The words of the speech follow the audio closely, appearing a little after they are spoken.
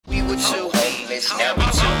were too homeless, now we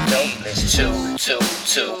too dopeless.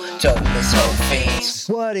 Two dopeless hope fiends.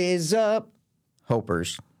 What is up,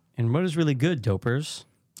 Hopers? And what is really good, dopers?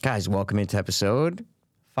 Guys, welcome into episode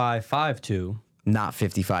 552. not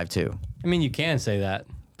 55-2. I mean, you can say that.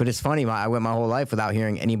 But it's funny, I went my whole life without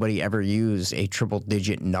hearing anybody ever use a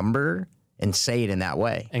triple-digit number and say it in that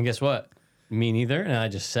way. And guess what? Me neither, and I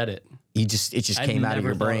just said it. It just came out of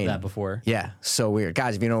your I've never thought brain. of that before. Yeah, so weird.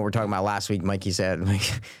 Guys, if you know what we're talking about last week, Mikey said,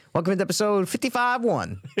 welcome to episode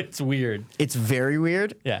 55-1. It's weird. It's very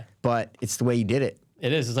weird. Yeah. But it's the way you did it.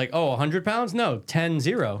 It is. It's like, oh, 100 pounds? No,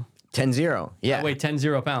 10-0. 10-0. Yeah. I weigh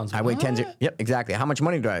 10-0 pounds. I weigh 10-0. Yep, exactly. How much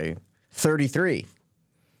money do I owe you? 33.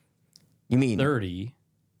 You mean 30.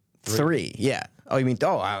 3? Yeah. Oh, you mean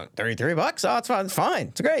 33 bucks? Oh, it's fine. It's fine.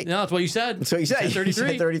 It's great. No, that's what you said. That's what you said. You said You 33.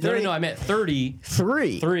 said 33. No, I meant 30.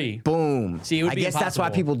 3. Boom. See, it would I be guess that's why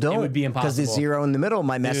impossible. people don't. It would be because the impossible. zero in the middle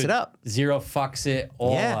might mess Dude, it up. 0 fucks it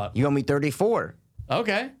all Yeah. up. You owe me 34.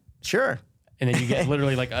 Okay. Sure. And then you get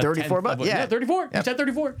literally like a 34 tenth bucks, of yeah. 34. You Yep. said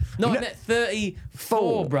 34. No, You I know- meant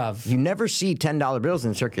 34, bruv. You never see $10 bills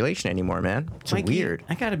in circulation anymore, man. It's Mikey, weird.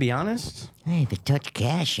 I gotta be honest. Hey, the touch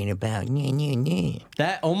cash ain't about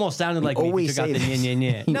That almost sounded like me if you always took out say the this. yin.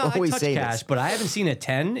 You No, I always touch say cash, this. but I haven't seen a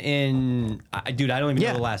 10 in. Dude, I don't even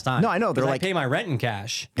Yeah. know the last time. No, I know. They're 'Cause like- I pay my rent in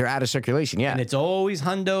cash, They're out of circulation, yeah. and it's always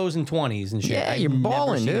hundos and 20s and shit. Yeah, I've you're never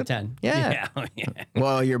balling, seen a dude. 10. Yeah. yeah.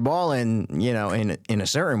 Well, you're balling, in a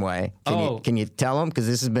certain way. Can you tell them? Because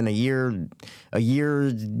this has been a year.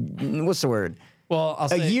 What's the word? Well, I'll A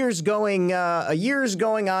say. year's going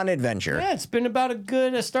on adventure. Yeah, it's been about a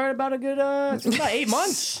good. It's been about 8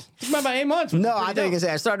 months. It's been about 8 months. No, I think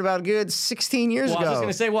I started about a good 16 years Well, ago. I was just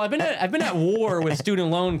gonna say. Well, I've been at war with student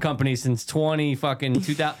loan companies since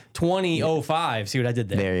 2005. See what I did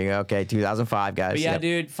there? There you go. Okay, 2005, guys. But yeah, Yep.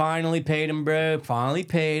 dude, finally paid him, bro. Finally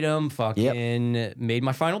paid him. Fucking made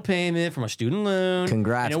my final payment for my student loan.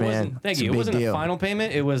 Congrats, and it man. wasn't, thank It's a you. It big wasn't deal. a final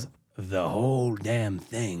payment. It was the whole damn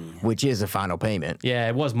thing. Which is a final payment. Yeah,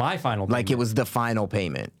 it was my final payment. Like it was the final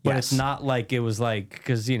payment. But Yes. it's not like it was like,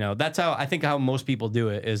 because, that's how I think how most people do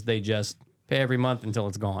it is they just pay every month until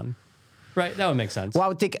it's gone. Right? That would make sense. Well, I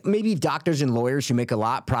would think maybe doctors and lawyers who make a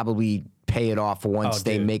lot probably pay it off once Oh,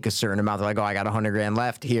 they dude. make a certain amount. They're like, oh, I got $100,000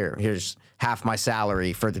 left. Here's half my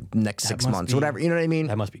salary for the next 6 must months, be- whatever. You know what I mean?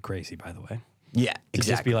 That must be crazy, by the way. Yeah, To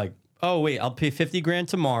exactly. just be like, oh, wait, I'll pay $50,000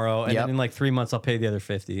 tomorrow, and Yep. then in like 3 months, I'll pay the other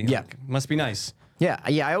 50. Yeah. Like, must be nice. Yeah.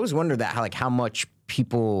 I always wonder that how much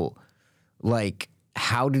people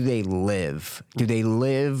how do they live? Do they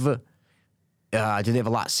live? Do they have a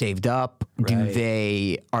lot saved up?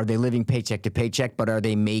 Right. Are they living paycheck to paycheck, but are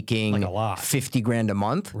they making Like a lot. $50,000 a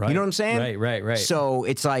month? Right. You know what I'm saying? Right. So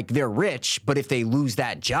it's like they're rich, but if they lose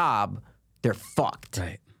that job, they're fucked.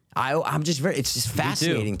 Right. I'm just it's just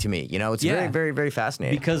fascinating to me. It's Yeah. very, very, very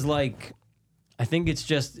fascinating. Because, I think it's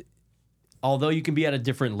just, although you can be at a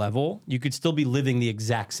different level, you could still be living the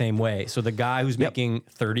exact same way. So the guy who's making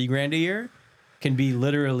 $30,000 a year can be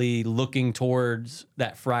literally looking towards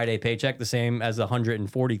that Friday paycheck the same as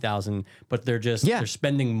 $140,000, but they're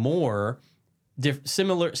spending more,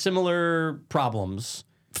 similar problems.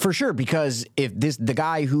 For sure, because if the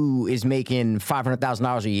guy who is making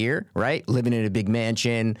 $500,000 a year, right, living in a big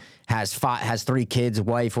mansion, has 3 kids, a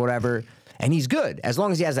wife, whatever, and he's good as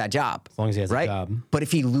long as he has that job. As long as he has right? a job. But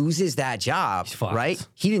if he loses that job, fucked. right,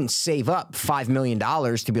 he didn't save up $5 million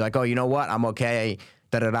to be like, oh, you know what, I'm okay,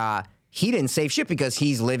 da-da-da. He didn't save shit because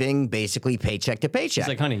he's living basically paycheck to paycheck. It's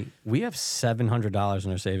like, honey, we have $700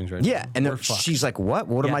 in our savings right now. yeah, and We're fucked. she's like, what?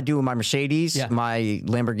 What am Yeah. I doing with my Mercedes, Yeah. my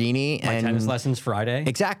Lamborghini, My and tennis lessons Friday.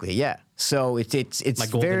 Exactly, yeah. So it's My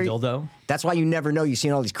golden very dildo. That's why you never know. You've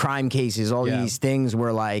seen all these crime cases, all Yeah. these things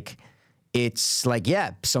where it's like,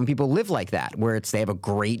 yeah, some people live like that, where they have a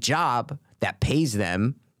great job that pays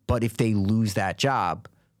them, but if they lose that job,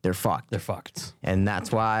 they're fucked. They're fucked. And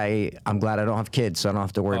that's why I'm glad I don't have kids, so I don't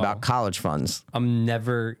have to worry about college funds. I'm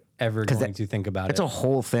never, ever going to think about That's it. a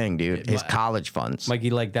whole thing, dude. His college funds. Mikey,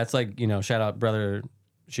 that's shout out brother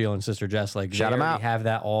Sheila and sister Jess. Shout they 'em already out. have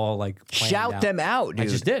that all planned Shout out. them out, dude. I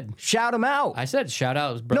just did. Shout them out. I said shout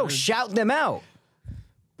out, brother. No, shout them out.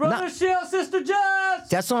 brother Sheila, sister Jess.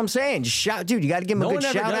 That's what I'm saying. Just shout, dude. You got to give them No a one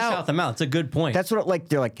good ever shout does out. shout them out. It's a good point. That's what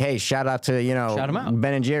they're like. Hey, shout out to Shout 'em out.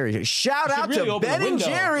 Ben and Jerry's. Shout should out really to open the Ben and window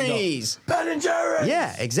and go, Jerry's. Ben and Jerry's.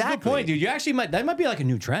 Yeah, exactly. Good point, dude. You actually that might be like a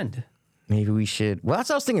new trend. Maybe we should. Well, that's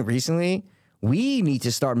what I was thinking recently. We need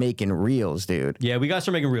to start making reels, dude. Yeah, we gotta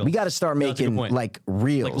start making reels. We got to start No, that's a good making point. like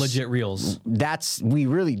reels, like legit reels. We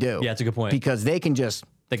really do. Yeah, it's a good point. because they can just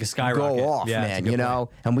They can skyrocket. go off, Yeah, that's a man. good You know,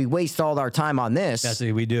 point. and we waste all our time on this. That's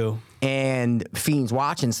what we do. and Fiend's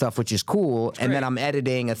watching stuff, which is cool. And then great. I'm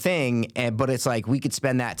editing a thing, but it's like we could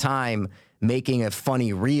spend that time making a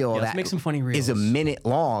funny reel let's that make some funny is a reels. minute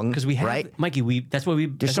long. Because we have, right? Mikey, that's what we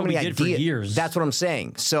There's that's so what we many did for ideas. years. That's what I'm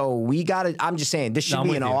saying. So we got to. I'm just saying this should No, I'm be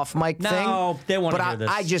with an you. off mic No, thing. they wanna But hear this.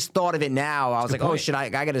 I just thought of it now. I was like, oh, point. should I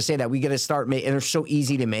got to say that we got to start making. And they're so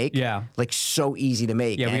easy to make. Yeah. like so easy to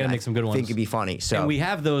make. Yeah, we and gotta I make some good ones. Think it'd be funny. So And we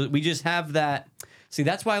have those. We just have that. See,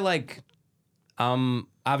 that's why, like,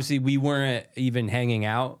 obviously we weren't even hanging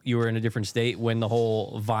out. You were in a different state when the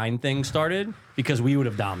whole Vine thing started because we would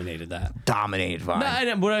have dominated that. dominated Vine. No,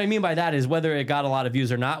 and what I mean by that is whether it got a lot of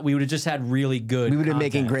views or not, we would have just had really good. We would have been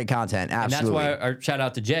making content. great content. And Absolutely. that's why our shout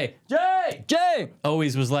out to Jay. Jay.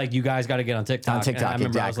 Always was like, you guys got to get on TikTok. On TikTok, and I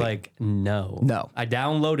remember exactly. I was like, no. No. I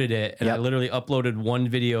downloaded it and I Yep. literally uploaded one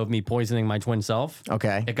video of me poisoning my twin self.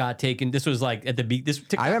 Okay. It got taken. This was like at the this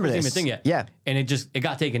TikTok remember wasn't even this. a thing yet. Yeah. And it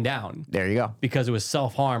got taken down There you go. because it was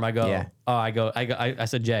self harm. I go. Yeah. Oh, I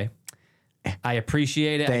said, Jay, I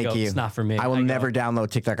appreciate it. Thank I go, you. It's not for me. I will go, never download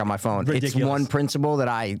TikTok on my phone. It's Ridiculous. one principle that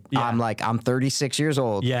I'm like, I'm 36 years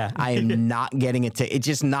old. Yeah. I am not getting it. It's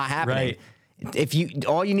just not happening. Right. If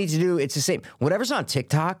all you need to do, it's the same. Whatever's on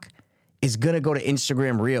TikTok is gonna go to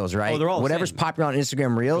Instagram Reels, right? Oh, they're all the Whatever's same. popular on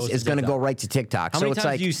Instagram Reels Goes to is gonna go TikTok. right to TikTok. How so many it's times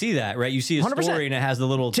like do you see that, right? You see a 100%. story and it has the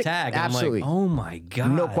little tag. And absolutely. I'm like, oh my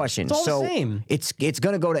God. no question. It's all so the same. it's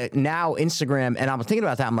gonna go to now Instagram, and I was thinking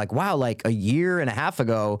about that. I'm like, wow, like a year and a half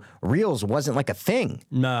ago, Reels wasn't like a thing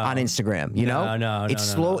on Instagram. You know, no, it's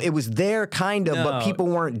no, slow. no. It was there, kind of, but No. people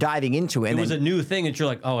weren't diving into it. It And was then- a new thing that you're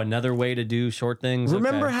like, oh, another way to do short things.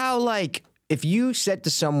 remember Okay. how like if you said to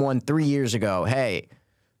someone 3 years ago, hey,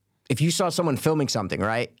 if you saw someone filming something,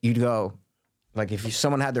 right, you'd go, like if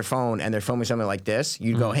someone had their phone and they're filming something like this,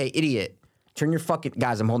 you'd go, hey, idiot. Turn your fucking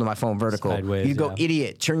guys. I'm holding my phone vertical. Sideways, You go, yeah.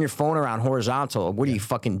 idiot. Turn your phone around horizontal. What are you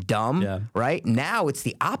fucking dumb? Yeah. Right now, it's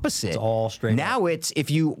the opposite. It's all straight Now it's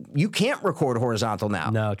if you can't record horizontal now.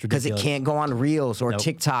 No, it's because it ridiculous. can't go on Reels or Nope.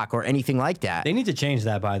 TikTok or anything like that. They need to change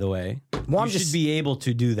that, by the way. Well, I'm you should just- be able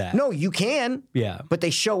to do that. No, you can. Yeah. But they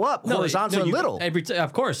show up horizontal and you- little.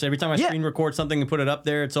 Of course, every time I Yeah. screen record something and put it up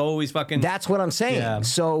there, it's always fucking. That's what I'm saying. Yeah.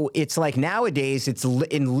 So it's like nowadays, it's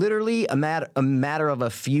in literally a matter of a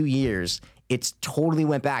few years, it's totally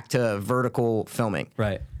went back to vertical filming.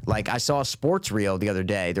 Right. Like I saw a sports reel the other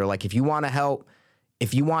day. They're like, if you want to help,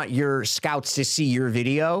 if you want your scouts to see your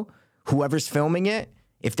video, whoever's filming it,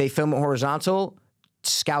 if they film it horizontal,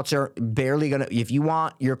 scouts are barely gonna. If you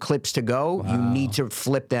want your clips to go, you need to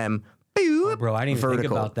flip them. Bro, I didn't even vertical.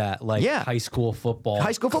 think about that. Like Yeah. high school football.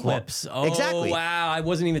 High school football. Clips. Oh, Exactly. wow. I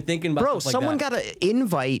wasn't even thinking about Bro, stuff like someone that. got an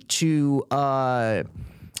invite to.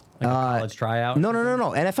 Like a college tryout. No.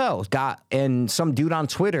 NFL got, and some dude on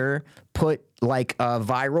Twitter put like a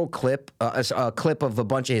viral clip, a clip of a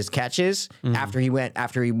bunch of his catches after he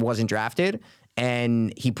wasn't drafted,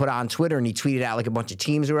 and he put it on Twitter and he tweeted out like a bunch of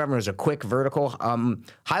teams or whatever. It was a quick vertical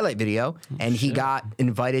highlight video, and he got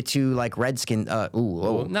invited to like Redskin.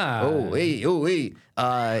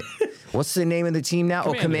 What's the name of the team now?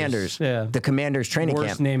 Commanders. Commanders. Yeah. The Commanders training Worst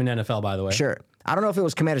camp. name in NFL, by the way. Sure. I don't know if it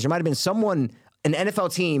was Commanders. There might have been someone, an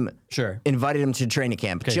NFL team, Sure. invited him to training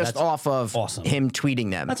camp just that's off of awesome. him tweeting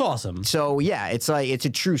them. That's awesome. So yeah, it's like it's a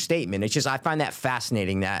true statement. It's just I find that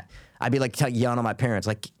fascinating that I'd be like yelling at my parents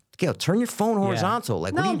like, "Gail, turn your phone horizontal.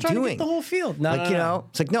 Like, No, what are I'm you trying doing?" to get the whole field. No, like no, you no. know,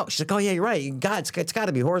 it's like no. She's like, "Oh yeah, you're right. God, it's got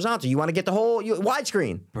to be horizontal. You want to get the whole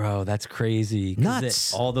widescreen." Bro, that's crazy. 'Cause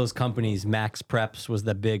Nuts. all those companies, Max Preps was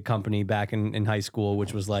the big company back in high school,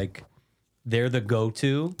 which was like, they're the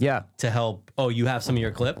go-to Yeah. to help. Oh, you have some of your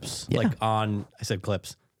clips? Yeah. Like I said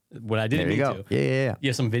clips. What I didn't There you need go. to. Yeah. You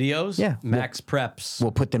have some videos? Yeah. Max Preps,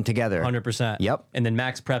 We'll put them together. 100%. Yep. And then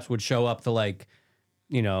Max Preps would show up to like,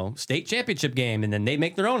 state championship game, and then they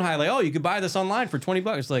make their own highlight. Oh, you could buy this online for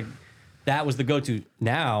 $20. Like, that was the go-to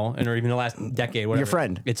now, or even the last decade. Whatever. Your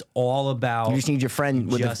friend. It's all about. You just need your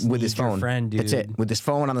friend with just his need your phone. friend, That's dude. it. With his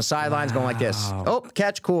phone on the sidelines, going like this. Oh,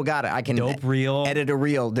 catch, cool, got it. I can Dope reel. edit a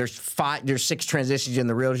reel. There's 6 transitions in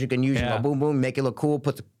the reels you can use. You Yeah. go boom, boom, make it look cool.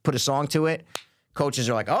 Put a song to it. Coaches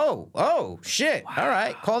are like, oh, shit. All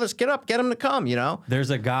right, call this kid up, get him to come. You know.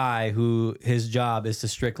 There's a guy who his job is to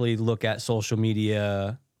strictly look at social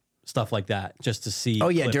media stuff like that, just to see. Oh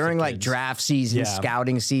yeah, clips during of like kids. draft season, Yeah.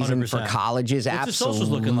 scouting season for 100%. colleges, What's the absolutely. socials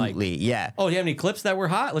looking like? Yeah. Oh, do you have any clips that were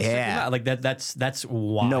hot? Let's check them Yeah. out. Like that's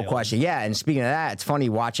wild. No question. Yeah, and speaking of that, it's funny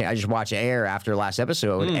watching. I just watched Air after last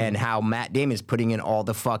episode, and how Matt Damon's putting in all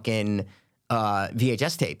the fucking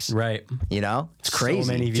VHS tapes. Right. You know, it's So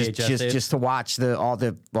crazy. many VHS tapes. just to watch all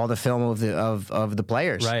the film of the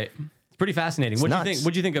players. Right. It's pretty fascinating. What do you nuts. think?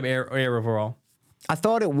 What do you think of Air overall? I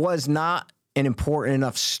thought it was not an important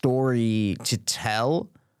enough story to tell.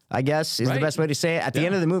 I guess is the Right. best way to say it. At the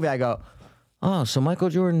end of the movie, I go, oh, so Michael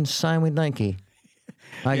Jordan signed with Nike.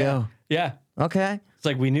 I go, Yeah. okay, It's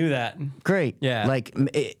like we knew that. great. Yeah. Like,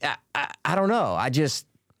 I don't know.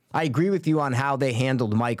 I agree with you on how they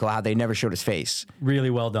handled Michael, how they never showed his face. Really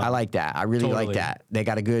well done. I like that. I really like Totally. that. They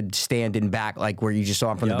got a good stand-in back, like where you just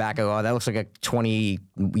saw him from the Yep. back. I go, oh, that looks like a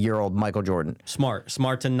 20-year-old Michael Jordan. Smart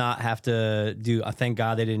to not have to do. Thank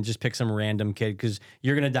God they didn't just pick some random kid because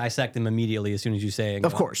you're gonna dissect him immediately as soon as you say it.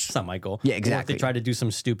 Of course. it's not Michael. Yeah, Or if exactly. they try to do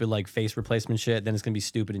some stupid like face replacement shit, then it's gonna be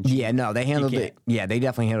stupid and cheap. Yeah, no, they handled can't. it. Yeah, they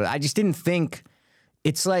definitely handled it. I just didn't think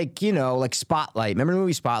it's like, like Spotlight. Remember the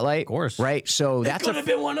movie Spotlight? Of course. Right? So that's Could have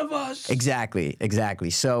been one of us. Exactly.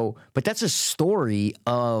 So, but that's a story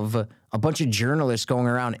of a bunch of journalists going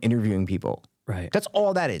around interviewing people. Right. That's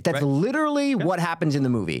all that is. That's literally what happens in the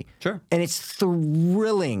movie. Sure. And it's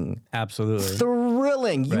thrilling. Absolutely.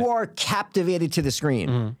 Thrilling. You are captivated to the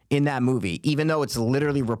screen in that movie, even though it's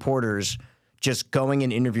literally reporters just going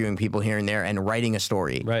and interviewing people here and there and writing a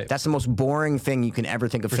story. Right. That's the most boring thing you can ever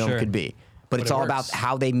think a film sure. could be. But it's it all works. about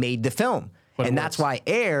how they made the film. But it And that's works.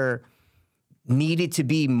 why Air needed to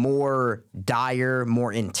be more dire,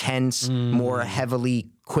 more intense, more heavily,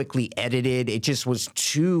 quickly edited. It just was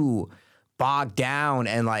too bogged down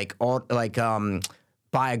and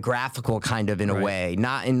biographical kind of in a way,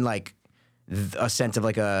 not in like a sense of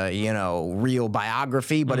like a real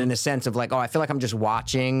biography, but in a sense of like, oh, I feel like I'm just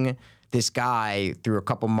watching this guy through a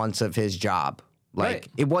couple months of his job. Like Right.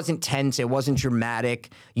 it wasn't tense, it wasn't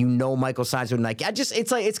dramatic. Michael signs with Nike.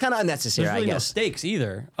 It's kind of unnecessary, There's really I no guess. stakes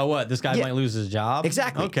either. Oh, what? This guy Yeah. might lose his job.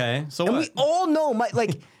 Exactly. Okay. So And what? we all know,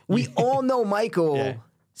 we all know Michael. Yeah.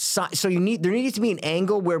 So there needed to be an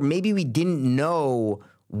angle where maybe we didn't know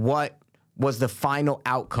what was the final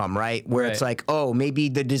outcome, right? Where it's Right. like, oh, maybe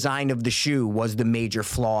the design of the shoe was the major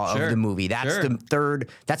flaw Sure. of the movie. That's Sure. the third.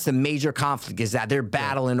 That's the major conflict is that they're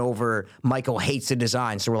battling over Michael hates the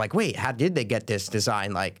design. So we're like, wait, how did they get this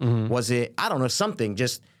design? Like, was it? I don't know, something.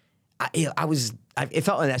 Just it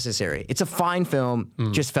felt unnecessary. It's a fine film,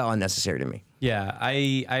 just felt unnecessary to me. Yeah.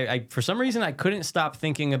 I for some reason I couldn't stop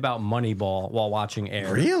thinking about Moneyball while watching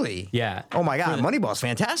Air. Really? Yeah. Oh my God, Moneyball's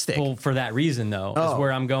fantastic. Well, for that reason, though, is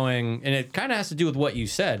where I'm going, and it kind of has to do with what you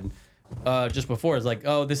said just before. It's like,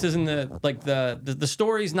 oh, this isn't the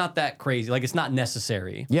story's not that crazy. Like, it's not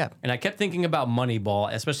necessary. Yeah. And I kept thinking about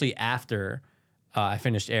Moneyball, especially after I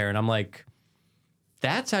finished Air, and I'm like,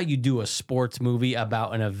 that's how you do a sports movie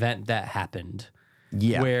about an event that happened.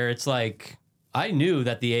 Yeah. Where it's like, I knew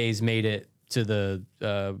that the A's made it to the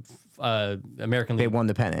American They League, won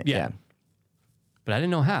the pennant. Yeah. Yeah. but I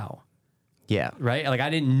didn't know how. Yeah. Right? Like I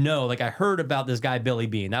didn't know. Like I heard about this guy Billy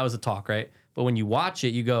Bean. That was the talk, right? But when you watch it,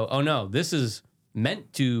 you go, "Oh no, this is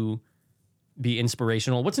meant to be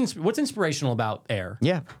inspirational." What's inspirational about Air?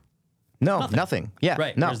 Yeah. No, nothing. Yeah.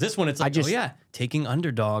 Right. No. Whereas this one, it's like, oh yeah, taking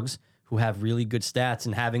underdogs who have really good stats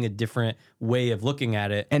and having a different way of looking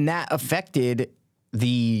at it. And that affected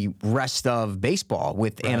the rest of baseball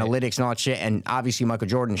with analytics and all that shit. And obviously, Michael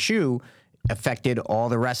Jordan's shoe affected all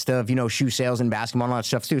the rest of, shoe sales and basketball and all that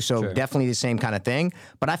stuff too. So definitely the same kind of thing.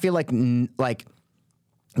 But I feel like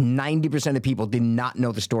 90% of people did not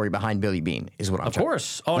know the story behind Billy Bean, is what I'm trying. Of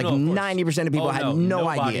course. Oh, Like no, of course. 90% of people Oh, had no, no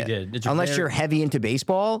nobody idea. did. It's Unless rare- you're heavy into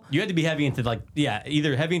baseball. You had to be heavy into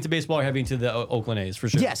either heavy into baseball or heavy into the Oakland A's for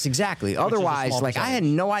sure. Yes, exactly. is a Otherwise, small I had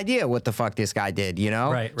no idea what the fuck this guy did,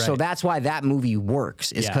 Right, So right. that's why that movie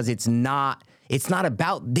works, is Yeah. because it's not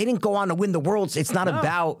about, they didn't go on to win the Worlds. It's not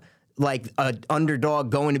about like an underdog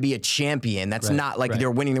going to be a champion. That's Right, not like right. they're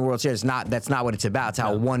winning the World Series. That's not what it's about. It's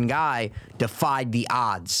how one guy defied the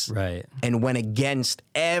odds. Right. And went against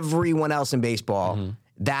everyone else in baseball.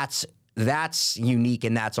 That's unique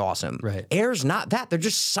and that's awesome. Right. Air's not that. They're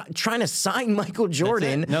just trying to sign Michael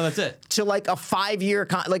Jordan No, that's it. to like a 5-year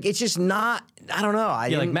it's just not. I don't know.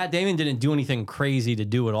 Yeah, like Matt Damon didn't do anything crazy to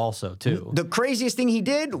do it also, too. The craziest thing he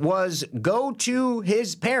did was go to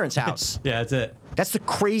his parents' house. Yeah, that's it. That's the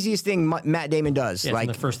craziest thing Matt Damon does. Yeah, it's in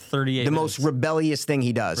the first 38 the minutes. most rebellious thing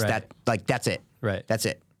he does. Right. That's it. Right. That's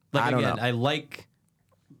it. Like, I don't again, know. I like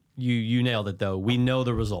you nailed it, though. We know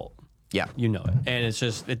the result. Yeah. You know it. And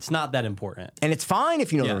it's not that important. And it's fine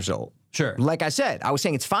if you know Yeah. the result. Sure. Like I said, I was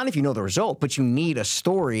saying it's fine if you know the result, but you need a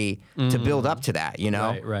story to build up to that,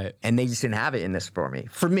 Right, right. And they just didn't have it in this for me.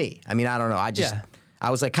 For me. I mean, I don't know. I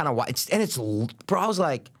was like kind of, bro, I was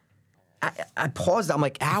like, I paused. I'm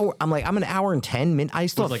like, I'm an hour and 10 minutes. I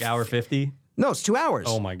still It's like hour 50. No, it's 2 hours.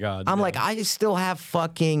 Oh, my God. I'm yeah. like, I still have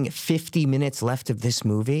fucking 50 minutes left of this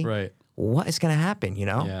movie. Right. what is going to happen, you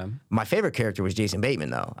know? Yeah. My favorite character was Jason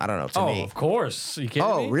Bateman, though. I don't know, to Oh, me. of course. Are you kidding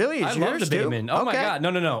me? Oh, really? I It's love yours the too? Damon. Oh my Okay. God.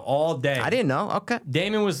 No. All day. I didn't know. Okay.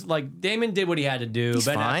 Damon did what he had to do. He's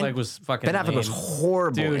Ben fine. Affleck was fucking Ben Affleck lame. was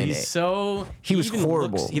horrible Dude, in he's it. so He was even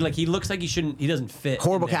horrible. He looks like he doesn't fit. in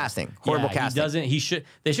Horrible there. casting. Horrible Yeah, casting. He doesn't.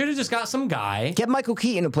 They should have just got some guy. Get Michael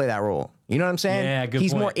Keaton to play that role. You know what I'm saying? Yeah, good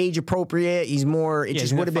He's point. more age appropriate. He's more. It Yeah,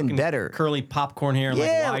 just he's would have been fucking better. Curly popcorn hair and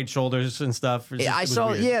Yeah. like wide shoulders and stuff. It I was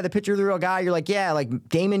saw, weird. the picture of the real guy. You're like, yeah, like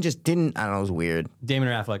Damon just didn't. I don't know. It was weird. Damon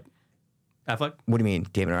or Affleck? Affleck? What do you mean,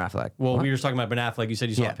 Damon or Affleck? Well, What? we were talking about Ben Affleck. You said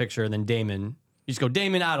you saw Yeah. a picture and then Damon. You just go,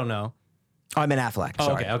 Damon, I don't know. Oh, I meant Affleck. Oh,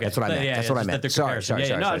 Sorry. okay. That's what I meant. Yeah, That's yeah, what I just meant. that Sorry, they're sorry, comparison.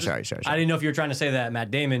 sorry, Yeah, sorry, just- sorry, I sorry. didn't know if you were trying to say that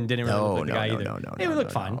Matt Damon didn't really look like the guy either. No. He would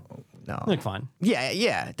look fine. No. He looked fine.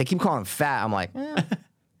 Yeah. They keep calling him fat. I'm like,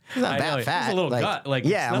 he's not I know, that he's fat. a little gut. Like,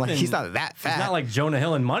 yeah, it's I'm like, nothing- he's not that fat. He's not like Jonah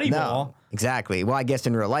Hill in Moneyball. no, exactly. Well, I guess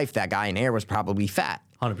in real life, that guy in Air was probably fat.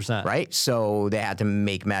 100%. Right? So they had to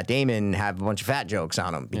make Matt Damon have a bunch of fat jokes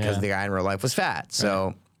on him because Yeah. the guy in real life was fat.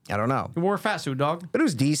 So I don't know. He wore a fat suit, dog. But it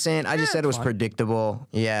was decent. I just said it was fine. predictable.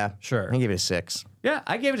 Yeah. Sure. I give it a 6. Yeah,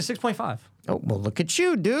 I gave it a 6.5. Oh, well, look at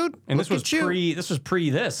you, dude. And look this was at you. pre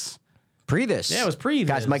this. Pre this. Yeah, it was pre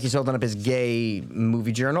Guys, this. Mikey's holding up his gay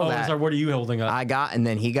movie journal Oh, that sorry, what are you holding up? I got and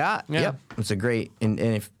then he got. Yeah. Yep. It's a great. And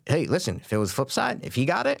if, hey, listen, if it was flip side, if he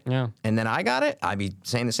got it Yeah. and then I got it, I'd be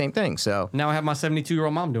saying the same thing. So, Now I have my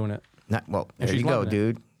 72-year-old mom doing it. well, there she's you go, loving it.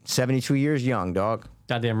 dude. 72 years young, dog.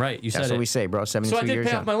 Goddamn right. You That's said what it. we say, bro. 72 So I did years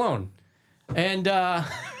pay young. off my loan. And,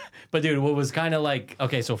 but dude, what was kind of like,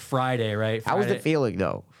 okay, so Friday, right? How was Friday- the feeling,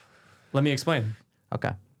 though? Let me explain.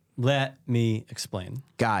 Okay. Let me explain.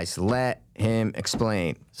 Guys, let him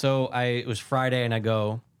explain. So it was Friday, and I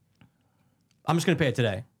go, I'm just gonna pay it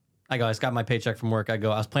today. I go, I just got my paycheck from work. I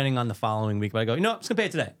was planning on the following week, but I go, I'm just gonna pay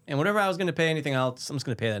it today. And whatever I was gonna pay anything else, I'm just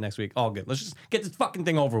gonna pay that next week. All good. Let's just get this fucking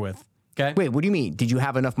thing over with. Okay? Wait, what do you mean? Did you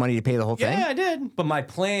have enough money to pay the whole thing? Yeah, I did. But my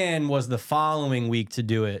plan was the following week to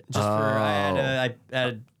do it. Just for I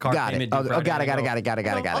had a card Got it. payment. due Oh, Friday, got it, and I got it, got it, got it, go,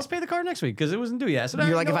 got it. I'll just pay the card next week because it wasn't due yet. So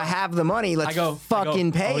You're like, if I have the money, let's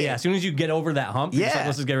fucking pay Oh it. yeah, as soon as you get over that hump, you're just like, Yeah.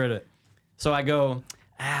 let's just get rid of it. So I go,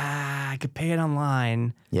 I could pay it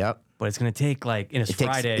online, Yep. but it's gonna take like, and it's takes-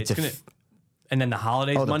 Friday. it's It's a gonna, and then the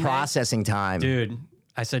holidays Oh, the Monday. processing time. Dude,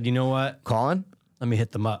 I said, you know what? Calling? Let me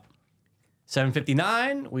hit them up.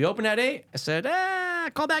 7:59. We open at 8. I said,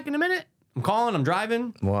 call back in a minute. I'm calling. I'm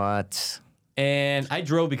driving. What? And I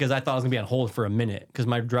drove because I thought I was gonna be on hold for a minute because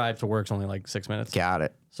my drive to work's only like 6 minutes. Got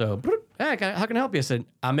it. So, bloop, hey, how can I help you? I said,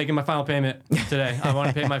 I'm making my final payment today. I want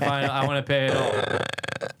to pay my final. I want to pay it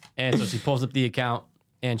all. And so she pulls up the account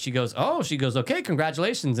and she goes, okay,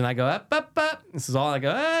 congratulations. And I go, up. This is all I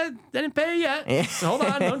go, didn't pay yet. So hold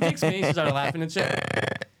on, don't jinx me. She started laughing and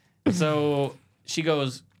shit. So she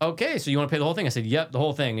goes, okay, so you want to pay the whole thing? I said, yep, the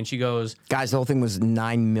whole thing. And she goes, Guys, the whole thing was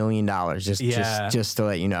 $9 million. Yeah. Just to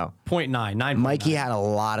let you know. 9. Mikey had a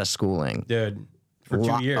lot of schooling. Dude, for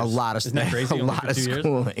 2 years. A lot of Isn't that crazy? A Only lot for of 2 years?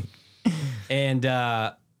 schooling. And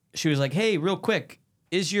she was like, hey, real quick,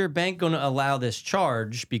 is your bank going to allow this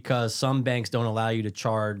charge? Because some banks don't allow you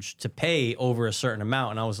to pay over a certain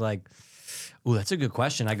amount. And I was like, ooh, that's a good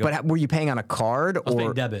question. I go, But were you paying on a card I was paying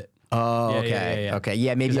or? debit. Oh, Yeah, okay. yeah. Okay.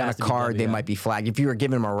 Yeah, maybe 'Cause it on a has to be card debit, they yeah. might be flagged. If you were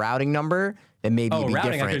giving them a routing number, then maybe it'd be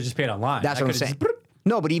routing, I different. could have just paid online. That's I what I'm could've saying. just-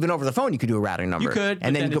 No, but even over the phone, you could do a routing number. could, but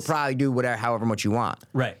and then then you could it's- probably do however much you want.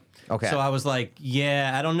 Right. Okay. So I was like,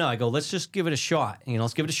 yeah, I don't know. I go, let's just give it a shot.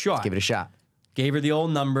 Let's give it a shot. Give it a shot. Gave her the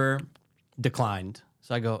old number, declined.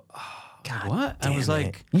 So I go, oh, God, what? I was damn it.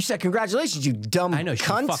 like, you said congratulations, you dumb I know, she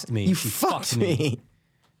cunt. fucked me. You She fucked fucked me. me.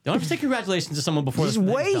 don't have to say congratulations to someone before Just this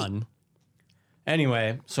thing's wait. done.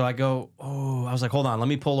 Anyway, so I go, I was like, hold on, let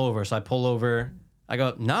me pull over. So I pull over. I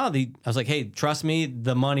go, I was like, hey, trust me,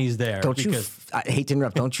 the money's there. Don't you? because I hate to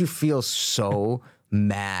interrupt. Don't you feel so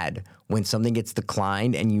mad when something gets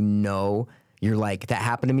declined and you know you're like, that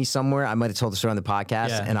happened to me somewhere? I might have told the story on the podcast,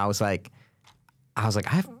 Yeah. and I was like, I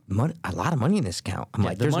have money, a lot of money in this account. I'm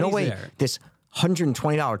like, the there's no money's way there. this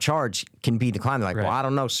 $120 charge can be declined. They're like, Right. well, I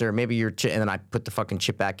don't know, sir. Maybe your chip. And then I put the fucking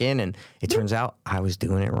chip back in, and it turns out I was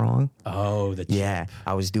doing it wrong. Oh, the chip. Yeah,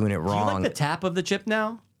 I was doing it Do you wrong. like the tap of the chip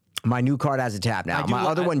now? My new card has a tap now. I do My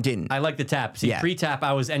other one didn't. I like the tap. See, Yeah. pre-tap,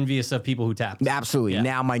 I was envious of people who tapped. Absolutely. Yeah.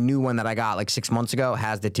 Now my new one that I got like 6 months ago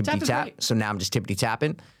has the tippity Tap is tap. great. So now I'm just tippity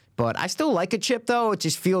tapping. But I still like a chip though. It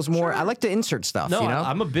just feels more. I like to insert stuff. No, you know.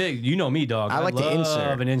 I'm a big, you know me, dog. I like to love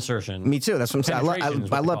insert. an insertion. Me too. That's what I'm saying. Penetration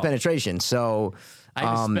is what I they love call it. penetration. So I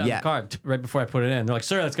just spit on yeah. the card right before I put it in. They're like,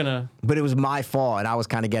 sir, that's gonna. But it was my fault, and I was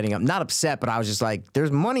kind of getting not upset, but I was just like,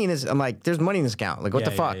 "There's money in this." I'm like, "There's money in this account. Like, what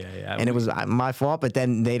the Yeah, fuck?" yeah. And it was my fault. But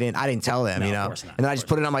then I didn't tell them, you of know. course not, And then I of just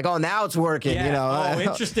put it. I'm like, "Oh, now it's working." Yeah. You know. Oh,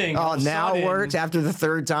 interesting. Oh, All of a now it sudden- works after the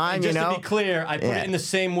third time. Just you know. to be clear, I put Yeah. it in the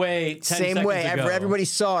same way. 10 Same seconds way. ago. Everybody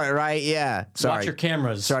saw it, right? Yeah. Sorry. Watch your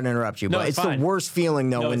cameras. Sorry to interrupt you, No, but it's it's fine. the worst feeling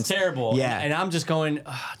though. No, when it's terrible. Yeah. And I'm just going,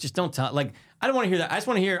 just don't tell. Like, I don't want to hear that. I just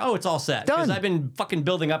want to hear, oh, it's all set. Because Done. I've been fucking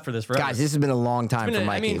building up for this forever. Guys, this has been a long time for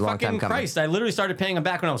Mikey. Long fucking time coming. Christ. I literally started paying him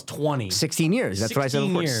back when I was 20. 16 years. That's what I said 16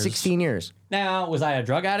 before. years. 16 years. Now, was I a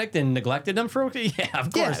drug addict and neglected them for? Yeah,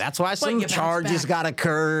 of course. Yeah, that's why But some you bounce charges back. got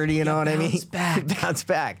occurred. You know what I mean? bounce back. Bounce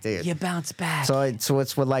back, dude. You bounce back. So it's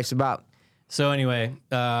what life's about. So anyway,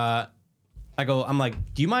 I'm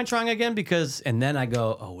like, do you mind trying again? And then I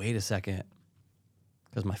go, oh, wait a second.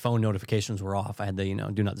 Because my phone notifications were off. I had the,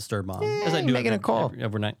 do not disturb on. As I do making a call.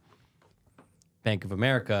 Overnight. Bank of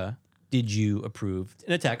America, did you approve?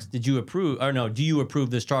 In a text, did you approve? Or no, do you approve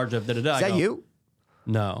this charge of da-da-da? Is that you?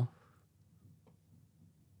 No.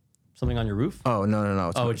 Something on your roof? Oh, no.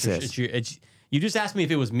 It's Oh, what it says. you just asked me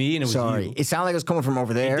if it was me and it was Sorry. you. It sounded like it was coming from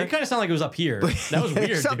over there. It kind of sounded like it was up here. That was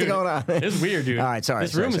weird, Something dude. going on. It was weird, dude. All right, sorry,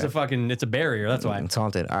 This sorry, room is sorry. it's a barrier. That's why. It's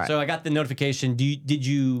haunted. All right. So I got the notification. Did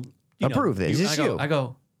you Approve this. It's you. I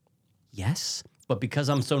go, yes. But because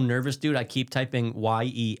I'm so nervous, dude, I keep typing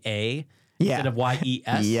YEA instead of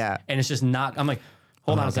YES. Yeah. And it's just not. I'm like,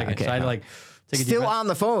 hold on a second. okay, So I okay. like take a deep Still breath. on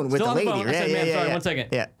the phone with Still the on the lady. phone. I Yeah, said, yeah, ma'am, yeah, sorry, yeah. 1 second.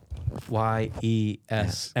 Yeah.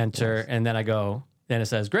 YES, enter. And then I go, then it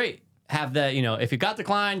says, great. Have that, if you got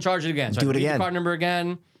declined, charge it again. So Do I it read again. the card number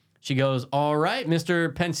again. She goes, all right,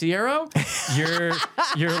 Mr. Pensiero,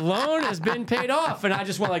 your loan has been paid off. And I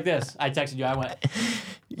just went like this. I texted you. I went,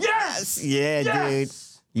 yes! Yeah,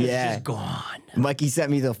 Yes! dude. Yeah. She's gone. Mikey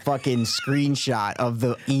sent me the fucking screenshot of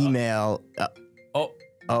the email. Oh,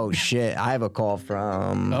 Oh, shit. I have a call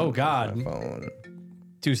from oh God. my phone.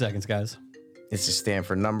 2 seconds, guys. It's a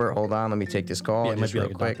Stanford number. Hold on. Let me take this call Yeah, it might just be real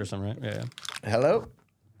like a quick. doctor or something, right? Yeah. Hello?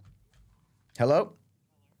 Hello?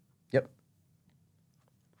 Yep.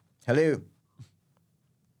 Hello?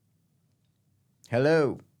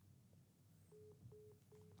 Hello?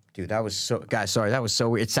 Dude, that was so... Guys, sorry. That was so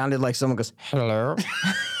weird. It sounded like someone goes, hello?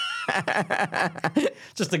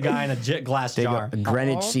 Just a guy in a glass They go, jar.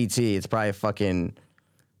 Greenwich CT. It's probably a fucking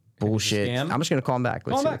bullshit. scam? I'm just going to call him back.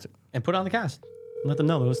 Call Let's him see back what's... and put it on the cast. Let them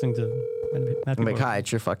know they're listening to. I'm like, hi,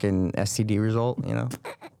 it's your fucking STD result, you know?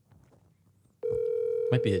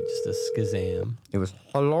 Might be just a scazam. It was,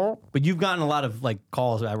 hello? But you've gotten a lot of like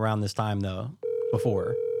calls around this time though.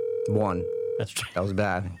 Before. One. That's true. That was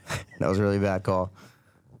bad. That was a really bad call.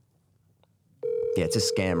 Yeah, it's a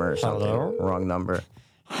scammer or something. Hello? Wrong number.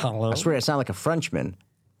 Hello. I swear it sounded like a Frenchman.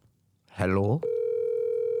 Hello?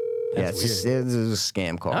 That's it's a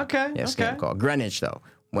scam call. Okay, Yeah, okay. scam call. Greenwich, though.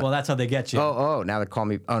 When- Well, that's how they get you. oh, now they're calling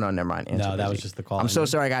me. Oh, no, never mind. Answer No, that busy. was just the call I'm so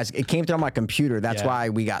ending. sorry, guys. It came through on my computer. That's Yeah. why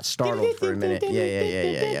we got startled for a minute.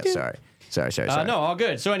 Yeah. Sorry. No, all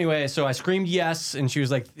good. So anyway, so I screamed yes, and she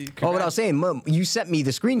was like, Oh, what I was saying, Mom, you sent me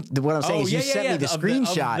the screen. What I'm saying is you yeah, sent me the of the-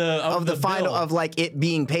 screenshot of the final bill. of like it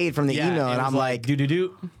being paid from the email, it and was I'm like,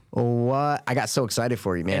 do. what? I got so excited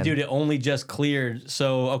for you, man. And dude, it only just cleared.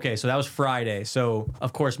 So okay, so that was Friday. So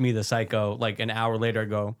of course, me the psycho, like an hour later, I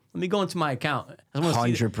go, let me go into my account. I wanna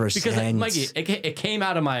see it. 100%. Because like, Mikey, it came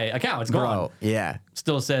out of my account. It's gone. Bro, yeah.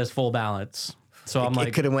 Still says full balance. So I'm it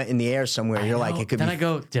like, could have went in the air somewhere. You're like, it could then be. I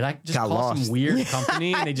go, did I just got call lost. some weird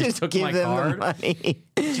company and they just took give my them card? the money.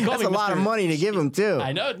 That's called me a lot of Mr. money to give them too.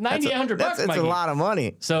 I know, That's $9,800 That's a Mikey. lot of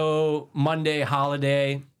money. So Monday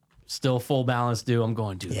holiday, still full balance due. I'm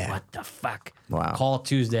going, dude, Yeah. what the fuck? Wow. Call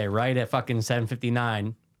Tuesday right at fucking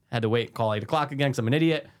 7:59. Had to wait, call 8 o'clock again because I'm an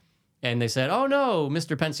idiot. And they said, oh no,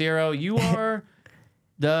 Mr. Pensiero, you are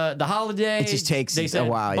the holiday. It just takes they a said,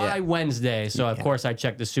 while, by yeah. Wednesday. So of course I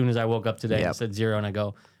checked as soon as I woke up today. And Yep. it said 0, and I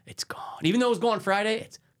go, it's gone. Even though it was gone Friday,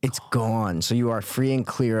 It's gone. So you are free and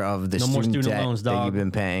clear of the No more student student debt loans, that dog. you've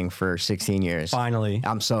been paying for 16 years. finally.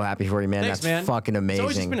 I'm so happy for you, man. Thanks, That's man. fucking It's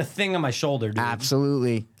always just amazing. been a thing on my shoulder, dude.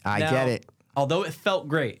 Absolutely. I Now, get it. Although it felt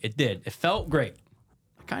great, it did. It felt great.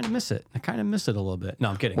 I kind of miss it. I kind of miss it a little bit. No,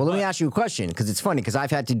 I'm kidding. Well, let me But- ask you a question because it's funny because I've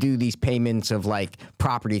had to do these payments of like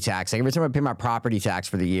property tax. Like every time I pay my property tax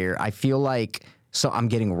for the year, I feel like I'm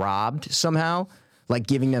getting robbed somehow, like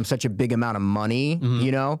giving them such a big amount of money, Mm-hmm.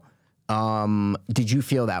 you know? Did you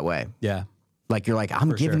feel that way? Yeah. Like you're like, I'm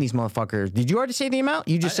giving sure. these motherfuckers. Did you already say the amount?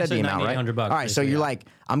 You just I said the said amount, right? $9,800 All right, so basically, you're yeah. like,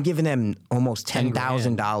 I'm giving them almost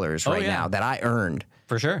 $10,000 right Oh, yeah. now that I earned.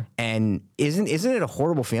 For sure. And isn't it a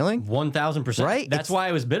horrible feeling? 1,000%. Right? That's It's- why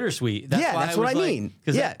it was bittersweet. Yeah, why that's it what was I mean.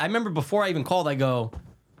 Because Yeah. I remember before I even called, I go,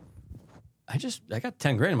 I got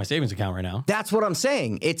 10 grand in my savings account right now. That's what I'm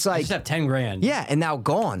saying. It's I like, just have 10 grand. yeah, and now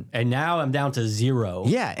gone. And now I'm down to 0.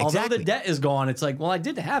 Yeah, Although exactly. the debt is gone, it's like, well, I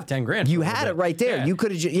did have 10 grand. You for a had little it right bit. there. Yeah. You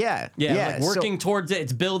could have Yeah, like So working towards it.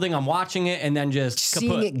 It's building. I'm watching it, and then just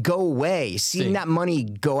seeing kaput. it go away, seeing that money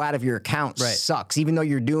go out of your account Right. sucks. Even though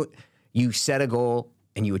you set a goal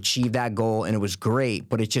and you achieved that goal and it was great,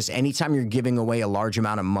 but it's just anytime you're giving away a large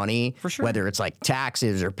amount of money, For sure. whether it's like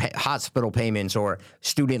taxes or hospital payments or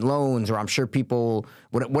student loans, or I'm sure people,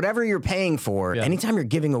 whatever you're paying for, anytime you're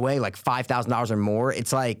giving away like $5,000 or more,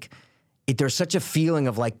 it's like, there's such a feeling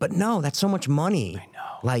of like, but no, that's so much money. I know.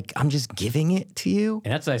 Like, I'm just giving it to you.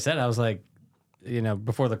 And that's what I said. I was like,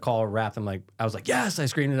 before the call wrapped, I was like, yes, I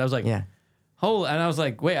screamed it. I was like, Yeah. oh, and I was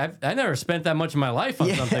like, wait, I never spent that much of my life on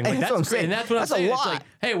Yeah, something. Like, that's what I'm great. saying. And that's what That's I'm a saying. It's lot. like,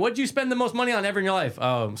 hey, what'd you spend the most money on ever in your life?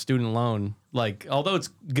 Oh, student loan. Like, although it's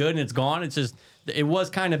good and it's gone, it's just, it was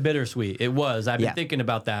kind of bittersweet. It was. I've been thinking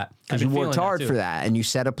about that. Because you worked hard for that and you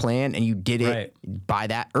set a plan and you did it by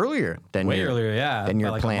that earlier than Way your, earlier, yeah. than by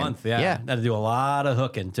your like plan. a month, yeah. Yeah. Had to do a lot of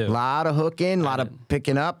hooking, too. A lot of hooking, a lot of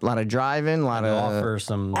picking up, a lot of driving, a lot of Offer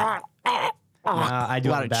some... I do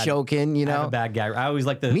a have lot of bad, choking, you I have know. a bad gag. I always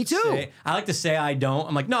like to. Me too. I like to say I don't.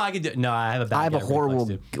 I'm like, no, I could do. No, I have a bad. I have a gag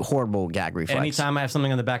reflex, too. horrible gag reflex. Anytime I have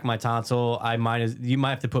something on the back of my tonsil, you might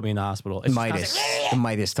have to put me in the hospital. It's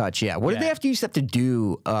Midas touch, yeah. What did they used to have to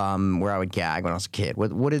do where I would gag when I was a kid?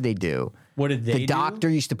 What did they do? What did they The do? doctor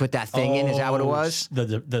used to put that thing in. Is that what it was? The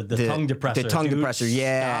tongue depressor. The tongue Dude, depressor.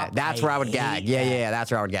 Yeah, stop. that's where I would gag. hate Yeah, that. yeah,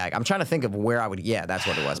 that's where I would gag. I'm trying to think of where I would. Yeah, that's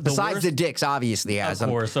what it was. Besides worst- the dicks, obviously. As Of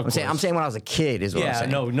course. I'm saying when I was a kid is what I'm Yeah,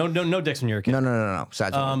 saying. no dicks when you're a kid. No.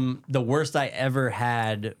 Besides The worst I ever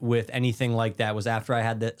had with anything like that was after I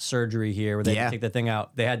had that surgery here where they had to take the thing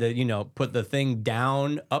out. They had to, put the thing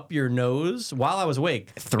down up your nose while I was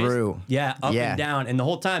awake. Through. Yeah, up and down. And the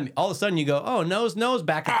whole time, all of a sudden you go, oh, nose,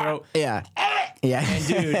 back and throat. yeah, yeah. And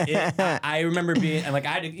dude, I remember being, and like,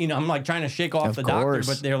 I'm like trying to shake off the doctor, course.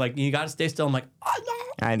 but they're like, you got to stay still. I'm like, oh,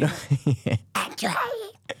 no. I know.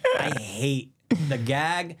 I hate the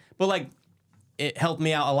gag, but like, it helped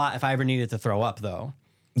me out a lot if I ever needed to throw up, though.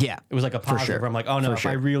 Yeah, It was like a positive sure. where I'm like, oh no, For if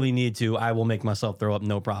sure. I really need to, I will make myself throw up,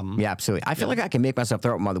 no problem. yeah, absolutely. I feel like I can make myself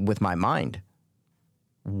throw up with my mind.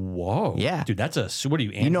 Whoa. Yeah. Dude, that's what are you,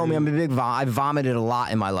 Andrew? You know me, I'm a big. I vomited a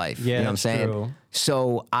lot in my life. Yeah, you know what I'm that's saying. true.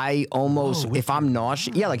 So I almost, if I'm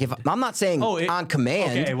nauseous, yeah, like if I'm not saying on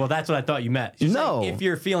command. Okay, well, that's what I thought you meant. You're No. saying if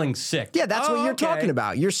you're feeling sick. Yeah, that's what you're okay. talking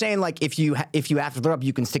about. You're saying like if you have to throw up,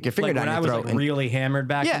 you can stick your finger Like down when I your was throat. like really hammered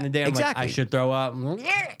back Yeah, in the day, I'm exactly. like, I should throw up.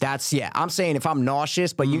 That's I'm saying if I'm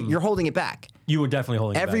nauseous, but you're holding it back. You were definitely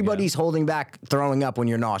holding it back, yeah. Everybody's holding back throwing up when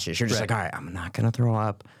you're nauseous. You're just Right. like, all right, I'm not gonna throw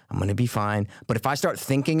up. I'm gonna be fine. But if I start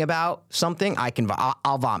thinking about something,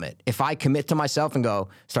 I'll vomit. If I commit to myself and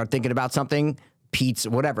start thinking about something, pizza,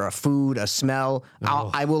 whatever, a food, a smell,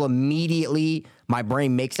 I will immediately. My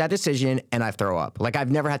brain makes that decision and I throw up. Like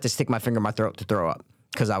I've never had to stick my finger in my throat to throw up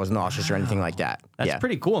because I was nauseous or anything like that. That's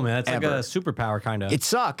pretty cool, man. That's like Ever. a superpower kind of. It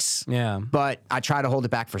sucks. Yeah. But I try to hold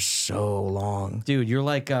it back for so long. Dude, you're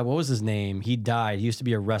like, what was his name? He died. He used to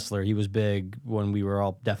be a wrestler. He was big when we were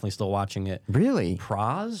all definitely still watching it. Really?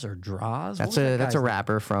 Praz or Draws? That's a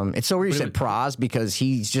rapper from. It's so weird you said Praz because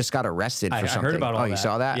he's just got arrested for I something. heard about all that. You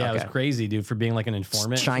saw that? Yeah, okay. it was crazy, dude, for being like an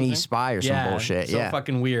informant. or Chinese something. spy or some bullshit. So Yeah.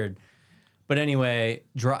 fucking weird. But anyway,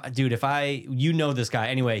 dude, you know this guy.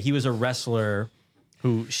 Anyway, he was a wrestler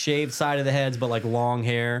who shaved side of the heads, but like long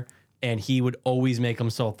hair. And he would always make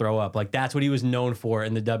himself throw up. Like that's what he was known for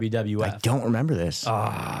in the WWF. I don't remember this.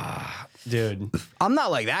 Dude. I'm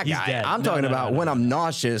not like that He's guy. dead. I'm No, talking no, about no, when I'm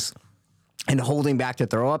nauseous and holding back to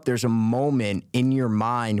throw up. There's a moment in your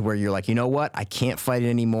mind where you're like, you know what? I can't fight it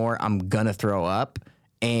anymore. I'm gonna throw up,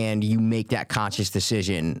 and you make that conscious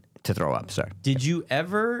decision to throw up. Sorry. Did you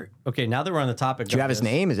ever? Okay, now that we're on the topic, Do you have his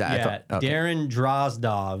name? Is that? Yeah, okay. Darren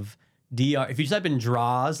Drozdov. If you type in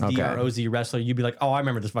Droz, Okay. D-R-O-Z wrestler, you'd be like, oh, I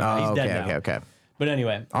remember this fucking guy. He's dead now. Okay. But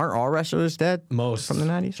anyway, Aren't all wrestlers dead? most from the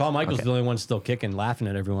 90s? Shawn Michaels Okay. is the only one still kicking, laughing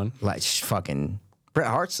at everyone. Like fucking Bret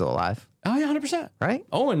Hart's still alive, Oh yeah, 100%. right?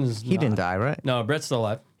 Owens, He didn't die, right? No, Brett's still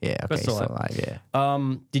alive. Yeah, okay, Brett's he's still still alive. alive.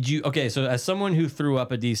 Yeah. Did you? Okay, so as someone who threw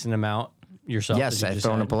up a decent amount yourself, Yes, as you I've just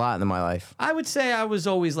thrown said, up a lot in my life. I would say I was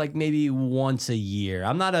always like maybe once a year.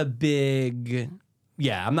 I'm not a big.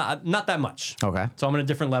 Yeah, I'm not that much. Okay. So I'm on a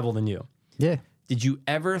different level than you. Yeah. Did you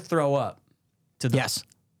ever throw up to the Yes.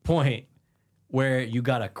 point where you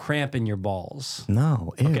got a cramp in your balls?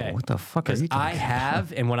 No. Ew, Okay. What the fuck are Because you talking I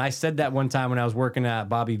have, and when I said that one time when I was working at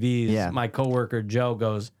Bobby V's, Yeah. my coworker Joe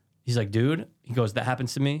goes, he's like, dude, he goes, that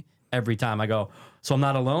happens to me every time. I go, so I'm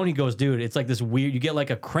not alone? He goes, dude, it's like this weird, you get like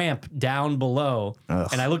a cramp down below. Ugh.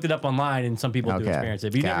 And I looked it up online and some people do Okay. experience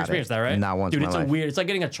it. But you never Got it. experienced that, right? Not once Dude, in it's my a life. weird, it's like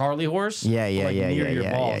getting a Charlie horse. Yeah, but, like, near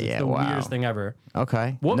your balls. It's the Wow. weirdest thing ever.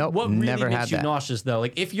 Okay. What nope, what really never makes had you that. nauseous though?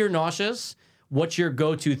 Like if you're nauseous, what's your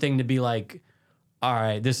go-to thing to be like, all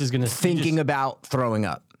right, this is gonna Thinking about throwing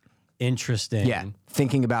up. interesting. Yeah.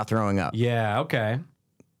 Thinking about throwing up. Yeah, okay.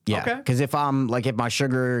 Yeah. Okay. Because if I'm like, if my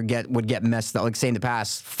sugar would get messed up, like say in the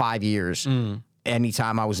past 5 years,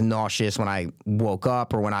 anytime I was nauseous when I woke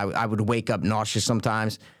up or when I would wake up nauseous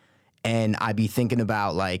sometimes, and I'd be thinking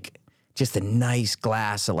about like just a nice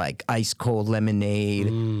glass of like ice cold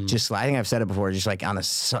lemonade. Just I think I've said it before, just like on a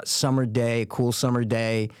summer day, cool summer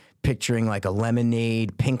day, picturing like a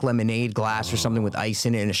lemonade, pink lemonade glass or something with ice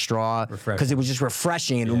in it and a straw. Because it was just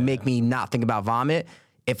refreshing and it would make me not think about vomit.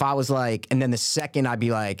 If I was like, and then the second I'd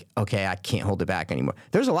be like, okay, I can't hold it back anymore.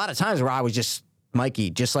 There's a lot of times where I was just,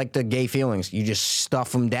 Mikey, just like the gay feelings, you just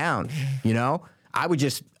stuff them down, you know? I would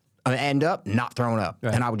just end up not throwing up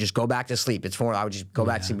and I would just go back to sleep. I would just go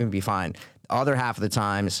back to sleep and be fine. The other half of the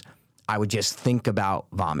times, I would just think about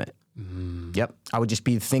vomit. Yep. I would just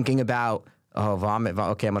be thinking about, oh, vomit.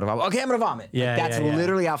 Okay, I'm going to vomit. Okay, I'm going to vomit. Yeah, That's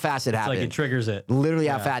literally how fast it happened. Like it triggers it. Literally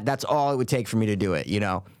how fast. That's all it would take for me to do it, you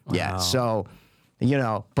know? Yeah. So, you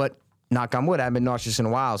know, but knock on wood, I haven't been nauseous in a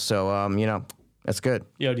while. So, you know, that's good.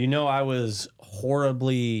 Yo, do you know I was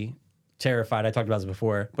horribly terrified? I talked about this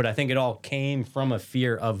before, but I think it all came from a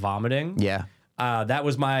fear of vomiting. Yeah. That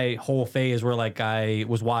was my whole phase where like I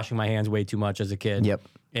was washing my hands way too much as a kid. Yep.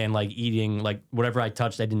 And like eating, like whatever I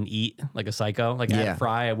touched, I didn't eat like a psycho. Like I had a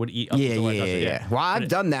fry, I would eat up until I touched it. Well, I've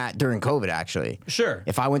done that during COVID, actually. Sure.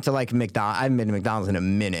 If I went to like McDonald's, I haven't been to McDonald's in a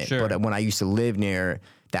minute, Sure. but when I used to live near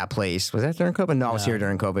that place, was that during COVID? No, I was here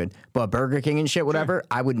during COVID. But Burger King and shit, whatever,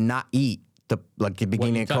 I would not eat the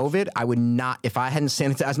beginning of COVID. I would not, if I hadn't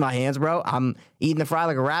sanitized my hands, bro, I'm eating the fry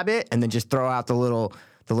like a rabbit and then just throw out the little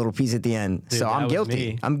piece at the end. Dude, so that I'm was guilty.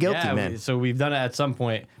 me. I'm guilty, Yeah, man. So we've done it at some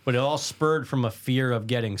point, but it all spurred from a fear of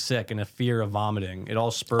getting sick and a fear of vomiting. It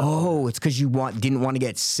all spurred. Oh, it's because you didn't want to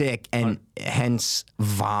get sick and hence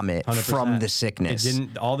vomit 100%. from the sickness.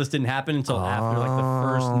 All this didn't happen until after like the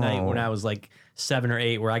first night when I was like 7 or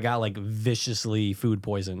 8, where I got like viciously food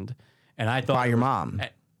poisoned, and I thought By your mom.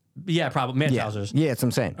 Yeah, probably Munchausers. Yeah, that's what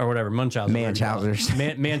I'm saying. Or whatever, Munchausers.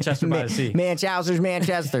 Munchausers. Manchester by the Sea. Manchauser's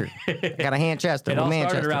Manchester. Got a Manchester. It all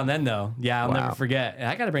Manchester. started around then, though. Yeah, I'll Wow. never forget. And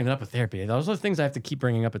I got to bring that up with therapy. Those are the things I have to keep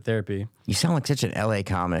bringing up at therapy. You sound like such an LA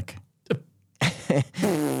comic.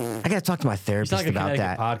 I gotta talk to my It's therapist not like a about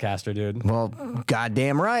Connecticut that. podcaster, dude. Well,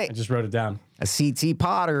 goddamn right. I just wrote it down. A CT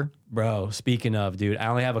Potter. Bro, speaking of, dude, I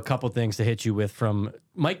only have a couple things to hit you with from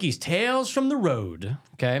Mikey's Tales from the Road.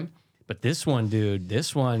 Okay. But this one, dude,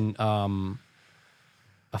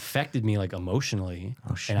 affected me like emotionally.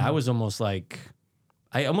 Oh, shit. And I was almost like,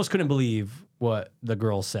 I almost couldn't believe what the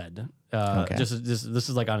girl said. Okay. This is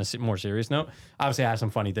like on a more serious note. Obviously, I have some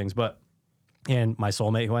funny things, but, and my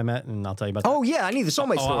soulmate who I met, and I'll tell you about that. Oh yeah, I need the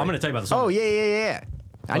soulmate story. I'm going to tell you about the soulmate. Oh yeah.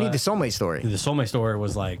 I need the soulmate story. The soulmate story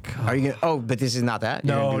was like, Are you gonna? Oh, but this is not that.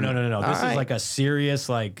 no. All This is right. like a serious,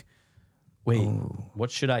 like, wait,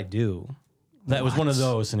 what should I do? That was one of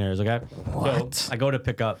those scenarios, okay? What? So I go to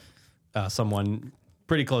pick up someone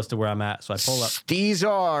pretty close to where I'm at, so I pull up. These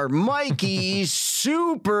are Mikey's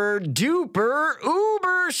super duper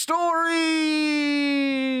Uber story.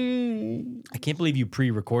 I can't believe you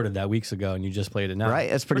pre-recorded that weeks ago and you just played it now. Right,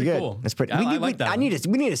 that's pretty good. Cool. That's pretty. I like that. We need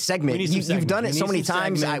a segment. We need some You've done it segments. so We many need some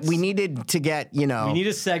times. segments. We needed to get. You know, We need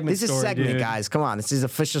a segment This is story, segment, dude. guys. Come on, this is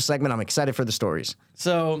official segment. I'm excited for the stories.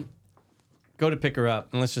 So go to pick her up,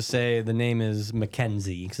 and let's just say the name is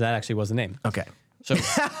Mackenzie, because that actually was the name. Okay. So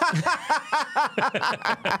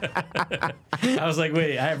I was like,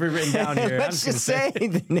 wait, I have it written down here. Let's just say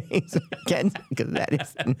the names again because that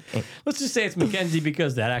is. The name. Let's just say it's Mackenzie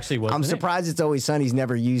because that actually was I'm the name. surprised It's Always Sunny's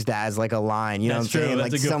never used that as like a line. You know That's what I'm true. saying?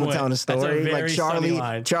 That's Like a good someone point. telling a That's a story, like very sunny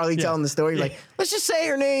line. Charlie Yeah. telling the story. Like, let's just say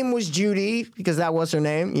her name was Judy because that was her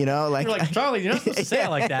name. You know, like, You're like, Charlie, you're not supposed to say it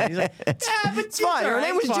like that. He's like, yeah, but it's fine. Her all name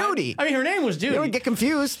right, was it's fine. Judy. I mean, her name was Judy. you don't get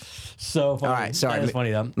confused. So funny. All right, sorry. That is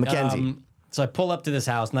funny though. Mackenzie. So I pull up to this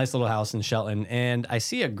house, nice little house in Shelton, and I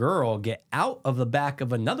see a girl get out of the back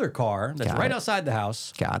of another car that's Got right it. outside the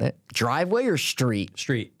house. Got it. Driveway or street?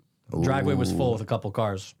 Street. Driveway was full with a couple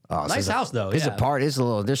cars. Oh, so Nice house though. There's yeah. a part. There's a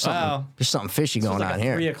little. There's something. Wow. There's something fishy It was going like on at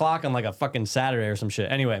here. 3 o'clock on like a fucking Saturday or some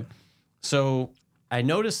shit. Anyway, so I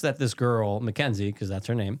noticed that this girl, Mackenzie, because that's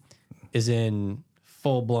her name, is in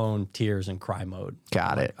full blown tears and cry mode.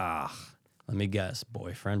 Got it. Let me guess.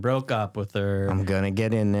 Boyfriend broke up with her. I'm gonna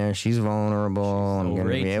get in there. She's vulnerable. I'm over gonna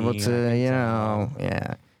be able 18, I to, can you know,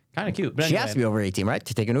 yeah. Kind of cute. But She anyway, has to be over 18, right,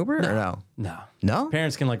 to take an Uber or no? No. No?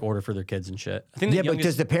 Parents can like order for their kids and shit. I think the Yeah, but youngest,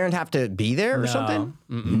 does the parent have to be there or something?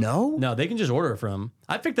 No. No, they can just order from.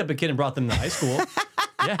 I picked up a kid and brought them to high school.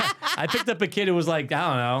 Yeah, I picked up a kid who was like,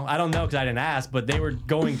 I don't know because I didn't ask, but they were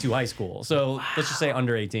going to high school. So let's just say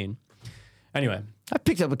under 18. Anyway. I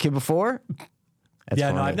picked up a kid before. That's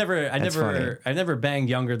Yeah, no, funny. I've never banged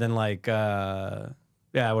younger than like,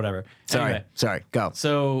 whatever. Sorry, Anyway, sorry. Go.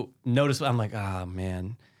 so notice, I'm like, oh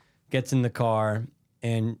man, gets in the car,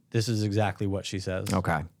 and this is exactly what she says.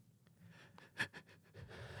 Okay.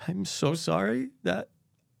 I'm so sorry that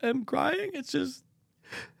I'm crying. It's just,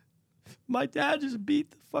 my dad just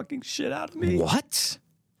beat the fucking shit out of me. What?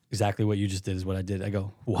 Exactly what you just did is what I did. I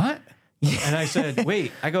go, what? And I said,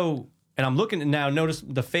 wait, and I'm looking now, notice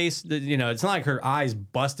the face, it's not like her eyes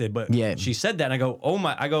busted, but Yeah. she said that. And I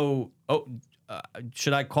go,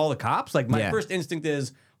 should I call the cops? Like my first instinct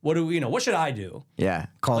is, what should I do? Yeah.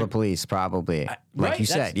 Call the police, probably. Like right, you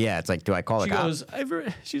that's- said. Yeah. It's like, do I call the She cops?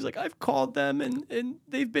 goes, she's like, I've called them and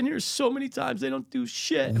they've been here so many times. They don't do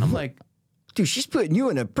shit. And I'm like, Dude, she's putting you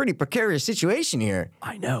in a pretty precarious situation here.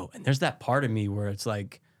 I know. And there's that part of me where it's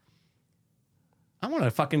like, I want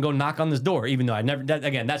to fucking go knock on this door, even though I never.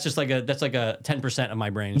 That's just like a 10% of my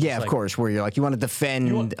brain. It's Yeah, just of like, course. Where you're like, you want to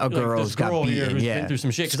defend a girl this who's got girl here beaten. who's Yeah. been through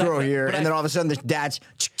some shit. 'Cause This girl I- here, but and then I- all of a sudden, the dad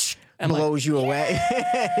And blows you away.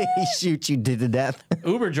 He shoots you to death.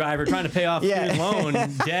 Uber driver trying to pay off Yeah. student loan,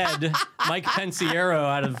 dead. Mike Pensiero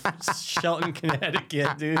out of Shelton,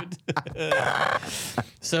 Connecticut, dude.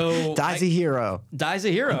 So Dies a hero. dies a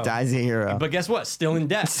hero. Dies a hero. But guess what? Still in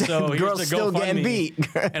debt. So The here's girl's the still getting GoFundMe.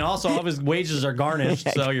 beat. And also all of his wages are garnished,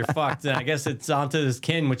 so you're fucked. And I guess it's onto his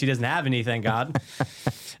kin, which he doesn't have any, thank God.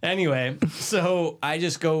 Anyway, so I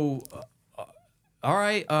just go, all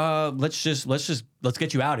right, let's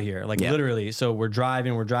get you out of here. Like Yeah. literally. So we're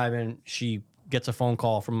driving. She gets a phone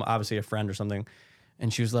call from obviously a friend or something.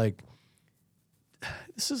 And she was like,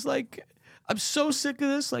 this is like, I'm so sick of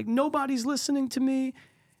this. Like nobody's listening to me.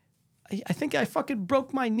 I think I fucking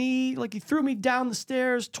broke my knee. Like he threw me down the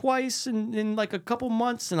stairs twice in like a couple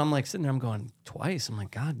months. And I'm like sitting there, I'm going, twice? I'm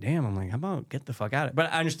like, God damn. I'm like, how about get the fuck out of it?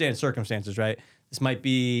 But I understand circumstances, right? This might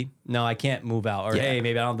be, no, I can't move out. Or Yeah. hey,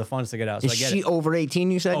 maybe I don't have the funds to get out. So Is I get she it. over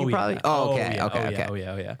 18, you said? Oh, you probably? yeah. Oh, okay. yeah. Okay. Oh,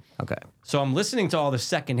 yeah. Okay. Okay. So I'm listening to all this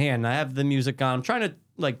secondhand. And I have the music on. I'm trying to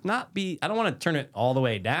like not be, I don't want to turn it all the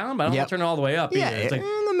way down, but I don't want to turn it all the way up Yeah, either. It's like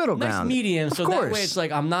in the middle nice ground. medium. Of So that way course. it's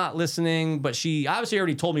like I'm not listening, but she obviously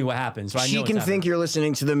already told me what happened. So I know She it's can happening. think you're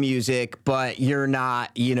listening to the music, but you're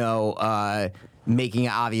not, making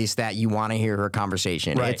it obvious that you want to hear her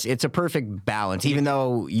conversation. Right. It's a perfect balance, even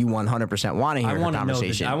though you 100% want to hear her wanna know the-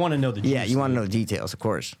 conversation. I wanna know the Yeah, juice, you want to dude. know the details, of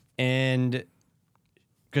course. And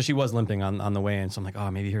because she was limping on the way in, so I'm like, oh,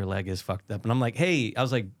 maybe her leg is fucked up. And I'm like, hey, I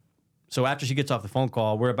was like, so after she gets off the phone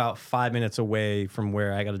call, we're about 5 minutes away from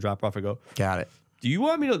where I got to drop her off. I go, Got it. do you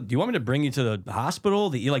want me to bring you to the hospital?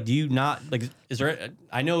 Do you not like? Is there?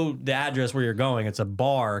 I know the address where you're going. It's a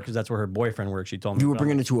bar because that's where her boyfriend works. She told me You were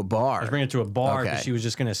bringing it to a bar. I was bringing it to a bar because Okay. she was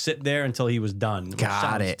just gonna sit there until he was done. Which Got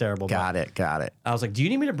sounds it. Terrible. Got but it. I was like, do you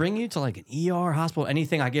need me to bring you to like an ER, hospital,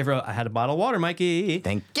 anything? I gave her. I had a bottle of water, Mikey.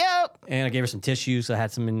 Thank you. And I gave her some tissues. I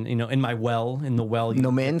had some in my well, in the well.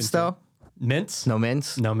 No mints, though? Mints? No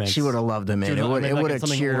mints? No mints. She would have loved them in. Dude, It would maybe like have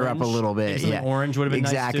something cheered her up a orange? little bit. Maybe something Yeah. orange would have been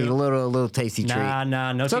nice, exactly. too. A little tasty treat. Nah,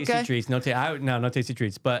 no It's tasty okay. treats. No tasty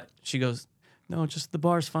treats. But she goes, no, just the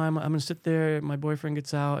bar's fine. I'm gonna sit there. My boyfriend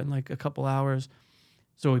gets out in like a couple hours.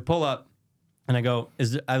 So we pull up, and I go,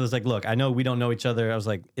 I was like, look, I know we don't know each other. I was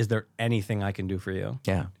like, is there anything I can do for you?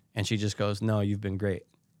 Yeah. And she just goes, no, you've been great.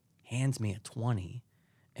 Hands me a 20,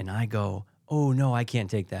 and I go, oh no, I can't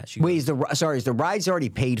take that. She Wait, goes, is the ride's already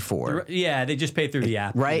paid for? yeah, they just pay through the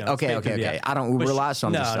app, Right? you know, it's Okay. paid through the app. I don't But realize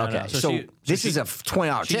on no, this. no, Okay. no. So this is a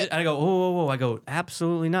 $20 tip. I go, whoa. I go,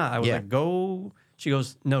 absolutely not. I was Yeah. like, go. She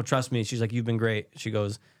goes, no, trust me. She's like, you've been great. She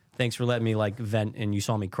goes, thanks for letting me like vent and you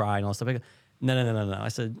saw me cry and all that stuff. I go, no. I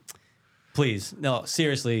said, please, no,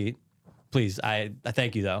 seriously, please. I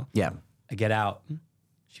thank you though. Yeah. I get out.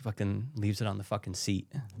 She fucking leaves it on the fucking seat.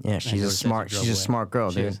 Yeah, And I she's go a to smart. drove She's a away. smart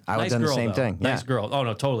girl, She dude. is. I would have Nice done the girl, same though. thing. Nice Yeah. girl. Oh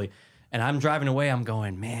no, totally. And I'm driving away. I'm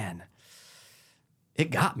going, man. It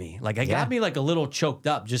got me. Like it Yeah. got me like a little choked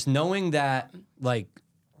up just knowing that like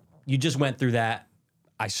you just went through that.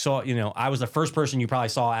 I saw, I was the first person you probably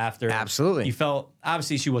saw after. Absolutely. You felt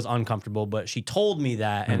obviously she was uncomfortable, but she told me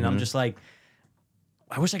that, and Mm-hmm. I'm just like,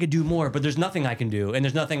 I wish I could do more, but there's nothing I can do, and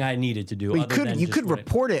there's nothing I needed to do. But other than you just could what it-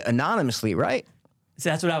 report it anonymously, right? See,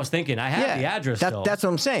 that's what I was thinking. I have the address. still. That's what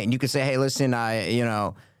I'm saying. You could say, hey, listen,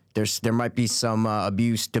 there might be some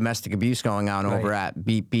domestic abuse going on over at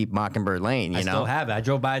Beep Beep Mockingbird Lane. You I know, still have it. I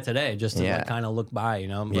drove by it today just to Yeah. like, kind of look by, you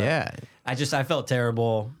know. But yeah. I felt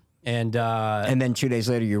terrible, and And then 2 days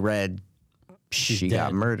later, you read she got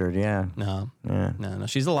dead. murdered. Yeah. no, Yeah. no,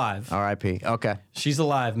 she's alive. R.I.P. Okay. She's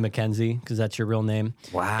alive, Mackenzie, because that's your real name.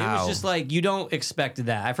 Wow. It was just like, you don't expect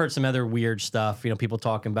that. I've heard some other weird stuff, you know, people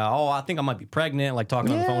talking about, oh, I think I might be pregnant, like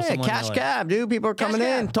talking on the phone with Yeah, someone. cash like, cab, dude. People are coming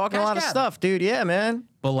in, cab, talking a cash lot of cab. stuff, dude. Yeah, man.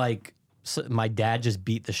 But like, so my dad just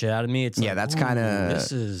beat the shit out of me. It's Yeah, like, that's ooh, kinda-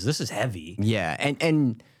 this is heavy. Yeah,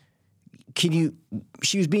 and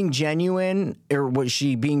she was being genuine, or was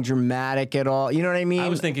she being dramatic at all? You know what I mean? I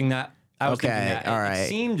was thinking that. Okay, all It right.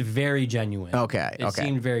 seemed very genuine. Okay, It okay.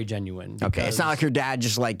 seemed very genuine. Okay, it's not like her dad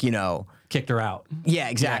just like, you know. kicked her out. Yeah,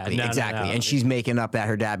 exactly, no, no, exactly. no. And she's making up that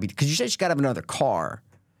her dad, because you said she got to have another car.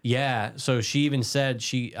 Yeah. So she even said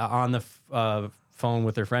she on the phone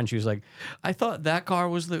with her friend, she was like, I thought that car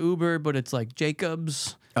was the Uber, but it's like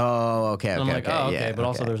Jacob's. Oh, okay, okay, I'm like, okay. oh, okay. Yeah, But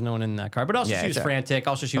also, okay. there's no one in that car. But also, Yeah, she was exactly. frantic.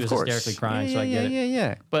 Also, she was Of course. hysterically crying. Yeah, so I yeah, get it.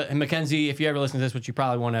 yeah. But Mackenzie, if you ever listen to this, which you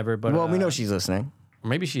probably won't ever, but Well, we know she's listening.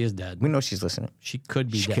 maybe she is dead. We know she's listening. She could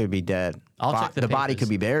be She dead. could be dead. I'll check the body papers. could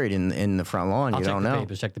be buried in the front lawn. I'll You check don't the know.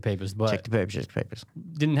 papers. Check the papers. But Check the papers. Check the papers.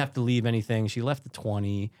 didn't have to leave anything. She left the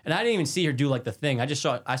 20, and I didn't even see her do like the thing. I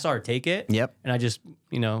saw her take it. Yep. And I just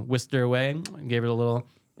whisked her away, gave her a little,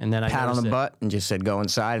 and then I Pat on noticed the it. butt and just said go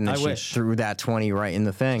inside, and then I she wish. threw that 20 right in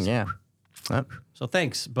the thing. Yeah. Yep. So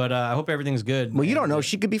thanks, but I hope everything's good. Well, you don't know.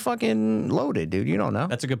 She could be fucking loaded, dude. You don't know.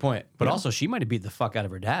 That's a good point. But also, she might have beat the fuck out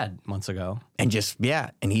of her dad months ago. And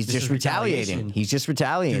and he's just is retaliating. retaliation. He's just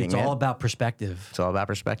retaliating, It's man. all about perspective. It's all about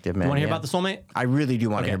perspective, man. You want to hear yeah. about the soulmate? I really do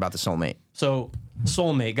want to Okay. hear about the soulmate. So,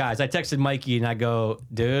 soulmate, guys, I texted Mikey and I go,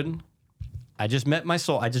 dude, I just met my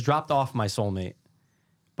soul. I just dropped off my soulmate.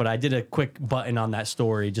 But I did a quick button on that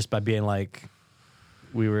story just by being like,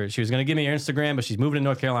 she was going to give me her Instagram, but she's moving to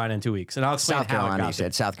North Carolina in 2 weeks. And I'll explain South how I Carolina, got you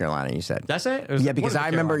said. South Carolina, you said. Did I say it? Yeah, because I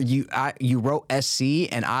remember you wrote SC,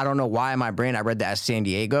 and I don't know why in my brain I read that as San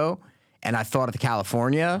Diego, and I thought of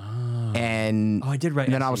California, and I did write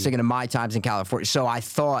And then I was SC. thinking of my times in California, so I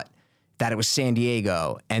thought that it was San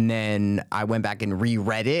Diego, and then I went back and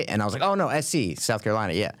reread it, and I was like, oh no, SC, South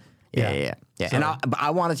Carolina, yeah. So- And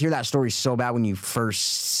I wanted to hear that story so bad when you first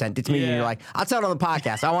sent it to me, and Yeah. you're like, I'll tell it on the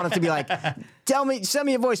podcast. I wanted to be like, send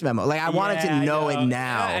me a voice memo. Like, I wanted to know it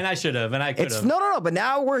now. And I should have, and I could It's have. no, but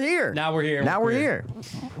now we're here. Now we're here. Now we're We're- here.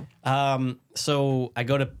 So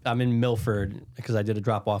I'm in Milford because I did a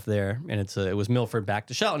drop off there, and it was Milford back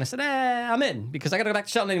to Shelton. I said, I'm in because I got to go back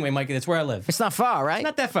to Shelton anyway, Mikey. That's where I live. It's not far, right?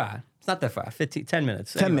 Not that far. It's not that far. 10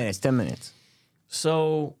 minutes. 10 Anyway. minutes, 10 minutes.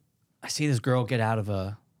 So I see this girl get out of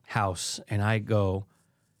a house, and I go,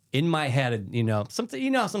 in my head,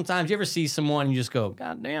 sometimes you ever see someone, you just go,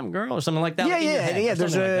 God damn, girl, or something like that. Yeah, like in your head, or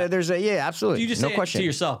something like that. yeah, absolutely. You just no say question. it to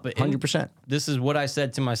yourself, but 100%. This is what I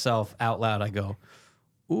said to myself out loud. I go,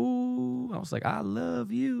 ooh, I was like, I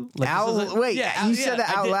love you. Like, You said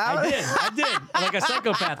that out loud? I did. Like a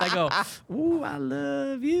psychopath. I go, ooh, I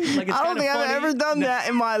love you. Like, it's I don't kinda think I've funny. ever done that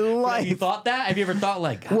in my Have you life. thought that? Have you ever thought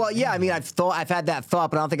like, Well, yeah, I mean, I've had that thought,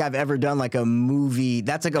 but I don't think I've ever done like a movie.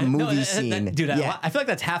 That's like a movie scene. dude, yeah. I feel like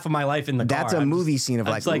that's half of my life in the car. That's a I'm movie just- scene of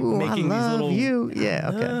I'm like, just, like ooh, making I love these little. you. Yeah,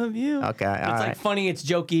 okay. Love you. Okay, all it's right. like funny, it's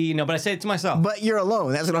jokey, but I say it to myself. But you're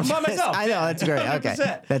alone. That's what I'm by saying. myself, I know. yeah. That's great. Okay.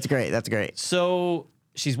 100%. That's great. That's great. So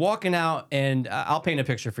she's walking out, and I'll paint a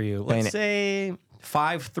picture for you. Paint Let's it. say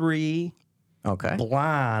 5'3", Okay.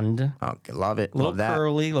 blonde, Okay. Love it. little Love that.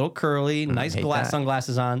 curly, nice hate that.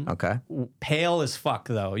 sunglasses on. Okay. Pale as fuck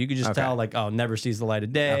though. You could just Okay. tell like, oh, never sees the light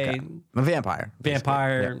of day. Okay. A vampire.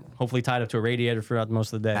 Vampire, Yep. hopefully tied up to a radiator throughout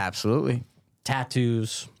most of the day. Absolutely.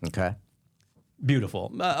 Tattoos, Okay.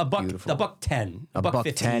 beautiful. A buck, Beautiful. a buck 10, A buck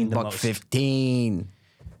 15, 10, the buck most. 15.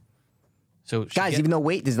 So she Guys, get- even though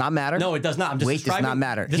weight does not matter. no, it does not. I'm just weight does describing- not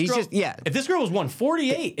matter. this He's girl- just If this girl was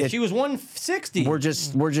 148, if she was 160, We're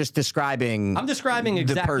just describing. I'm describing the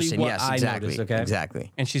exactly person. what Yes, I exactly. noticed. Okay,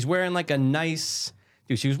 Exactly. And she's wearing like a nice,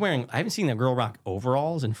 dude. She was wearing. I haven't seen that girl rock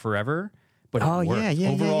overalls in forever, but it Oh, worked. yeah,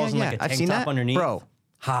 overalls and like a I've tank seen top that. underneath, Bro,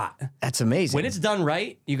 hot. that's amazing. When it's done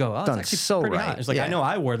right, you go, oh, Done it's actually so pretty right, hot. It's like yeah. I know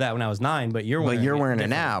I wore that when I was 9, but you're but wearing. you're wearing it different.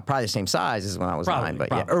 now, probably the same size as when I was Probably, 9. But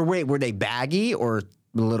probably. yeah. Or wait, were they baggy or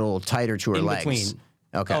a little tighter to her In legs? between.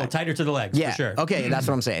 Okay. Oh, tighter to the legs. yeah. for sure. Okay, that's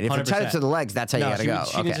what I'm saying. If it's tighter 100%. to the legs, that's how you No, gotta she, go.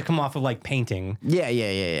 she Okay. needs to come off of like painting.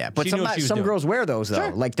 Yeah. But She knew what she was some doing. girls wear those though,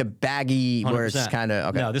 Sure. like the baggy where it's 100%. kind of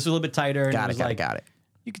okay. No, this was a little bit tighter. And got it it. was like, Got it.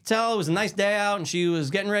 You could tell it was a nice day out, and she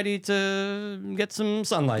was getting ready to get some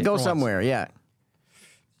sunlight. Go for once. somewhere. Yeah.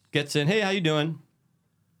 Gets in. Hey, how you doing?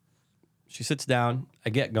 She sits down. I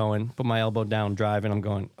get going. Put my elbow down, driving. I'm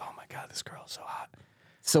going. Oh my god, this girl is so hot.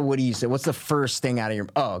 So what do you say? What's the first thing out of your?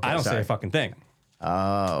 Oh, okay, I don't sorry. say a fucking thing.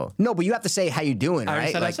 Oh no, but you have to say how you doing, I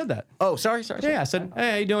right? said I said that. Oh, sorry. Yeah, I said,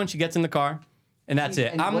 hey, how you doing? She gets in the car, and that's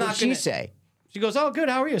it. And I'm what not did she gonna say? She goes, oh, good.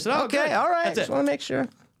 How are you? I said, oh, Okay, good. all right. That's Just it. want to make sure.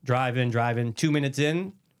 Driving. 2 minutes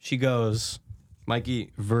in, she goes,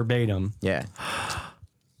 Mikey, verbatim, Yeah.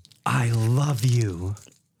 I love you.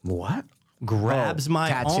 What? Grabs my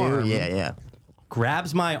Tattoo? arm. Yeah.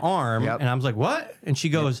 Grabs my arm, Yep. and I was like, what? And she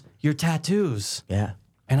goes, your tattoos. Yeah.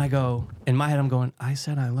 And I go, in my head, I'm going, I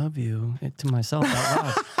said I love you to myself out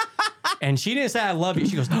loud. And she didn't say I love you.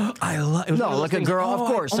 She goes, I love you. No, like a girl, of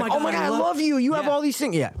course. Like, oh my God, I love you. You have Yeah. all these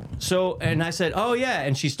things. Yeah. So, and I said, oh yeah.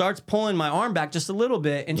 And she starts pulling my arm back just a little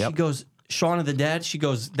bit. And she Yep. goes, Shaun of the Dead. She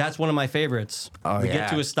goes, that's one of my favorites. Oh, we yeah. get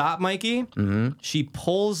to a stop, Mikey. Mm-hmm. She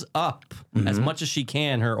pulls up as much as she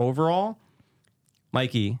can her overall.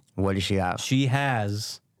 Mikey, What does she have? she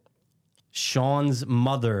has Sean's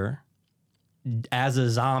mother as a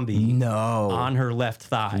zombie No. on her left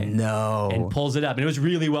thigh. No. And pulls it up. And it was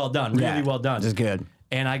really well done. Really Yeah, well done. This is good.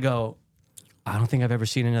 And I go, I don't think I've ever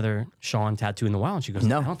seen another Sean tattoo in the wild. And she goes,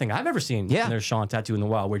 No. I don't think I've ever seen Yeah. another Sean tattoo in the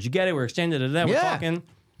wild. Where'd you get it? We're exchanging it. We're Yeah. talking.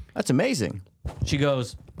 That's amazing. She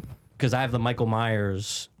goes, because I have the Michael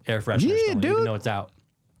Myers air freshener. Yeah, still, dude. even though it's out.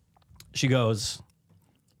 She goes,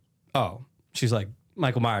 oh, she's like,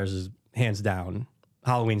 Michael Myers is hands down.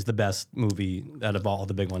 Halloween's the best movie out of all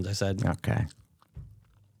the big ones. I said, Okay.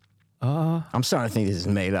 I'm starting to think this is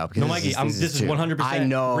made up. No, Mikey, this is too- 100% I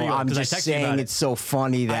know. real, I'm 'cause I just texted you about saying it. it's so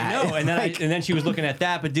funny that. I know. And then like, and then she was looking at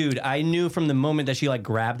that. But dude, I knew from the moment that she like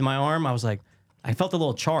grabbed my arm, I was like, I felt a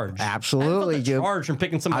little charge. Absolutely, I felt dude. the charge from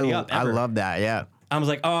picking somebody up. I Ever. love that. Yeah. I was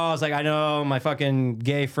like, I know my fucking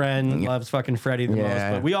gay friend loves fucking Freddie the most,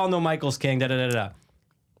 Yeah. but we all know Michael's king. Da da da da.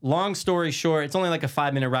 Long story short, it's only like a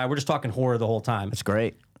 5-minute ride. We're just talking horror the whole time. It's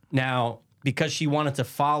great. Now, because she wanted to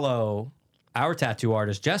follow our tattoo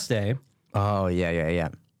artist, Jeste, Oh, yeah.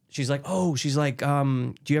 she's like,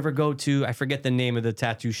 do you ever go to, I forget the name of the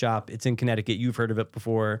tattoo shop. It's in Connecticut. You've heard of it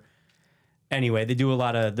before. Anyway, they do a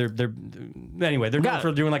lot of, they're known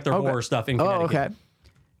for doing like their Okay. horror stuff in Oh, Connecticut. okay.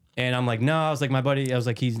 And I'm like, no, I was like, my buddy, I was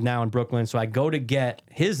like, he's now in Brooklyn. So I go to get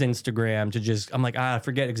his Instagram to just, I'm like, I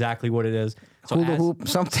forget exactly what it is. So Hula as- hoop,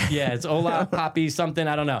 something. Yeah, it's Ola Poppy something,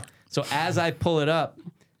 I don't know. So as I pull it up,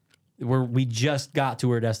 we just got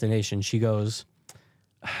to her destination. She goes,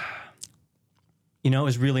 it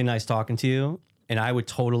was really nice talking to you. And I would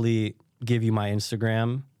totally give you my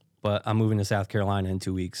Instagram, but I'm moving to South Carolina in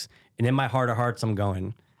 2 weeks. And in my heart of hearts, I'm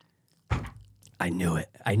going, I knew it.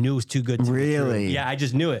 I knew it was too good to be true. Really? Yeah, I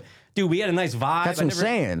just knew it. Dude, we had a nice vibe. That's what I'm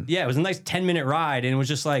saying. Yeah, it was a nice 10-minute ride. And it was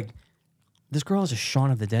just like, this girl is a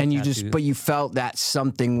Shaun of the Dead And you tattoo. just, but you felt that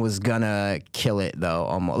something was gonna kill it though,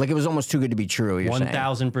 almost. Like it was almost too good to be true. You're saying.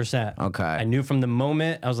 1,000%. Okay. I knew from the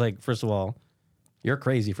moment, I was like, first of all, you're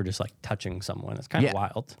crazy for just like touching someone. It's kind of Yeah.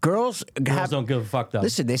 wild. Girls Girls don't give a fuck though.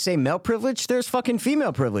 Listen, they say male privilege. There's fucking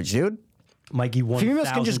female privilege, dude. Mikey, 1,000%. Females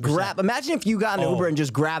can just grab. Imagine if you got an Oh. Uber and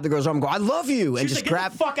just grab the girl's arm and go, "I love you," and She's just like,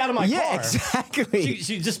 grab. "Get the fuck out of my Yeah, car." exactly.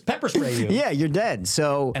 She just pepper spray you. Yeah, you're dead.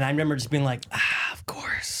 So And I remember just being like, of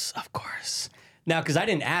course. Now, because I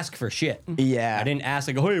didn't ask for shit. Yeah. I didn't ask,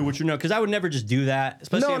 like, hey, what's your note? Because I would never just do that.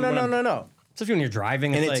 Especially no. Especially when you're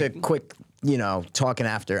driving. And it's it's like, a quick, talking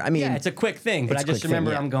after. I mean, yeah, it's a quick thing. But I it's a just quick thing,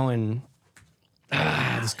 remember yeah. I'm going,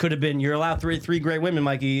 this could have been, you're allowed three great women,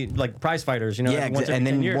 Mikey, like prize fighters, yeah, once every and 10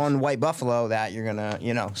 then years. one white buffalo that you're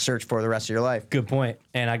gonna, search for the rest of your life. Good point.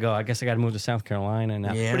 And I go, I guess I got to move to South Carolina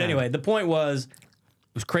now. Yeah. But anyway, the point was,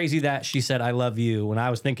 it was crazy that she said "I love you" when I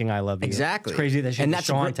was thinking "I love you." Exactly. It's crazy that she had the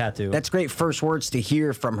Sean great, tattoo. That's great first words to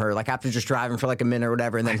hear from her, like after just driving for like a minute or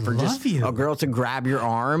whatever, and then for love just you. a girl to grab your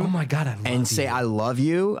arm. Oh my God, I love and say you. "I love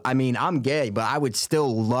you." I mean, I'm gay, but I would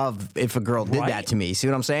still love if a girl did Right? that to me. See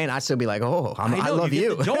what I'm saying? I'd still be like, "Oh, I know, love get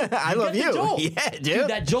you. the jolt. I love get the you." jolt. Yeah, dude. Dude,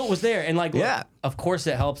 that jolt was there, and like, look, Yeah. of course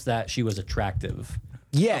it helps that she was attractive,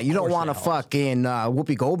 Yeah, you don't course want it a helps. fucking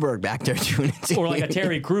Whoopi Goldberg back there doing it to or like you. a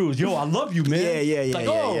Terry Crews. Yo, I love you, man. Yeah, Like,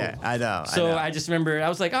 yeah. I know. So I just remember I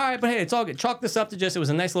was like, all right, but hey, it's all good. Chalk this up to just it was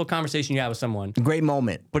a nice little conversation you had with someone. great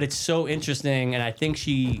moment. But it's so interesting, and I think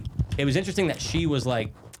it was interesting that she was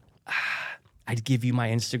like, I'd give you my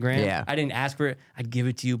Instagram. Yeah. I didn't ask for it. I'd give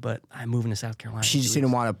it to you, but I'm moving to South Carolina. She just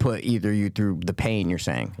didn't want to put either you through the pain. You're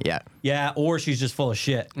saying, yeah. Yeah, or she's just full of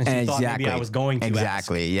shit. And she thought maybe Exactly. I was going to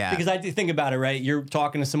Exactly, ask. yeah. Because I think about it, right? You're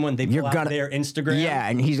talking to someone, they pull out their Instagram. Yeah,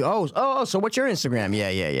 and he's so what's your Instagram?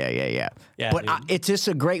 Yeah. Yeah, But dude. it's just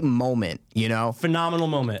a great moment, Phenomenal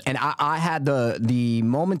moment. And I had the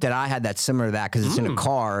moment that I had that's similar to that because it's in a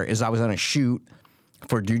car is I was on a shoot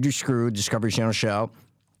for Dude You're Screwed Discovery Channel show.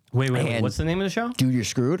 Wait. and- What's the name of the show? Dude You're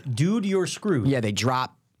Screwed. Dude, You're Screwed. Yeah, they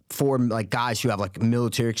drop for like guys who have like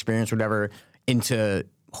military experience or whatever into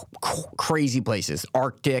crazy places,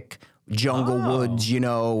 Arctic, jungle woods, you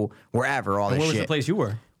know, wherever, all this Where was shit. the place you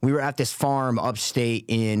were? We were at this farm upstate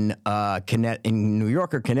in New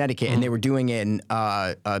York or Connecticut, and they were doing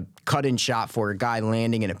a cut-in shot for a guy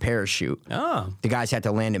landing in a parachute. Oh. The guys had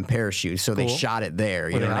to land in parachutes, so they shot it there.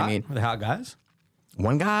 You know what I mean? Were they hot guys?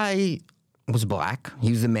 One guy was black. He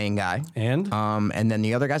was the main guy. And? And then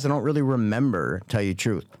the other guys I don't really remember, tell you the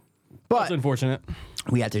truth. But That's unfortunate.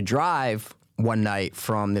 we had to drive one night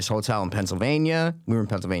from this hotel in Pennsylvania. We were in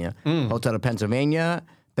Pennsylvania. Hotel to Pennsylvania,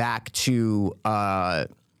 back to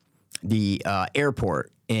the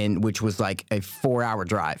airport, which was like a 4-hour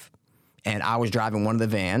drive. And I was driving one of the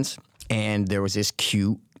vans, and there was this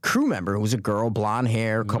cute crew member who was a girl, blonde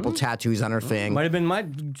hair, a couple tattoos on her thing. Might have been my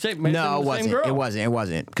same. No, it Same girl. wasn't. It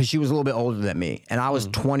wasn't. Because she was a little bit older than me. And I was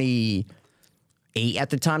 28 at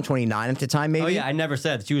the time, 29 at the time, maybe. Oh yeah, I never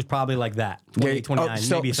said she was probably like that. 28, 29,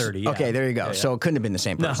 maybe 30. Yeah. Okay, there you go. Yeah, yeah. So it couldn't have been the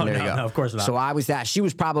same person. There you go. No, of course not. So I was that. She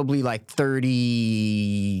was probably like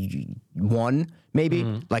 31, maybe,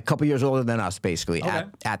 like a couple years older than us, basically, at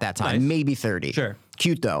that time. Nice. Maybe 30. Sure.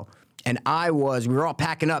 Cute though. And we were all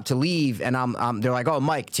packing up to leave, and they're like, "Oh,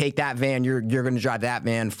 Mike, take that van. You're going to drive that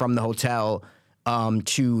van from the hotel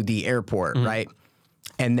to the airport, right?"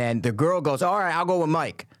 And then the girl goes, "All right, I'll go with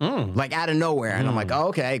Mike," like out of nowhere. And I'm like, "Oh,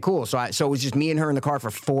 okay, cool." So it was just me and her in the car for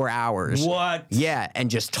 4 hours. What? Yeah, and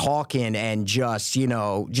just talking and just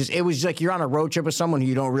it was like you're on a road trip with someone who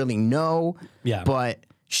you don't really know. Yeah. But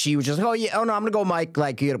she was just like, oh no, I'm gonna go, Mike,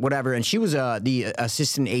 like whatever. And she was the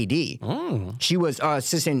assistant AD. She was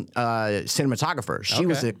assistant cinematographer. She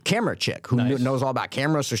was a camera chick who knows all about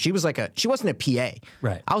cameras. So she was like she wasn't a PA.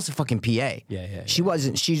 Right. I was a fucking PA. Yeah. She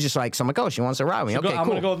wasn't. She's just like, so I'm like, oh, she wants to ride with me. Okay, I'm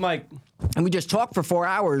cool. gonna go with Mike. And we just talked for 4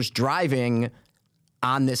 hours driving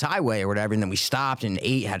on this highway or whatever. And then we stopped and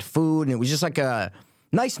ate, had food. And it was just like a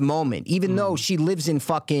nice moment, even though she lives in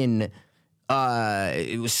fucking,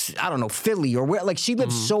 it was, I don't know, Philly or where. Like she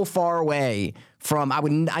lived so far away from, I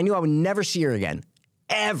knew I would never see her again.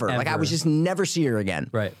 Ever. Like I would just never see her again.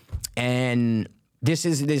 Right. And this,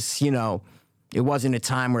 it wasn't a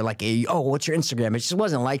time where like, what's your Instagram? It just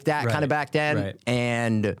wasn't like that kind of back then. Right.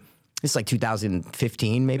 And it's like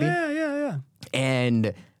 2015 maybe. Yeah.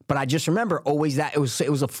 But I just remember always that it was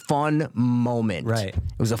a fun moment. Right. It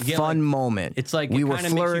was a fun moment. It's like we it were kinda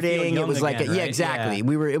makes you feel flirting. young It was like again, right? exactly.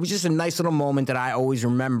 Yeah. It was just a nice little moment that I always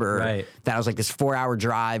remember. Right. That was like this 4-hour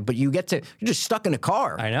drive, but you're just stuck in a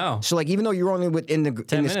car. I know. So like even though you were only in this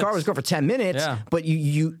car, minutes. it was going for 10 minutes. Yeah. But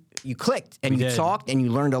you clicked and you did. talked and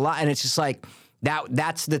you learned a lot, and it's just like.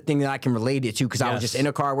 That's the thing that I can relate it to because I was just in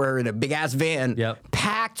a car with her in a big ass van,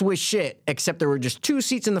 packed with shit, except there were just 2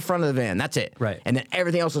 seats in the front of the van. That's it. Right. And then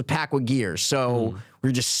everything else was packed with gear. So we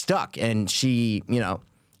were just stuck. And she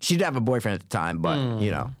did have a boyfriend at the time, but I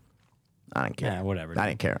didn't care. Yeah, whatever. I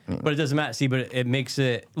didn't care. But it doesn't matter. See, but it makes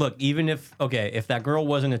it look. Even if that girl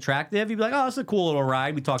wasn't attractive, you'd be like, oh, it's a cool little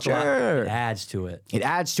ride. We talked a lot. Sure. It adds to it. It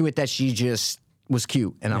adds to it that she just was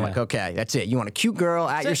cute, and I'm like, okay, that's it. You want a cute girl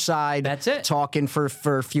at your side. That's it. Talking for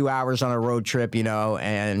a few hours on a road trip,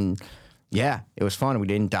 and yeah, it was fun. We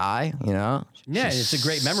didn't die, Yeah, She it's a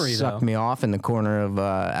great memory, sucked though. me off in the corner of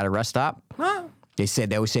at a rest stop. Huh? They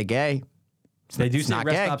always say gay. They do It's say not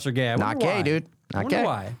rest gay. stops are gay. I Not wonder gay, why. dude. Not I wonder gay.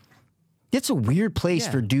 why. It's a weird place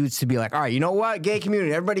Yeah. for dudes to be like, all right, you know what? Gay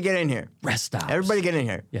community, everybody get in here. Rest stops. Everybody get in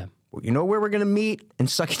here. Yeah. You know where we're going to meet and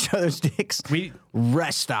suck each other's dicks?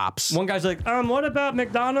 Rest stops. One guy's like, what about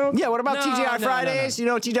McDonald's? Yeah, what about No, TGI no, Fridays? no,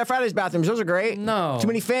 no. TGI Fridays bathrooms, those are great. No. Too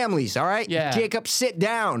many families, all right? Yeah. Jacob, sit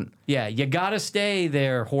down. Yeah, you gotta stay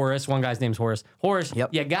there, Horace. One guy's name's Horace. Horace,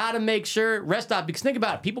 Yep. you gotta make sure rest stop because think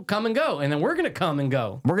about it, people come and go, and then we're gonna come and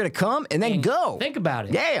go. We're going to come and then go. Think about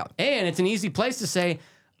it. Yeah. And it's an easy place to say,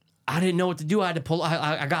 I didn't know what to do. I had to pull.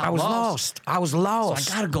 I got I was lost. lost. I was lost.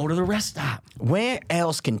 So I gotta go to the rest stop. Where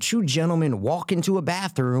else can two gentlemen walk into a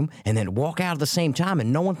bathroom and then walk out at the same time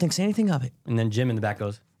and no one thinks anything of it? And then Jim in the back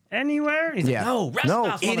goes, anywhere? He's like, no, rest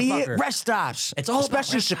stops, idiot, motherfucker. rest stops. It's all about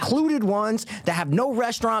especially rest stops. secluded ones that have no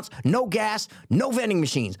restaurants, no gas, no vending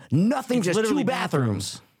machines, nothing, It's just literally two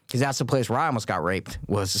bathrooms. Because that's the place where I almost got raped.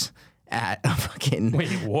 Was at a fucking. Wait,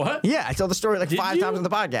 what? Yeah, I told the story like Did 5 you? times on the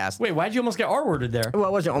podcast. Wait, why'd you almost get R-worded there? Well, I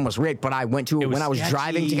wasn't almost raped, but I went to it when I was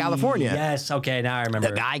driving to sketchy. California. Yes, okay, now I remember.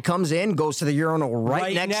 The guy comes in, goes to the urinal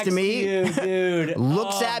right next to me, you, dude.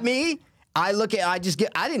 looks at me. I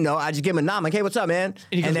didn't know. I just give him a nod. I'm like, hey, what's up, man?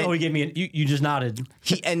 And he goes, then he gave me you just nodded.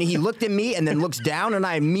 he looked at me and then looks down, and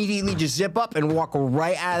I immediately just zip up and walk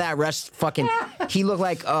right out of that rest. Fucking, he looked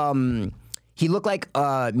like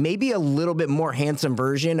maybe a little bit more handsome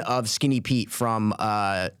version of Skinny Pete from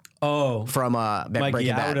Oh, from Mikey,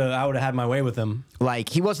 Breaking Bad. I would have had my way with him. Like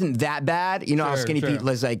he wasn't that bad, you know. How Sure, Skinny sure. Pete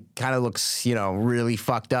was like kind of looks, you know, really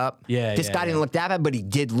fucked up. Yeah, this yeah, guy didn't look that bad, but he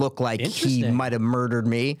did look like he Interesting. might have murdered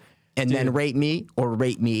me and then raped me, or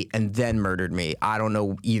raped me and then murdered me. I don't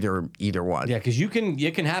know either one. Yeah, because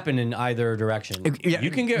it can happen in either direction. Yeah, you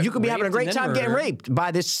can be having a raped great and then time getting murdered. raped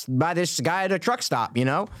by this guy at a truck stop. You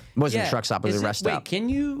know, it wasn't a truck stop, it was a rest stop. Can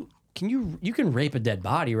you rape a dead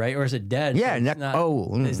body, right? Or is it dead? Yeah, So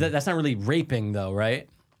it's not, that's not really raping though, right?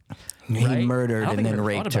 He right? murdered I don't and think then I ever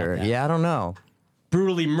raped thought about her. that. Yeah, I don't know.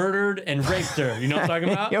 Brutally murdered and raped her. You know what I'm talking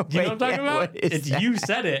about? Yo, Do you know what I'm wait, talking yeah, about? what is It's that? you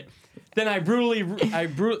said it. Then I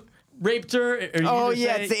raped her. Or you Oh just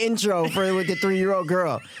yeah, say- it's the intro for with the 3-year-old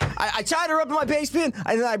girl. I tied her up in my basement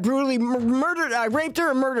and then I brutally I raped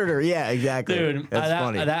her and murdered her. Yeah, exactly. Dude, that's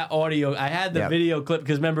funny. that audio, I had the Yep. video clip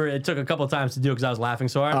because remember it took a couple times to do it because I was laughing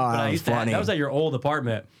so hard. But that I was used to have, funny. that was at your old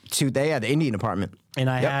apartment, They had the Indian apartment. and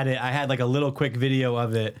I had like a little quick video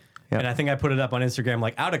of it, Yep. and I think I put it up on Instagram.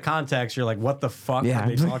 Like out of context, you're like, "What the fuck Yeah, are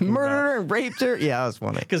they talking murdered about?" her and raped her. Yeah, that was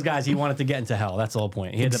funny. Because guys, he wanted to get into hell. That's the whole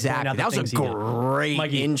point. He had to point Exactly. out the That was things a he did. great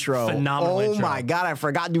Mikey, intro. phenomenal Oh intro. my god, I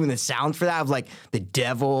forgot doing the sounds for that of like the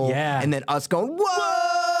devil. Yeah. And then us going,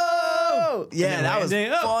 whoa! Yeah, then that was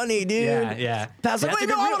landing. Oh. funny, dude. Yeah, yeah. I was like, That's wait, a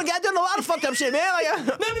no, good I reel. want to get done a lot of fucked up shit, man. Like,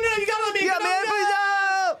 No, you gotta let me. yeah, man, please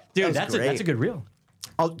no. Dude, That was that's a good reel.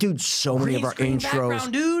 Oh, dude, so many of our Green screen intros.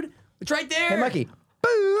 background, dude. It's right there. Hey, Mikey.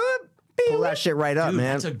 Boop. Pull that shit right up, Dude,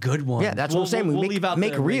 man. that's a good one. Yeah, that's what I'm saying. We We'll make- leave out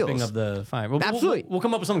make the raping reels. of the fine. We'll, Absolutely. We'll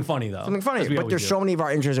come up with something funny though. Something funny, as we but always there's do. so many of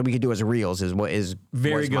our intros that we could do as reels. Is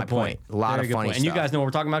Very was good my point. A lot Very of good funny point. stuff. And you guys know what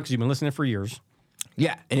we're talking about because you've been listening for years.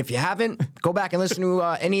 Yeah, and if you haven't, go back and listen to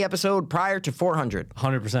any episode prior to 400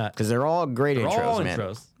 100%. because they're all great intros, all man.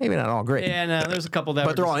 intros. Maybe not all great, Yeah, no, there's a couple that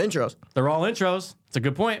but they're all intros. They're all intros. It's a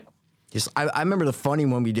good point. Just I remember the funny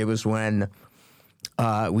one we did was when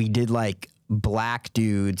we did like black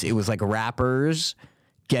dudes. It was like rappers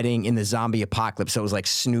getting in the zombie apocalypse. So it was like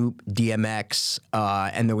Snoop, DMX,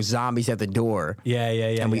 and there was zombies at the door. Yeah.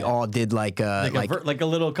 And we yeah. all did like like a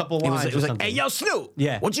little couple it lines. was or like, something. hey, yo, Snoop.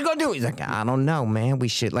 Yeah. What you gonna do? He's like, I don't know, man. We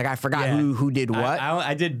should. Like, I forgot Yeah. who did what.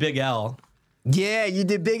 I did Big L. Yeah, you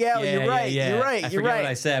did Big L. Yeah, You're right. yeah. You're right. I You're forget right.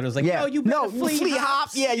 what I said. It was like, yeah. yo, you no, better flea hop.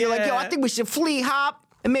 hops. Yeah, you're like, yo, I Yeah. think we should flea hop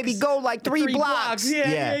and maybe go like three blocks.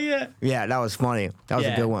 Yeah. Yeah, that was funny. That was a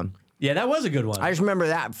Yeah. good one. Yeah, that was a good one. I just remember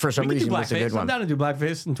that for some we can do reason was a blackface. good I'm one. down to do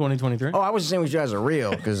blackface in 2023. Oh, I was saying we should as a real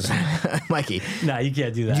because Mikey. Nah, you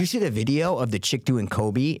can't do that. Did you see the video of the chick doing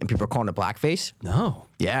Kobe and people are calling it blackface? No.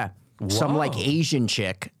 Yeah, some like Whoa. Asian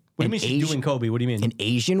chick. What do you an mean she's Asian- doing Kobe? What do you mean? An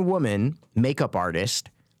Asian woman makeup artist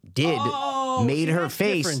did made see, her that's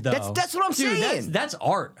face. different, though. That's what I'm Dude, saying. That's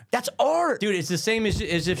art. That's art. Dude, it's the same as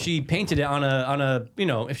if she painted it on a you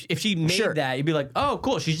know, if she made Sure. that, you'd be like, oh,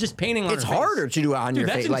 cool, she's just painting on It's her face. harder to do it on Dude, your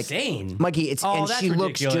that's face. insane. Like, Mikey, it's Oh, and that's she looks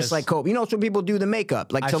ridiculous. just like Kobe. You know, it's when people do the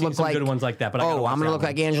makeup, like I've to seen look some like good ones like that, but I gotta oh, watch I'm gonna that look one.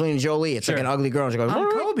 like Angelina Jolie. It's like Sure. an ugly girl. And she goes, I'm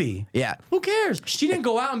 "What?" Kobe. Yeah. Who cares? She didn't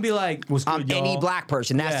go out and be like, what's good, y'all? Any black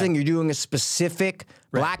person. That's Yeah. the thing. You're doing a specific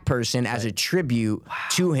black person as a tribute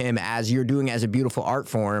to him, as you're doing as a beautiful art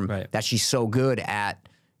form Right. that she's so good at.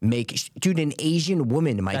 Dude, an Asian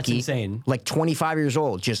woman, Mikey. That's insane. Like 25 years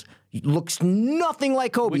old, just looks nothing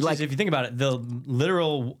like Kobe. Which like is, if you think about it, the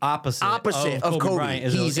literal opposite of Kobe. Bryant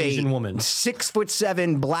is He's an Asian woman.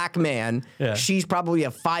 6'7" black man. Yeah. She's probably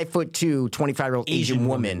a 5'2", 25-year-old Asian Asian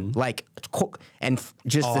woman. woman. Like, and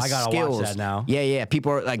just Oh, the I gotta watch skills. that now. Yeah.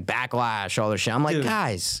 People are like backlash, all this shit. I'm like, Dude.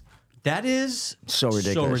 guys. That is So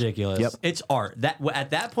ridiculous. So ridiculous. Yep. It's art. At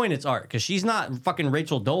that point, it's art because she's not fucking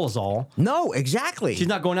Rachel Dolezal. No, exactly. She's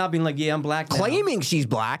not going out being like, yeah, I'm black now. claiming she's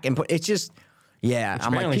black, and it's just, yeah. I'm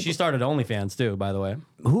Apparently, like, she started OnlyFans too. By the way,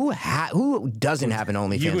 who doesn't have an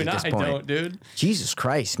OnlyFans you at and this I point? don't, dude. Jesus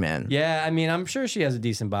Christ, man. Yeah, I mean, I'm sure she has a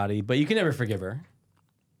decent body, but you can never forgive her.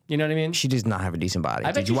 You know what I mean? She does not have a decent body.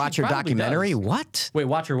 bet Did you you watch she her probably documentary? does. What? Wait,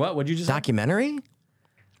 watch her what? What'd you just say? Documentary?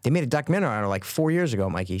 They made a documentary on her like 4 years ago,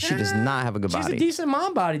 Mikey. She does not have a good She's body. a decent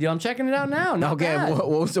mom body, dude. I'm checking it out now. Not Okay, bad. what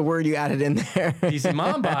was the word you added in there? Decent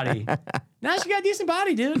mom body. Now she got a decent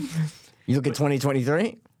body, dude. You look at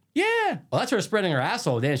 2023? Yeah. Well, that's her spreading her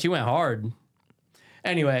asshole. Damn, she went hard.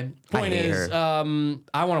 Anyway, point hate is, her.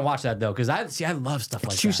 I want to watch that though because I love stuff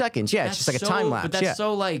like that. 2 seconds, yeah. It's just like a time lapse. But that's Yeah.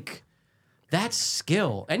 so like, that's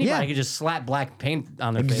skill. Anybody Yeah. can just slap black paint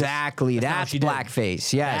on their face. Exactly. not what That's she did.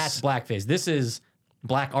 blackface. Yes. That's blackface. This is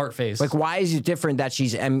black art face. Like, why is it different that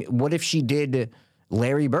she's? What if she did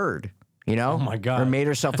Larry Bird? You know? Oh my God. Or made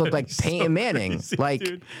herself look like Peyton Manning. crazy, Like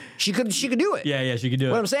dude. she could do it. yeah, she could do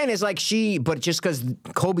What it. I'm saying is like but just because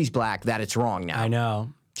Kobe's black, that it's wrong now. I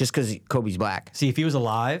know. just because Kobe's black. See, if he was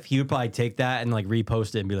alive, he would probably take that and like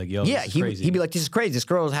repost it and be like, "Yo, Yeah, this is crazy." he'd be like, "This is crazy. This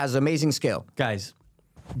girl has amazing skill." "Guys,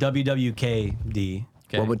 WWKD."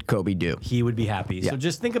 Okay? What would Kobe do? He would be happy. Yeah. So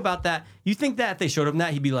just think about that. You think that if they showed him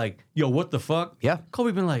that, he'd be like, "Yo, what the fuck?" Yeah.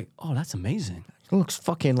 Kobe been like, "Oh, that's amazing. He looks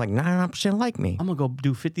fucking like 99% like me. I'm gonna go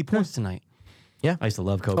do 50 points tonight." Yeah. I used to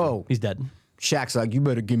love Kobe. Oh. He's dead. Shaq's like, "You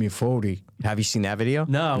better give me 40." Have you seen that video?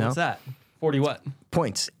 No, what's that? 40 what?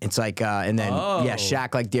 Points. It's like, and then Oh. yeah,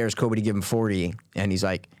 Shaq like dares Kobe to give him 40, and he's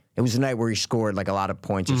like, it was the night where he scored like a lot of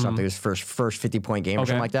points or something. It was first 50-point game or Okay.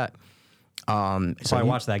 something like that. So I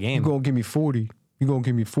watched that game. You gonna give me 40? You gonna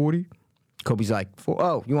give me 40? Kobe's like,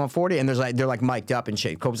 "Oh, you want 40?" And they're like mic'd up and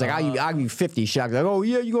shit. Kobe's like, I'll give you 50. Shaq's like, "Oh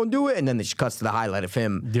yeah, you gonna do it?" And then it cuts to the highlight of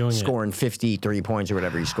him Doing it. scoring 53 points or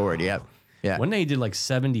whatever he scored. Yeah, yeah. One day he did like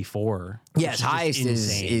 74. Yeah, which his is just highest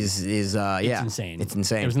insane. is yeah, It's insane. It's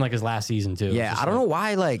insane. It was in like his last season too. Yeah, I don't know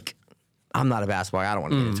why. Like, I'm not a basketball guy. I don't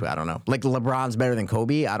want to get into it. I don't know. Like, LeBron's better than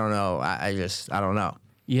Kobe. I don't know. I don't know.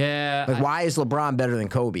 Yeah. Like, why is LeBron better than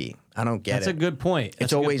Kobe? I don't get That's it. a good point.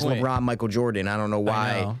 It's always LeBron, Michael Jordan. I don't know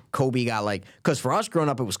why know. Kobe got like. Because for us growing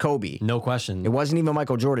up, it was Kobe. No question. It wasn't even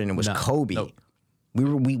Michael Jordan. It was No. Kobe. Nope.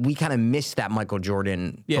 We kind of missed that Michael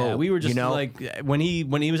Jordan. Yeah, boat, we were just you know? like when he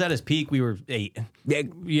was at his peak, we were 8. Yeah,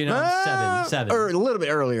 You know, seven. Or a little bit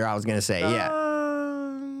earlier. I was gonna say, yeah.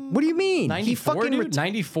 What do you mean? 94, dude.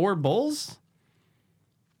 94 Bulls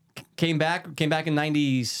came back in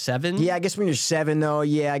 97. Yeah, I guess when you're 7 though,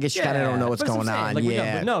 yeah, I guess you kind of don't know what's but that's going what I'm on. saying. Like,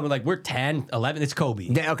 Yeah. no, but like we're 10, 11. It's Kobe.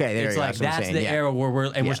 Yeah, okay, there it's you go. like That's what I'm that's saying, the yeah. era where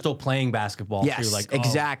we're Yeah. still playing basketball. Yes, too. Like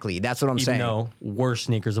exactly. That's what I'm Even saying. though worst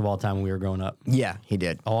sneakers of all time when we were growing up. Yeah, he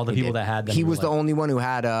did. All the He people did. that had them He were was the like- only one who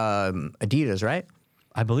had Adidas, right?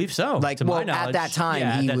 I believe so. Like, to my well, at knowledge. that time,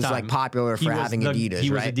 Yeah, at he that was, time. like, popular He for was having the- Adidas, He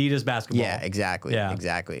was right? Adidas basketball. Yeah, exactly. Yeah.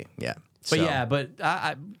 Exactly. Yeah. But So- yeah, but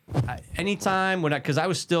I anytime because I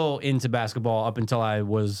was still into basketball up until I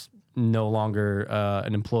was no longer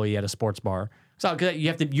an employee at a sports bar. So cause you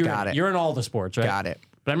have to Got it. you're in all the sports, right? Got it.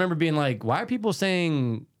 But I remember being like, why are people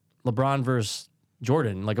saying LeBron versus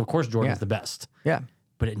Jordan? Like, of course Jordan's Yeah. the best, Yeah.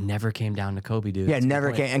 but it never came down to Kobe, dude. Yeah, That's a good never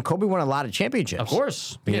point. came. And Kobe won a lot of championships. Of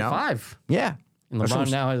course, he You had know? 5, Yeah. and Or some-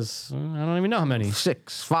 LeBron now has I don't even know how many.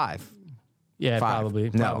 6, 5. Yeah, 5.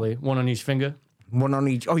 probably, No. probably one on each finger. One on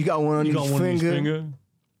each. Oh, you got one on You each got one on each finger. finger.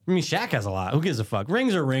 I mean, Shaq has a lot. Who gives a fuck?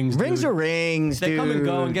 Rings are rings. Rings dude. are rings, They dude. come and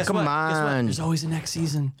go, and guess Come what? on. Guess what? There's always the next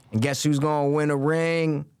season. And guess who's gonna win a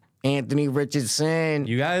ring? Anthony Richardson.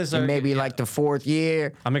 You guys In are maybe yeah. like the 4th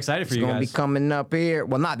year. I'm excited for It's you gonna guys. be coming up here.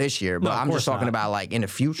 Well, not this year, but No, of I'm just course talking not. about like in the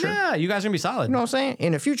future. Yeah, you guys are gonna be solid. You know what I'm saying?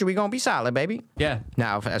 In the future, we gonna be solid, baby. Yeah.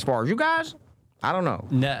 Now, as far as you guys, I don't know.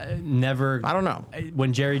 Never. I don't know.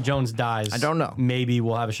 When Jerry Jones dies, I don't know. Maybe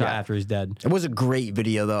we'll have a shot Yeah. after he's dead. It was a great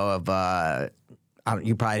video though of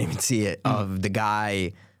you probably didn't even see it of the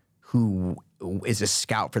guy who is a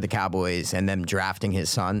scout for the Cowboys and them drafting his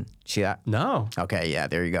son. See that? No. Okay, yeah,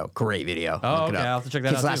 there you go. Great video. Oh, Look it okay, up. I'll have to check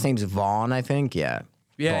that His out, last too. name's Vaughn, I think. Yeah.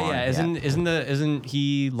 Yeah, Vaughn, yeah. Isn't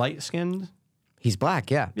he light skinned? He's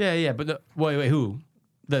black. Yeah. Yeah, yeah. But wait, who?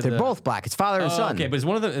 They're both black. It's father and Oh, son. okay, but is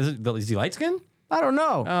one of them? Is he light skinned? I don't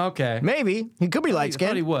know. Oh, okay. Maybe he could be light I thought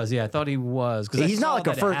he skinned. was. Yeah, I thought he was. 'Cause I He's not saw like a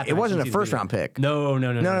that first. happened. It I wasn't a didn't see the first video. round pick. No.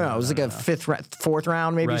 No. It was like a fourth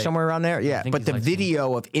round, maybe Right. somewhere around there. Yeah, think but he's the light-skinned.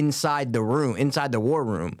 video of inside the war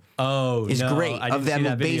room, Oh, is no, great. I Of didn't see them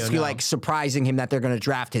that video, basically no. like surprising him that they're going to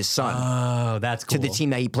draft his son Oh, that's cool. to the team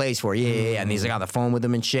that he plays for. Yeah. And he's like on the phone with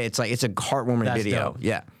them and shit. It's like it's a heartwarming That's video. dope.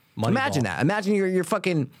 Yeah. Moneyball. Imagine that. Imagine you're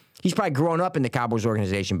fucking. He's probably grown up in the Cowboys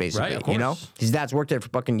organization, basically. Right, of You know, course. his dad's worked there for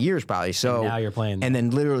fucking years, probably. So And now you're playing and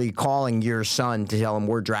then literally calling your son to tell him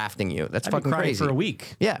we're drafting you. That's I'd be fucking crying crazy. for a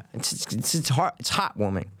week. Yeah, it's hard. It's hot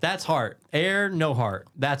warming. That's heart. Air, no heart.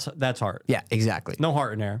 That's heart. Yeah, exactly. No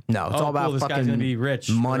heart in air. No, it's Oh, all about cool, this fucking guy's gonna be rich.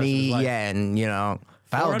 for the rest of money. his life. Yeah, and you know,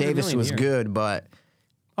 Viola 400 Davis million was a year. good, but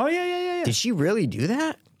Oh yeah. did she really do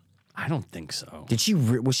that? I don't think so. Did she?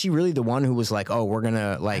 Was she really the one who was like, "Oh, we're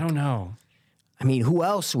gonna like"? I don't know. I mean, who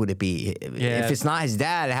else would it be? Yeah. If it's not his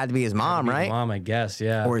dad, it had to be his mom, right? Mom, I guess.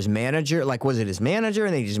 Yeah. Or his manager. Like, was it his manager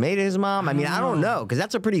and they just made it his mom? I mean, I don't know, because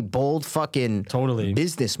that's a pretty bold fucking Totally.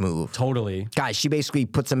 business move. Totally. Guys, she basically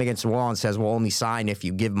puts them against the wall and says, "We'll only sign if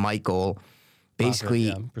you give Michael basically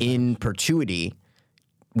yeah, in perpetuity,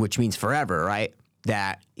 which means forever, right?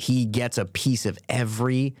 That he gets a piece of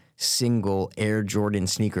every single Air Jordan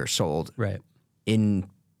sneaker sold Right. in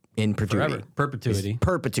perpetuity." Forever. Perpetuity.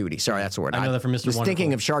 Perpetuity. Sorry, that's the word. I know that from Mr. I was thinking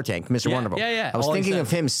Wonderful. of Shark Tank, Mr. Yeah, Wonderful. yeah. I was All he thinking said.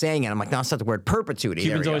 of him saying it. I'm like, no, it's not the word perpetuity. There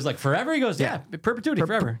Cuban's we go. always like forever. He goes, yeah, perpetuity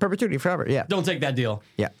forever. Perpetuity forever. Yeah. Don't take that deal.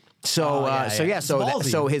 Yeah. So, Oh, yeah, so yeah. yeah, It's so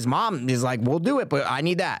ballsy. so his mom is like, "We'll do it, but I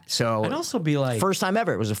need that." So I'd also be like, first time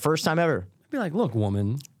ever. It was the first time ever. be like, look,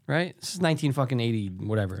 woman, right? This is 1980,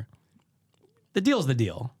 whatever. The deal's the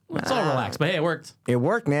deal. It's all relaxed, but hey, it worked. It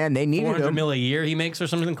worked, man. They needed 400 him. million a year he makes or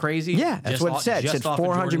something crazy. Yeah, that's what it said. It said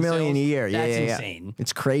 400 million a year. Yeah, That's yeah. insane.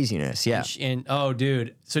 It's craziness. Yeah. And oh,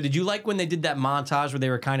 dude. So did you like when they did that montage where they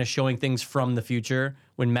were kind of showing things from the future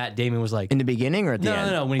when Matt Damon was like, In the beginning or at the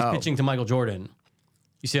end? no, when he's Oh. pitching to Michael Jordan.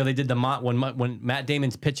 You see how they did the when Matt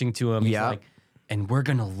Damon's pitching to him, he's Yeah. like, and we're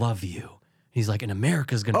gonna love you. He's like, and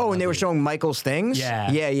America's gonna. Oh, love and they were you. showing Michael's things?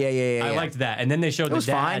 Yeah. Yeah. I liked that, and then they showed the was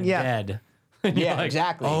dad fine, yeah. dead. And you're Yeah, like,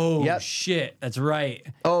 exactly. Oh Yep. shit, that's right.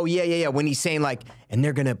 Oh, yeah. When he's saying, like, and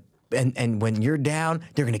they're going to, and when you're down,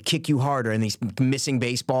 they're going to kick you harder. And these missing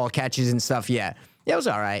baseball catches and stuff. Yeah. It was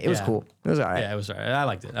all right. It was Yeah. cool. It was all right. Yeah, it was alright. I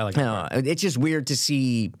liked it. I don't know. It's just weird to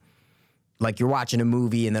see, like, you're watching a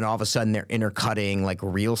movie and then all of a sudden they're intercutting, like,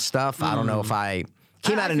 real stuff. I don't know if I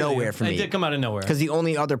came out of nowhere for me. It did come out of nowhere. Because the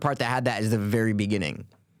only other part that had that is the very beginning.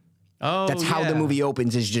 Oh, That's how the yeah. movie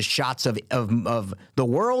opens, is just shots of the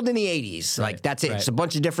world in the 80s. Like, that's it. right. It's a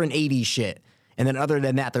bunch of different 80s shit. And then other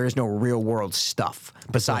than that, there is no real world stuff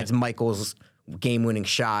besides Michael's game-winning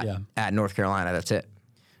shot Yeah. at North Carolina. That's it.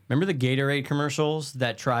 Remember the Gatorade commercials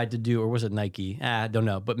that tried to do, or was it Nike? I don't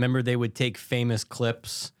know. But remember they would take famous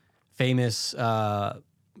clips, famous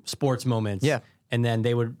sports moments. Yeah. And then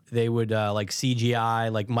they would like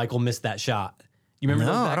CGI, like Michael missed that shot. You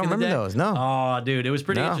remember No, those back I don't in the remember day? those, no. Oh, dude, it was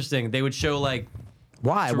pretty No. interesting. They would show like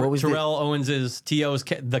Why? What was Terrell Owens's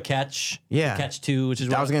The Catch. Yeah. The Catch 2, which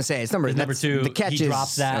is I was going to say, it's number number that's- 2. The catch he is,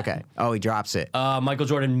 drops that. Okay. Oh, he drops it. Michael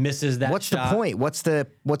Jordan misses that What's shot. the point? What's the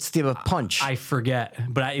punch? I forget,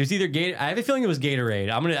 but it was either Gator. I have a feeling it was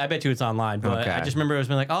Gatorade. I bet you it's online, but Okay. I just remember it was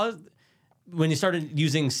been like, oh, when you started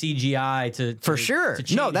using CGI to For sure.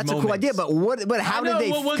 to No, change that's a cool moments. idea. But how I know, did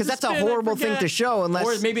they? what was Because the that's a spin? I horrible thing to forget. show. Unless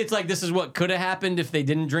or maybe it's like this is what could have happened if they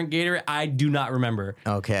didn't drink Gatorade. I do not remember.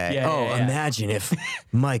 Okay. Yeah, oh, yeah, yeah. imagine if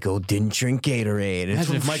Michael didn't drink Gatorade.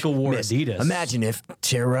 Imagine if Michael wore Adidas. Imagine if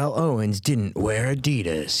Terrell Owens didn't wear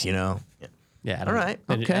Adidas. You know. Yeah. I don't All know. right,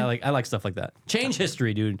 And okay. I like stuff like that. Change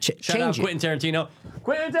history, dude. Shout out change it. Quentin Tarantino.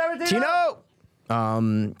 Quentin Tarantino. Tino.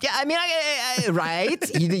 Yeah, I mean,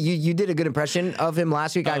 right? You did a good impression of him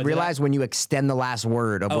last week. I did realized when you extend the last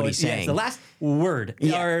word of what he's yeah, saying. it's the last word.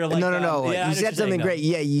 Yeah. Or like, no. yeah, I know you what you're said something saying, great. though.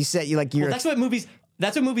 Yeah, you said you're. Well,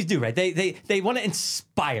 that's what movies do, right? They want to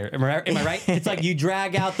inspire. Am I right? It's like you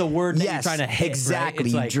drag out the word that Yes, you're trying to hit. exactly. Right?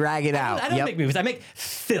 It's You like, drag it out. I don't Yep. make movies. I make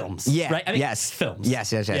films. Yeah, Right. I make yes. films.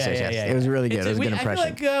 Yes. It was really good. It was a good impression.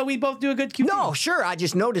 I feel like we both do a good QT. No, sure. I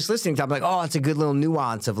just noticed listening to it. I'm like, oh, it's a good little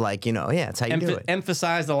nuance of like, it's how you do it.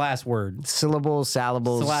 Emphasize the last word. Syllables,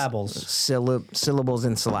 syllables. Syllables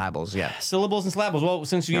and syllables, yeah. Syllables and syllables. Well,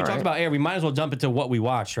 since you talked right. about air, we might as well jump into what we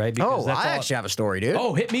watched, right? Oh, that's I all- actually have a story, dude.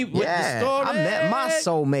 Oh, hit me with the story. I met my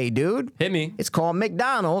soulmate, dude. Hit me. It's called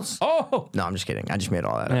McDonald's. Oh, No, I'm just kidding. I just made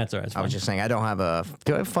all that up. That's all right, it's I was fine. just saying, I don't have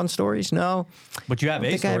do I have fun stories? No. but you have I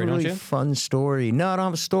a think I have story, a really don't you? fun story. No, I don't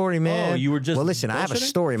have a story, man. you were just Well, listen, I have a bullshitting?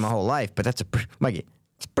 story my whole life, but that's Mikey.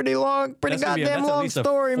 It's pretty long, pretty That's gonna be goddamn that's at long least a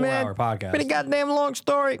story, man. 4-hour podcast. Pretty goddamn long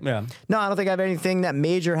story. Yeah. No, I don't think I have anything that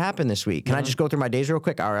major happened this week. Can I just go through my days real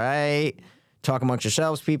quick? All right. Talk amongst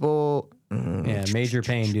yourselves, people. Yeah, major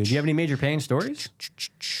pain, dude. Do you have any major pain stories?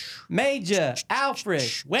 Major Alfred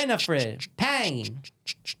Winifred Pain.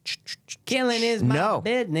 Killing is my No,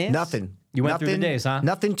 business. nothing. You went through the days, huh?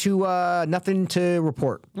 Nothing to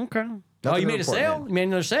report. Okay. Nothing You to made a report, sale? man. You made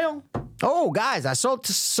another sale? Oh, guys, I sold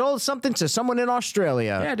something to someone in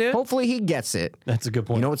Australia. Yeah, dude. Hopefully he gets it. That's a good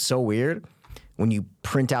point. You know what's so weird? When you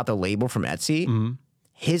print out the label from Etsy, Mm-hmm.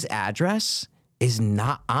 his address is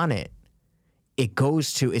not on it.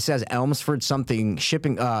 It says Elmsford something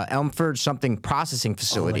shipping, Elmford something processing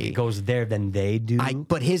facility. Like it goes there, then they do.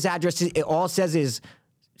 But his address, it all says is,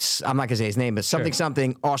 I'm not gonna say his name, but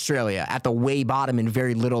something Australia at the way bottom in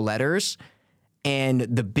very little letters. And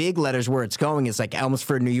the big letters where it's going is like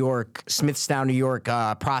Elmsford, New York, Smithstown, New York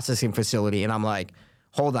processing facility. And I'm like,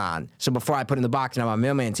 hold on. So before I put it in the box and have my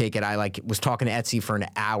mailman take it, I was talking to Etsy for an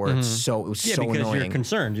hour. It was so yeah, so because annoying. you're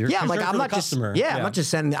concerned. You're I'm like, concerned I'm for not the customer. just I'm not just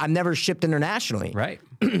sending. I've never shipped internationally, Right.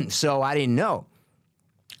 so I didn't know.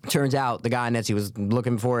 Turns out the guy on Etsy was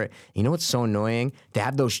looking for it. You know what's so annoying? They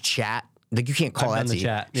have those chat. Like you can't call I've done Etsy. the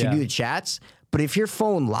chat, You yeah. do the chats, but if your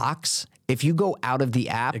phone locks, if you go out of the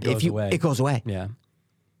app, It goes away. it goes away. Yeah.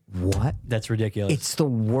 What? That's ridiculous. It's the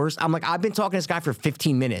worst. I'm like, I've been talking to this guy for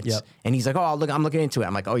 15 minutes. Yep. And he's like, oh, I'm looking into it.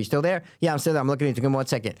 I'm like, oh, you still there? Yeah, I'm still there. I'm looking into it. Give me 1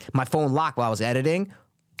 second. My phone locked while I was editing.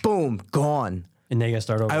 Boom, gone. and now you gotta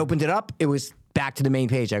start over. I opened it up. It was back to the main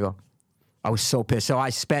page. I was so pissed. So I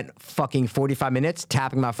spent fucking 45 minutes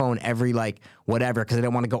tapping my phone every whatever because I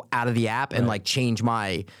didn't want to go out of the app and change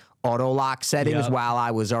my auto lock settings Yep. while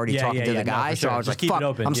I was already talking to the no, guy. for So sure. I was Just like, keep it fuck,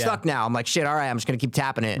 open, I'm yeah. stuck now. I'm like, shit, all right, I'm just going to keep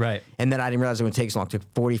tapping it. Right. And then I didn't realize it would take so long. It took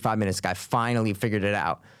 45 minutes. Guy finally figured it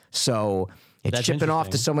out. So it's That's shipping off to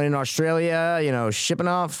interesting. someone in Australia, shipping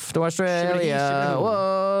off to Australia. shippity.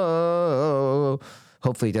 Whoa.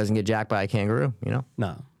 Hopefully he doesn't get jacked by a kangaroo,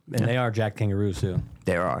 No. And they are jack kangaroos too.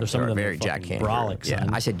 There are. There's some there of are them that very are jacked fucking kangaroo. brolic, Yeah,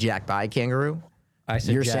 son. I said jacked by a kangaroo. I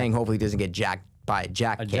said You're jack- saying hopefully he doesn't get jacked by a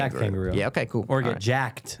jack a kangaroo. jack kangaroo. Yeah, okay, cool. Or All get right.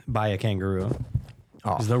 jacked by a kangaroo. Oh.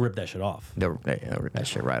 Because they'll rip that shit off. They'll rip that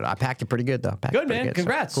shit right. I packed it pretty good though. Packed it Good, pretty man. so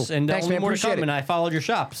Congrats. cool. And Thanks, only man. more to Appreciate come. it. And I followed your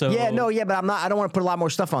shop. So Yeah, no, yeah, but I don't want to put a lot more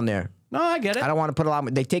stuff on there. No, I get it. I don't want to put a lot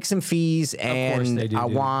more. They take some fees, and they do, I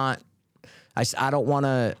dude. want. I don't want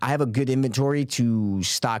to. I have a good inventory to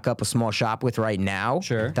stock up a small shop with right now.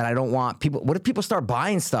 Sure. That I don't want people. What if people start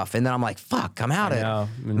buying stuff and then I'm like, fuck, I'm out know.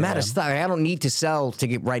 I'm out Yeah. of stock. I don't need to sell to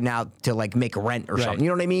get right now to like make rent or Right. something. You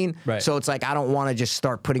know what I mean? Right. So it's like I don't want to just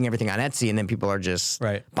start putting everything on Etsy and then people are just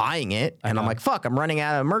Right. buying it, and I'm know. like, fuck, I'm running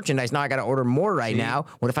out of merchandise now. I got to order more right now.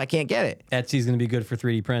 What if I can't get it? Etsy's going to be good for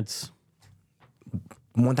 3D prints.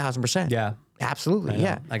 1,000%. Yeah. Absolutely, know.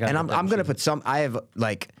 yeah. I gotta And put that I'm gonna machine. put some. I have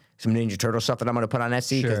like some Ninja Turtle stuff that I'm gonna put on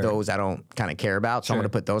Etsy because Sure. those I don't kind of care about. So I'm Sure. gonna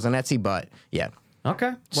put those on Etsy. But yeah,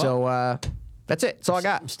 Okay. Well, so that's it. That's all I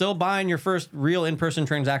got. still buying your first real in-person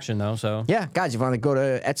transaction, though. So Yeah, guys, if you want to go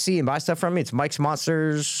to Etsy and buy stuff from me, it's Mike's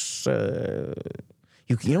Monsters.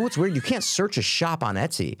 You know what's weird? You can't search a shop on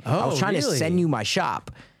Etsy. I was Oh, trying to really? send you my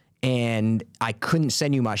shop, and I couldn't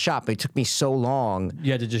send you my shop. It took me so long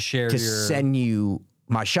you had to just share to your. send you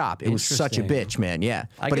my shop. It was such a Interesting. bitch, man. Yeah,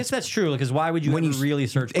 I But guess that's true because why would you when ever you really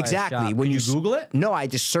search by a exactly shop? when Can you Google it? No, I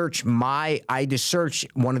just search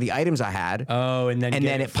one of the items I had. Oh, and then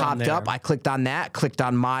get it from popped there. up. I clicked on that, clicked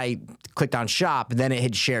on shop, then it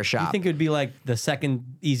hit share shop. I think it would be like the second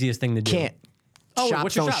easiest thing to do. Can't. Oh, shops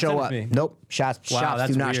what's your don't shop? show Send it up. to me. Nope. Shops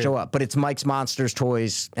that's do not weird. show up. But it's Mike's Monsters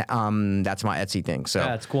Toys. That's my Etsy thing. So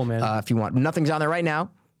Yeah, it's cool, man. If you want, nothing's on there right now,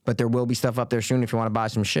 but there will be stuff up there soon. If you want to buy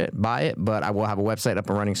some shit, buy it. But I will have a website up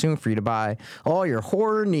and running soon for you to buy all your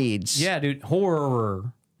horror needs. Yeah, dude.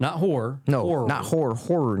 Horror, not horror. No, horror. not horror.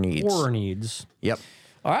 Horror needs. Horror needs. Yep.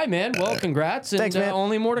 All right, man. Well, congrats, and Thanks, man.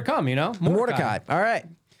 only more to come. You know, Mordecai. All right.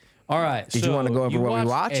 All right. Did you want to go over what we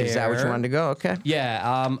watched? Is that what you wanted to go? Okay.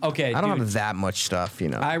 Yeah. Okay. I don't dude, have that much stuff, you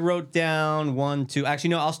know. I wrote down 1, 2.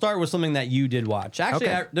 Actually, no. I'll start with something that you did watch. Actually,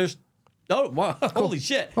 Okay. there's. Oh, wow, holy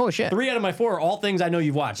shit! Holy shit. 3 out of my 4 are all things I know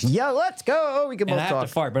you've watched. Yeah, let's go. We can And both I have talk.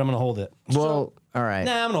 to fart, but I'm gonna hold it. Well, all right.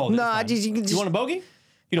 Nah, I'm gonna hold it. No, It's I fine. just, you can just You want a bogey?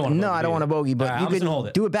 You don't want a bogey. No, I don't do want a you? bogey, but All right, you I'm just can gonna hold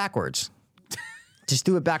it. do it backwards. Just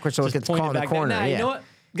do it backwards so it gets Point caught it in the back there. corner. Nah, yeah. you know what?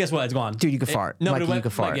 Guess what? It's gone. Dude, you can fart. No, Mikey, but it went, you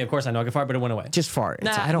can fart. Mikey, of course I know I can fart, but it went away. Just fart.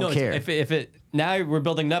 It's- Nah, I don't no, care. If it now we're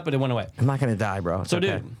building it up, but it went away. I'm not gonna die, bro. It's So,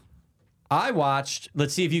 okay. dude, I watched.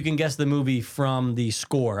 Let's see if you can guess the movie from the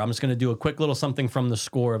score. I'm just gonna do a quick little something from the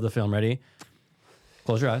score of the film. Ready?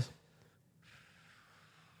 Close your eyes.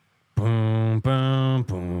 Boom, boom,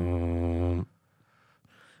 boom.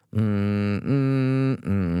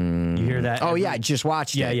 You hear that? Oh every- yeah, I just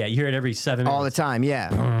watched yeah, it. yeah. You hear it every 7 minutes. All the time. Yeah.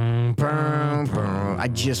 Boom, boom. I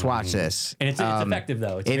just watched this. And it's effective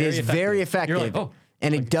though. It's It is very effective. You're like, oh,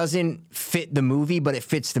 and it doesn't fit the movie, but it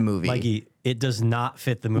fits the movie. Mikey, it does not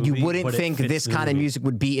fit the movie. you wouldn't but it think fits this the kind of movie. music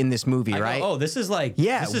would be in this movie, I go, right? oh, this is like,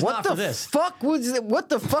 yeah. this is What not the for this. fuck was it? What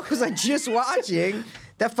the fuck was I just watching?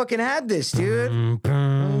 That fucking had this, dude.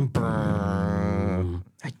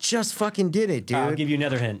 I just fucking did it, dude. I'll give you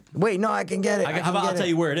another hint. Wait, no, I can get it. How about I'll tell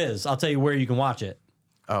you where it is. I'll tell you where you can watch it.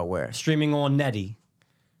 Oh, where? Streaming on Netty.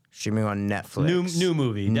 Streaming on Netflix. New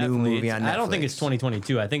movie. New Definitely. movie It's- on Netflix. I don't think it's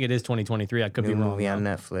 2022. I think it is 2023. I could New be wrong. movie on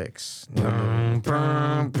though. Netflix.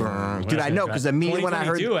 Dude, I know because immediately when I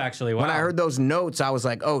heard 2022, actually, when I wow. heard those notes, I was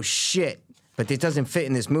like, oh shit! But it doesn't fit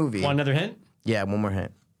in this movie. Want another hint? Yeah, one more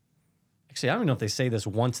hint. Actually, I don't even know if they say this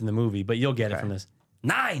once in the movie, but you'll get it Okay. from this.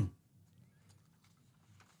 9.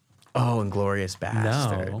 Oh, Inglorious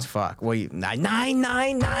Bastards. Fuck. Wait, nine.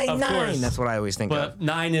 Of course. That's what I always think But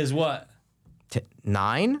 9 is what? of.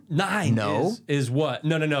 9? 9 No. is what?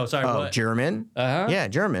 No. Sorry, Oh, what? German. Uh-huh. Yeah,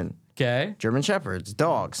 German. Okay. German Shepherds,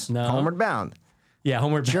 dogs. No. Homeward Bound. Yeah,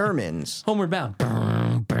 Homeward Bound. Germans. Homeward Bound.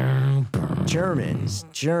 Germans.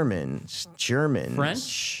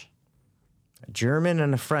 French? A German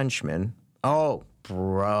and a Frenchman. Oh,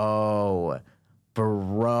 bro.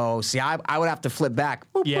 See, I would have to flip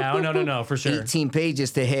back. Boop, Yeah, boop, oh, boop, no, boop. for sure. 18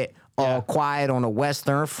 pages to hit all quiet on the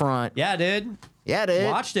Western Front. Yeah, dude. Yeah, dude.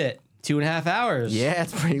 Watched it. 2.5 hours. Yeah,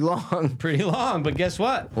 it's pretty long. Pretty long, but guess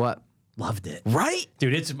what? What? Loved it. Right?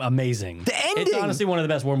 Dude, it's amazing. The It's ending. honestly one of the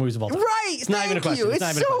best war movies of all time. Right. It's not even a Thank question. you. It's not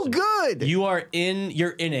It's even a so question. good. You're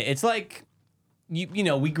in it. It's like you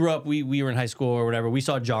know, we grew up, we were in high school or whatever. We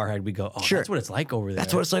saw Jarhead. We go, oh, Sure. that's what it's like over there.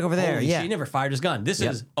 That's what it's like over there, Holy yeah. shit, he never fired his gun. This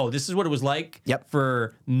Yep. this is what it was like Yep.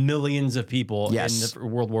 for millions of people Yes. in the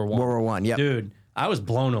World War I. World War I, yep. Dude, I was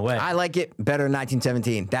blown away. I like it better than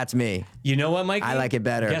 1917. That's me. You know what, Mikey? I like it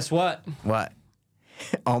better. Guess what? What?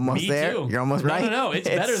 Almost Me there? too. You're almost right? No. It's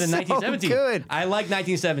better than so 1917. good. I like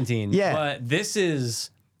 1917. Yeah. But this is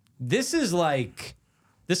like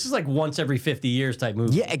once every 50 years type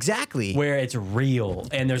movie. Yeah, exactly. Where it's real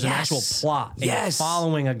and there's an Yes. actual plot. And Yes. you're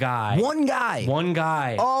following a guy. One guy. One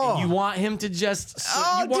guy. Oh. And you want him to just.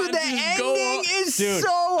 Oh, you want dude, the him to just go ending up. is Dude, so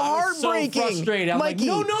I was heartbreaking. So frustrated. I'm Mikey,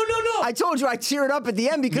 like, no. I told you I teared up at the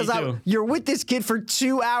end because Me too. you're with this kid for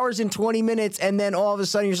 2 hours and 20 minutes, and then all of a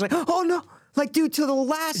sudden you're just like, oh no. Like, dude, to the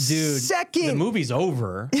last second. The movie's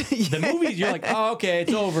over. The movie, you're like, oh, okay,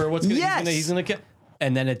 it's over. What's gonna, Yes. he's gonna kill.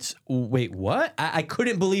 And then it's, wait, what? I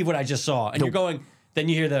couldn't believe what I just saw. And you're going, then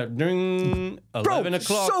you hear the ding, 11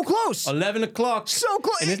 o'clock. so close. 11 o'clock. So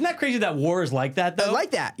close. And isn't that crazy that war is like that, though? I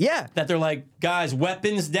like that, yeah. That they're like, guys,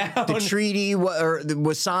 weapons down. The treaty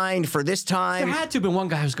was signed for this There time. had to have been one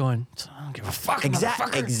guy who's going, I don't give a fuck,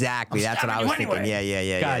 motherfucker. Exactly. I'm That's what I stabbing was you thinking. anyway.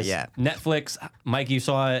 Yeah. Guys, Netflix, Mike, you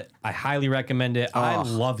saw it. I highly recommend it. I Oh.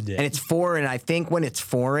 loved it. And it's foreign. I think when it's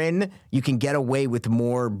foreign, you can get away with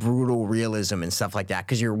more brutal realism and stuff like that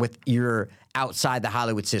because you're outside the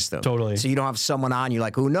Hollywood system. Totally. So you don't have someone on. You're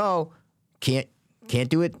like, oh no, can't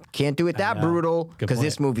do it. Can't do it that know. brutal Good because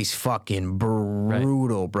this point. movie's fucking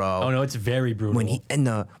brutal, bro. Oh, no, it's very brutal. When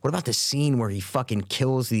what about the scene where he fucking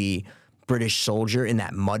kills the British soldier in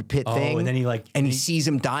that mud pit thing? and then he sees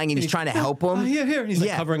him dying and he's trying to help him. Here. And he's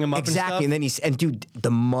like covering him up exactly. and And stuff. then dude,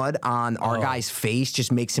 the mud on our guy's face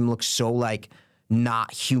just makes him look so like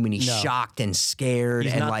not human. He's shocked and scared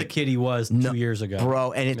He's and not like the kid he was 2 years ago.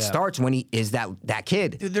 bro. And it starts when he is that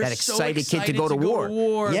kid, Dude, they're that so excited kid to go to war.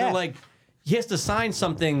 Yeah. Yeah, They're like, he has to sign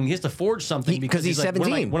something. He has to forge something because he's like,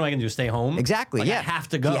 17. What am I going to do? Stay home? exactly. Like, yeah, I have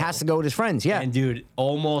to go. He has to go with his friends. Yeah, And dude,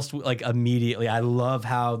 almost like immediately, I love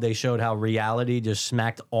how they showed how reality just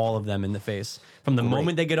smacked all of them in the face. From the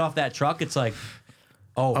moment they get off that truck, it's like,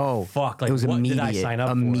 oh fuck! Like, it was what immediate. did I sign up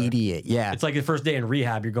for? Immediate. Yeah, It's like the first day in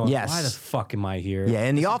rehab. You're going, Yes. why the fuck am I here? Yeah,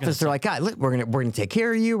 in the This is office, gonna they're like, God, look, we're gonna take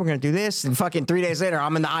care of you. We're gonna do this, and fucking 3 days later,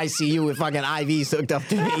 I'm in the ICU with fucking IVs hooked up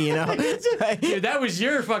to me. You know? Dude, that was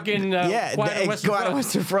your fucking yeah, Quiet Western go out Front. of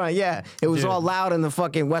Western Front. Yeah, it was Dude. all loud in the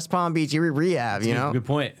fucking West Palm Beach rehab. You know? Good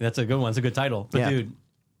point. That's a good one. It's a good title. But Yeah. dude,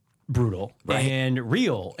 brutal Right. and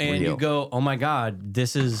real. And Real. you go, oh my God,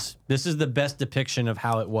 this is the best depiction of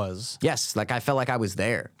how it was. Yes, like I felt like I was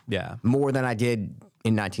there Yeah. more than I did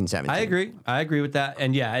in 1917. I agree with that.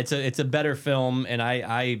 And yeah, it's a better film. And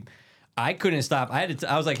I couldn't stop. I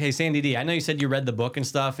was like, hey, Sandy D, I know you said you read the book and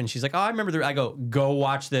stuff. And she's like, oh, I remember I go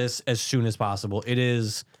watch this as soon as possible.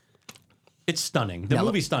 It's stunning. The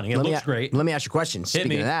movie's stunning. It looks great. Let me ask you a question. Hit Speaking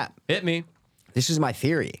me. of that, Hit me. this is my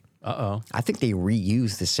theory. Uh-oh. I think they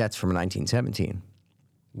reused the sets from 1917.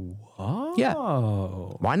 Oh. Yeah.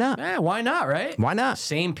 Why not? Yeah, why not, right? Why not?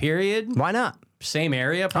 Same period, Why not? same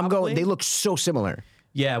area, I'm probably. going. They look so similar.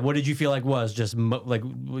 Yeah, what did you feel like was just like? Do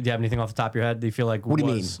you have anything off the top of your head? Do you feel like What do you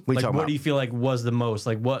mean? was- What are you like, talking what about? do you feel like was the most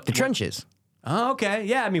like what? The trenches. Oh, okay,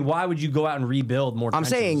 yeah. I mean, why would you go out and rebuild more? I'm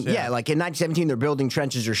trenches? saying, yeah, like in 1917, they're building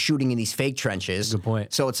trenches or shooting in these fake trenches. Good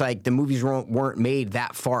point. So it's like the movies weren't made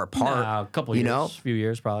that far apart. Nah, a couple you years, know, few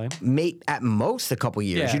years probably. at most a couple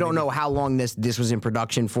years. Yeah, you don't maybe. know how long this was in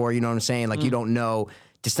production for. You know what I'm saying? Like you don't know.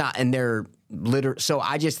 It's not, and they're So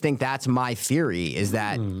I just think that's my theory is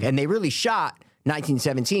that, and they really shot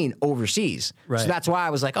 1917 overseas. Right. So that's why I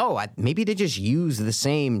was like, maybe they just use the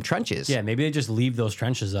same trenches. Yeah, maybe they just leave those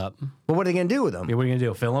trenches up. But what are they gonna do with them? Yeah, what are you gonna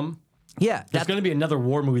do? Fill them? Yeah. There's going to be another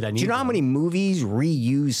war movie that needs. Do you know how them. many movies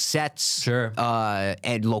reuse sets? Sure.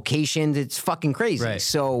 And locations? It's fucking crazy. Right.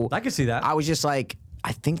 So I can see that. I was just like,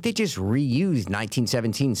 I think they just reused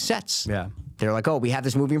 1917 sets. Yeah. They're like, we have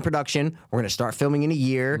this movie in production. We're going to start filming in a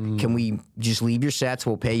year. Mm. Can we just leave your sets?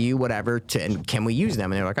 We'll pay you whatever. And can we use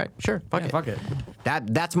them? And they're like, all right, sure, fuck Yeah, it. fuck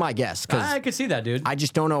it. That's my guess. Because I could see that, dude. I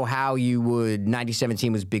just don't know how you would.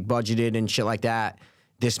 1917 was big budgeted and shit like that.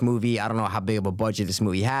 This movie, I don't know how big of a budget this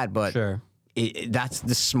movie had, but Sure. that's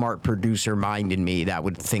the smart producer mind in me that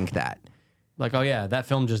would think that. Like, oh yeah, that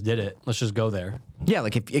film just did it. Let's just go there. Yeah,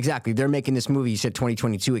 like exactly. They're making this movie. You said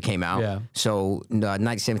 2022 it came out. Yeah. So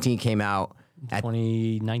 1917 came out at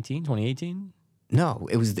 2019, 2018. no,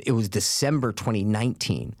 it was December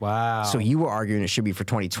 2019. Wow. So you were arguing it should be for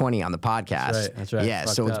 2020 on the podcast. That's right. Yeah,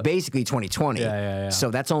 Fucked so it's up. basically 2020. Yeah.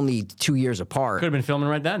 So that's only 2 years apart. Could have been filming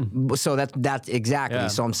right then. So that's exactly. Yeah.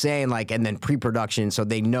 So I'm saying like, and then pre-production, so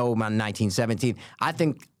they know about 1917.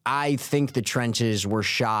 I think the trenches were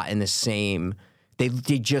shot in the same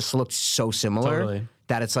they just looked so similar Totally.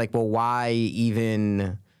 that it's like, well, why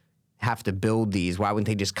even have to build these? Why wouldn't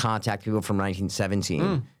they just contact people from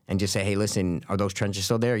 1917 and just say, hey, listen, are those trenches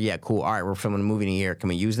still there? Yeah, cool. All right, we're filming a movie in a year. Can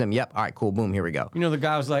we use them? Yep. All right, cool. Boom. Here we go. You know, the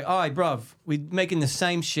guy was like, all right, bruv, we making the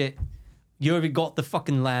same shit. You already got the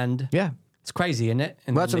fucking land. Yeah. It's crazy, isn't it?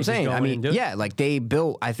 And Well, that's what I'm they just saying. go I in mean, and do it. yeah, like they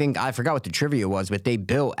built, I forgot what the trivia was, but they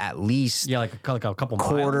built at least Yeah, like a couple miles.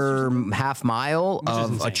 quarter, half mile is of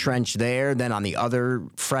a insane. trench there. Then on the other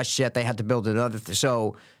fresh jet, they had to build another.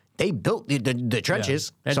 So they built the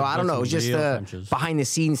trenches. They had So to I don't build know. It was some just real the trenches. behind the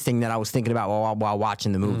scenes thing that I was thinking about while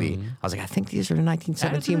watching the movie. I was like, I think these are the Add it to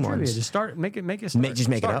 1917 the trivia. ones. Just start, make it start. just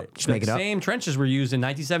make it Start up. Just make it The up. Same trenches were used in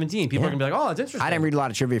 1917. People are Yeah. gonna be like, oh, that's interesting. I didn't read a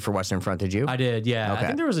lot of trivia for Western Front. Did you? I did, yeah. Okay. I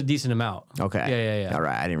think there was a decent amount. Okay. Yeah. All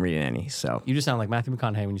right. I didn't read any. So, You just sound like Matthew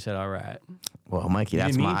McConaughey when you said, all right. well, Mikey, You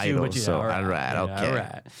that's didn't my mean to, idol. but you- So, all all right. right. Yeah, Okay. all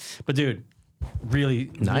right. But dude,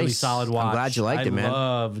 really Nice. solid I'm watch. glad you liked it, man.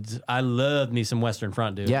 I loved me some Western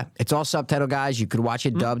Front, dude. Yeah, it's all subtitle, guys. You could watch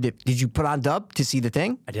it dubbed. Did you put on dub to see the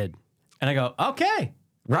thing? I did. And I go, okay.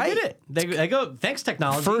 Right? I did it. They go, thanks,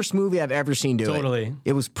 technology. First movie I've ever seen do it. Totally.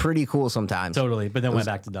 It was pretty cool sometimes. Totally. But then went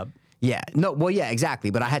back to dub. Yeah. No, well, yeah, exactly.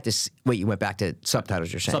 But I had to wait, you went back to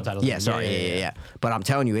subtitles, you're saying? Subtitles. Yeah, sorry. Yeah. But I'm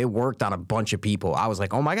telling you, it worked on a bunch of people. I was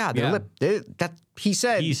like, oh my God, Yeah. he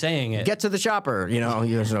said, He's saying it. Get to the chopper. You know,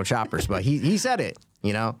 there's no choppers, but he said it,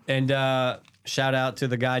 you know? And shout out to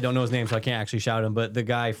the guy, I don't know his name, so I can't actually shout him, but the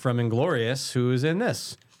guy from Inglourious who is in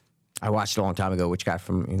this. I watched it a long time ago. Which guy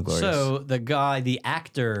from Inglourious? So the guy, the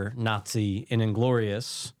actor Nazi in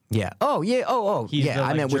Inglourious. yeah. Oh, yeah. Oh, He's yeah. the, I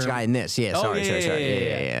like, meant which German- guy in this. Yeah, Oh, sorry.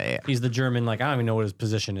 Yeah. He's the German, like, I don't even know what his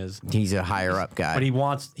position is. He's a higher up guy. But he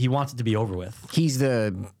wants it to be over with. He's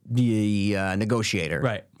the negotiator,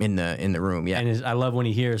 Right. in the room. Yeah, And I love when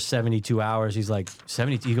he hears 72 hours. He's like,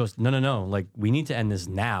 72. He goes, no. Like, we need to end this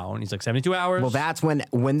now. And he's like, 72 hours? well, that's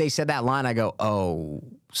when they said that line. I go, oh,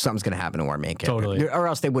 something's gonna happen to our main character, Totally. or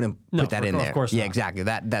else they wouldn't No, put that in of there. course yeah, not. exactly.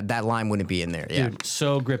 That line wouldn't be in there. Yeah. Dude,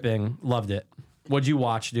 so gripping. Loved it. What'd you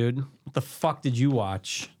watch, dude? What the fuck did you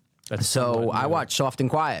watch? That's So I watched Soft and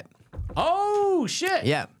Quiet. Oh, shit.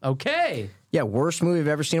 Yeah. Okay. Yeah, worst movie I've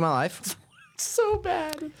ever seen in my life. So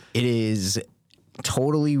bad. It is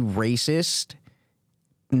totally racist.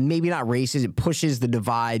 Maybe not racist. It pushes the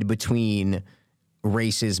divide between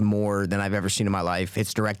races more than I've ever seen in my life.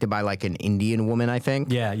 It's directed by like an Indian woman, I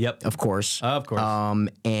think. Yeah, yep. Of course. Of course.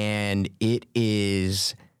 And it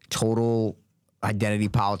is total identity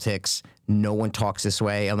politics. No one talks this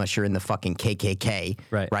way unless you're in the fucking KKK.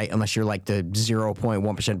 Right. Unless you're like the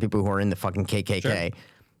 0.1% of people who are in the fucking KKK.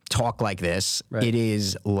 Talk like this. Right. It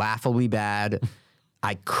is laughably bad.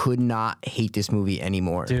 I could not hate this movie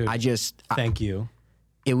anymore. Dude. I Thank you.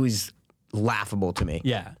 it was laughable to me.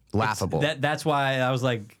 Yeah. Laughable. That's why I was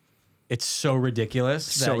like, it's so ridiculous.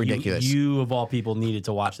 So that ridiculous. You of all people needed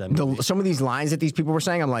to watch that movie. Some of these lines that these people were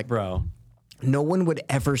saying, I'm like, Bro. no one would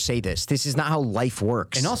ever say this. This is not how life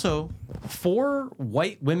works. And also, 4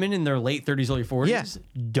 white women in their late 30s, early 40s Yeah.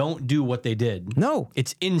 don't do what they did. No.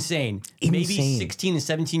 It's insane. Maybe Insane. 16 and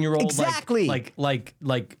 17-year-old Exactly.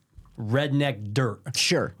 like redneck dirt.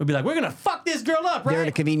 Sure. Would be like, we're gonna fuck this girl up, right? They're in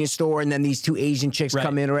a convenience store, and then these 2 Asian chicks Right.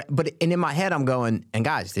 come in. And in my head, I'm going, and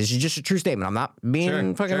guys, this is just a true statement. I'm not being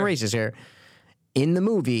Sure, fucking sure. racist here. In the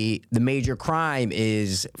movie, the major crime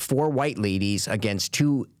is 4 white ladies against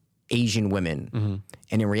 2 Asian women. Mm-hmm.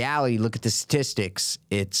 And in reality, look at the statistics.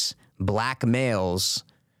 It's black males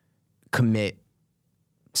commit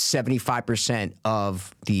 75%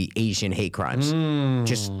 of the Asian hate crimes. Mm.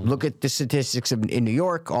 Just look at the statistics in New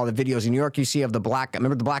York, all the videos in New York you see of the black,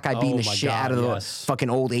 remember the black guy beating the my shit God, out of the yes. fucking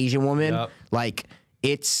old Asian woman? Yep. Like,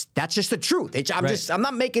 that's just the truth. I'm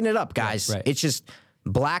not making it up, guys. Right. It's just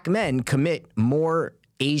black men commit more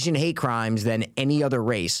Asian hate crimes than any other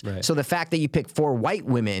race. Right. So the fact that you pick 4 white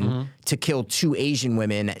women to kill 2 Asian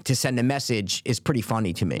women to send a message is pretty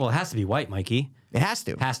funny to me. Well, it has to be white, Mikey. It has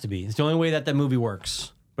to. Has to be. It's the only way that movie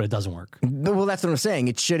works, but it doesn't work. Well, that's what I'm saying.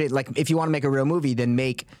 It should, like, if you want to make a real movie, then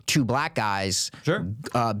make 2 black guys Sure.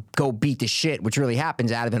 go beat the shit, which really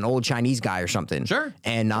happens, out of an old Chinese guy or something. Sure.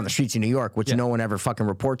 And on the streets of New York, which no one ever fucking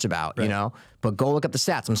reports about, you know? But go look up the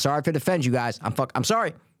stats. I'm sorry to defend you guys. I'm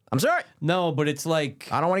sorry. I'm sorry. No, but it's like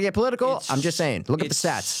I don't want to get political. It's- I'm just saying. Look at the it's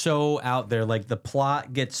stats. so out there. Like the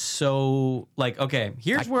plot gets so like okay.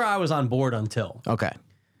 Here's where I was on board until Okay.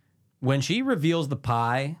 when she reveals the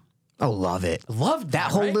pie. Oh, love it. Loved That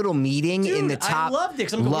whole right? little meeting in the Dude, top. I loved it.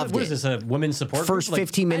 'Cause I'm Loved what it. is this? A women's support First group? Like,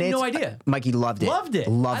 15 minutes. I had no idea. Mikey loved it. Loved it.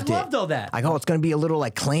 Loved it. I loved all that. I go, it's going to be a little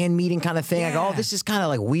like clan meeting kind of thing. I go, oh, Yeah. this is kind of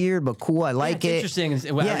like weird, but cool. I like It's it. interesting.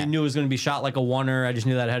 I already knew it was going to be shot like a oneer. I just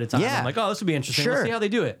knew that ahead of time. Yeah. I'm like, oh, this would be interesting. Sure. Let's see how they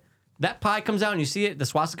do it. that pie comes out and you see it, the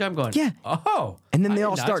swastika, I'm going, Yeah. oh. And then I they did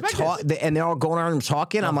all not start expect talking, this. and they're all going around and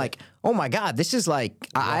talking. I'm like, oh my god, this is like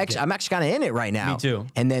I'm actually kind of in it right now. Me too.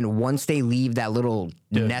 And then once they leave that little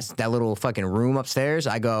nest, that little fucking room upstairs,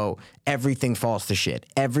 I go, everything falls to shit.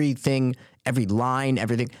 Everything, every line,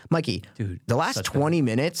 everything. Mikey, Dude, the last 20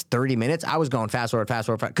 minutes, 30 minutes, I was going fast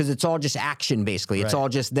forward, because it's all just action basically. It's Right. all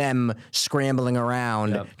just them scrambling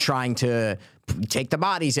around, trying to take the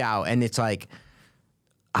bodies out, and it's like,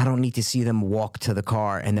 I don't need to see them walk to the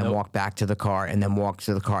car and then walk back to the car and then walk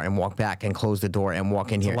to the car and walk back and close the door and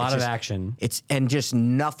walk in here. A lot It's of just- action. It's and just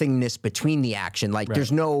nothingness between the action. Like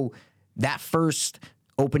there's no that first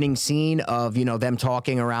opening scene of them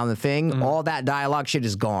talking around the thing. All that dialogue shit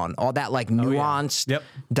is gone. All that like nuanced Yep.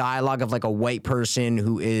 dialogue of like a white person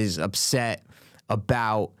who is upset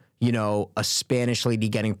about a Spanish lady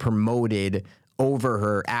getting promoted over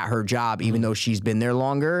her at her job, even though she's been there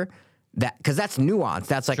longer. Because that's nuance.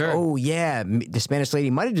 That's like, Sure. oh yeah, the Spanish lady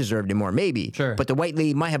might have deserved it more, maybe. Sure. But the white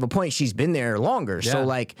lady might have a point. She's been there longer. So Yeah.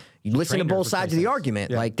 like, you listen to trained her both for sides of the places.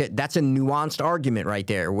 argument. Yeah. Like that's a nuanced argument right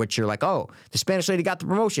there, which you're like, oh, the Spanish lady got the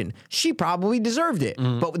promotion. She probably deserved it.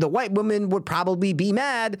 Mm-hmm. But the white woman would probably be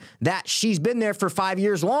mad that she's been there for 5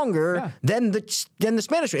 years longer than the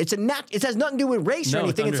Spanish. It has nothing to do with race or No,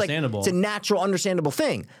 it's anything. It's like understandable. it's a natural, understandable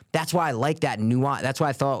thing. That's why I like that nuance. That's why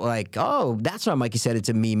I thought like, oh, that's why Mikey said it's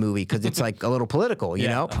a me movie, because it's like a little political, you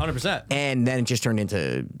know? 100%. And then it just turned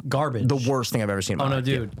into Garbage. the worst thing I've ever seen in my Oh no, life.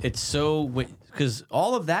 dude! It's so because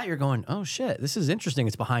all of that you're going, oh shit, this is interesting.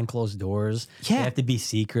 It's behind closed doors. Yeah. They have to be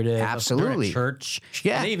secretive. They're Absolutely. at church.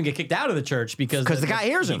 Yeah. And they even get kicked out of the church because the guy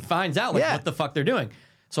hears he him. finds out like Yeah. what the fuck they're doing.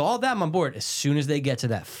 So all that I'm on board. As soon as they get to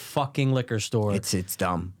that fucking liquor store, It's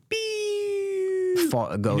dumb. beep. You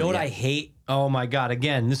You know what I hate? Oh my god!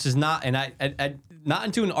 Again, this is not, and I not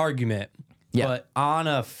into an argument. Yeah. But on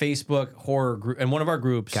a Facebook horror group, in one of our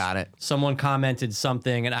groups, Got it. someone commented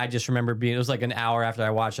something, and I just remember it was like an hour after I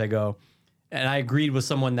watched, I go, and I agreed with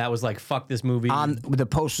someone that was like, fuck this movie. The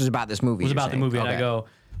post was about this movie. It was you're about the saying. movie, and I Okay. go,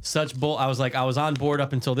 such bull. I was like, I was on board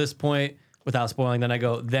up until this point without spoiling. Then I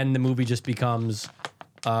go, then the movie just becomes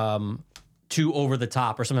too over the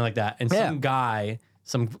top or something like that. And Yeah. some guy,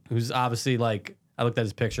 who's obviously like, I looked at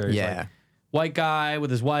his picture. He's Yeah. like, white guy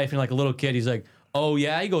with his wife and like a little kid. He's like, oh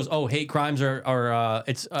yeah. He goes, oh, hate crimes are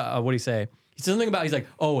it's what do you say? He said something about, he's like,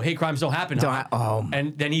 oh, hate crimes don't happen. huh?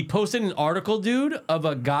 And then he posted an article, dude, of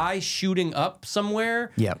a guy shooting up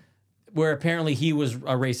somewhere Yeah. where apparently he was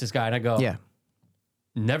a racist guy. And I go, Yeah.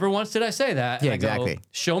 never once did I say that. Yeah, And I go, exactly.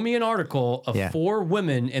 show me an article of Yeah. 4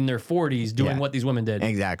 women in their 40s doing Yeah. what these women did.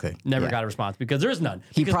 Exactly. Never Yeah. got a response because there's none.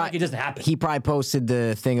 Because like, it doesn't happen. He probably posted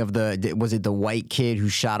the thing of was it the white kid who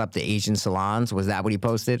shot up the Asian salons? Was that what he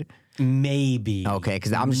posted? Maybe. Okay,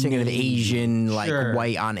 because I'm just thinking of Asian, like Sure.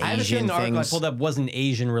 white on I have a feeling Asian the article I things pulled up wasn't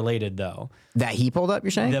Asian related though. that he pulled up.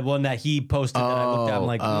 You're saying? The one that he posted that I looked at, I'm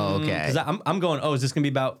like, okay. Because I'm going, oh, is this gonna be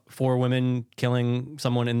about 4 women killing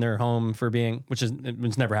someone in their home for being, which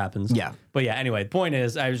never happens. Yeah. But yeah, anyway, the point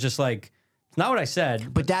is, I was just like, it's not what I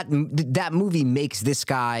said. But that movie makes this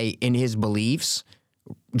guy in his beliefs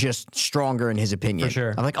just stronger in his opinion. For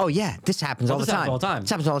sure. I'm like, oh yeah, this happens all the this time. happens all the time. This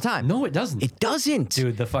happens all the time. No, it doesn't. It doesn't.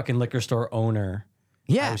 Dude, the fucking liquor store owner.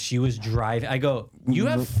 Yeah. Oh, she was driving. I go, you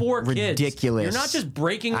have 4 kids. Ridiculous. You're not just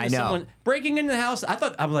breaking I into know. breaking into the house.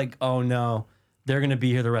 I'm like, oh no, they're gonna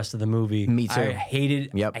be here the rest of the movie. Me too. I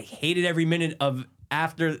hated. Yep. I hated every minute of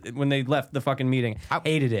after when they left the fucking meeting.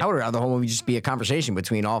 Hated it. I would rather the whole movie just be a conversation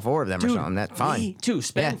between all 4 of them or something. That's fine. Me too.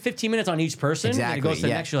 Spend Yeah. 15 minutes on each person. And Exactly, it goes to the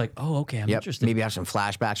yeah. next. You're like, oh, okay, I'm Yep. interested. Maybe have some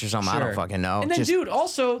flashbacks or something. I don't Sure. fucking know. And then, Just- dude,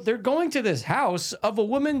 also they're going to this house of a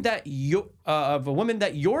woman that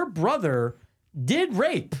your brother did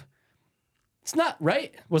rape. It's not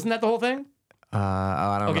right. Wasn't that the whole thing?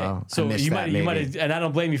 I don't Okay, know. so I missed you that, might maybe. have, and I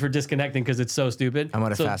don't blame you for disconnecting because it's so stupid. I might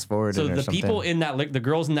have fast-forwarded So or the something. people in that, the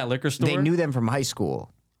girls in that liquor store, They knew them from high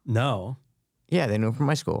school. no, Yeah, they knew them from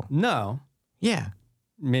high school. no, Yeah.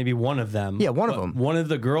 maybe one of them. Yeah, one of But them. One of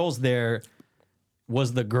the girls there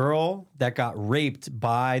was the girl that got raped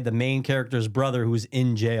by the main character's brother, who's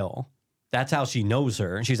in jail. That's how she knows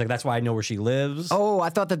her, and she's like, "That's why I know where she lives." Oh, I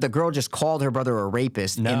thought that the girl just called her brother a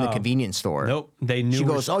rapist in the No. convenience store. Nope, they knew. She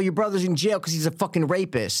where goes, "Oh, your brother's in jail because he's a fucking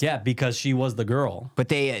rapist." yeah, because she was the girl. But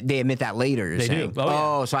they admit that later. You're They saying. do.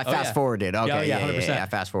 Oh, yeah. so I Oh, yeah. fast forwarded. Okay, Yeah, yeah, 100%. I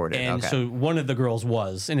fast forwarded. And okay. so one of the girls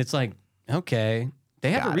was, and it's like, okay,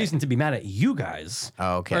 they have Got a it. reason to be mad at you guys.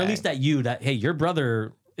 Okay. Or at least at you, that, hey, your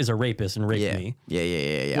brother is a rapist and raped yeah. me.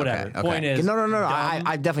 Yeah. Whatever. Okay. Point is, no. dumb.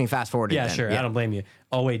 I definitely fast forwarded. Yeah, then. sure. I don't blame you.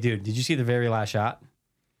 Oh, wait, dude, did you see the very last shot?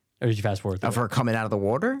 Or did you fast forward? Of her coming out of the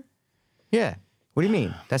water. Yeah. What do you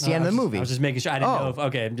mean? That's the end of the movie. I was just making sure. I didn't know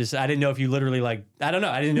if I didn't know if you literally like. I don't know.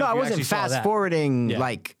 I didn't know. No, if I you wasn't actually saw fast that. forwarding. Yeah.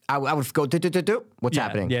 Like I would go do. What's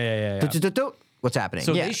happening? Yeah. Do. What's happening?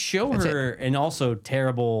 So yeah. they show That's it. her, and also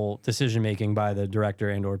terrible decision making by the director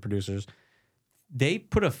and or producers. They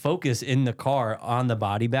put a focus in the car on the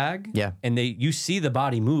body bag. Yeah. And you see the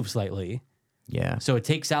body move slightly. Yeah. So it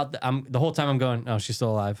takes out the whole time I'm going, oh, she's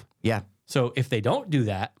still alive. Yeah. So if they don't do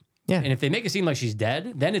that, Yeah. and if they make it seem like she's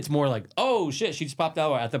dead, then it's more like, oh shit, she just popped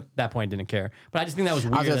out. At that point, didn't care. But I just think that was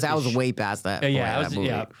weird. I was way past that.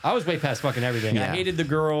 I was way past fucking everything. I Yeah. hated the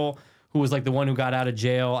girl who was like the one who got out of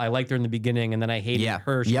jail. I liked her in the beginning, and then I hated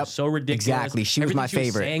her. She was so ridiculous. Exactly. She was Everything my she was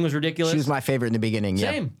favorite. saying was ridiculous. She was my favorite in the beginning.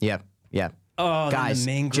 Same. Yeah. Oh, then Guys,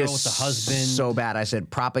 the main girl just with the husband. so bad. I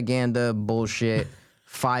said propaganda, bullshit,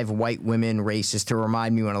 5 white women, racist. To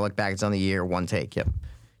remind me when I look back, it's on the year, one take. Yep.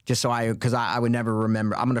 Just so because I would never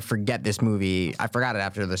remember. I'm gonna forget this movie. I forgot it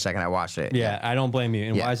after the second I watched it. Yeah, I don't blame you.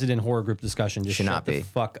 And Yeah. why is it in horror group discussion? Just Should shut not the be.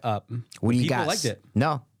 fuck up. What do you People guys? liked it.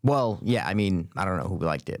 No. Well, yeah. I mean, I don't know who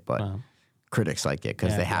liked it, but critics liked it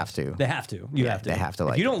because Yeah, they I have guess. to. They have to. You have to. they have to If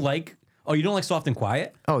like you it. don't like. Oh, you don't like Soft and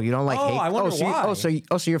Quiet? Oh, you don't like Oh, hate? I wonder why. So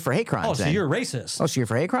you're for hate crimes? Oh, so then. you're a racist? Oh, so you're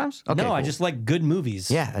for hate crimes? Okay, no, I cool. just like good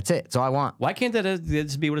movies. Yeah, that's it. That's all I want. Why can't that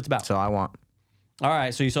just be what it's about? That's all I want. All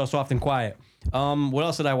right, so you saw Soft and Quiet. What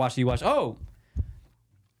else did I watch? Did you watch? Oh.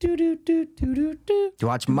 Do. Do you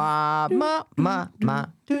watch ma? Do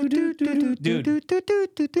do do do do do do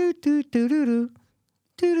do do do do do.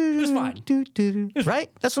 It was fine. Right?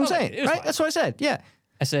 That's what I'm saying. It was Right? fine. That's what I said. Yeah.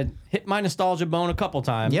 I said, hit my nostalgia bone a couple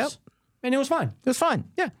times. Yep. And it was fine. It was fine.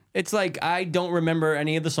 Yeah. It's like, I don't remember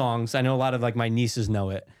any of the songs. I know a lot of like my nieces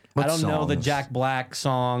know it. What I don't know the songs? Jack Black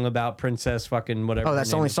song about Princess fucking whatever. Oh, her that's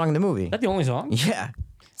the name only is. song in the movie. Is that the only song? Yeah.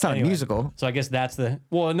 It's not Anyway, a musical. So I guess that's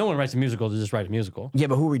well, no one writes a musical to just write a musical. Yeah,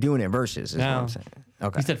 but who are we doing it versus? Is what No. I'm saying.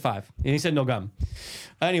 Okay. He said 5. And he said no gum.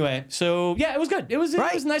 Anyway, so yeah, it was good. It was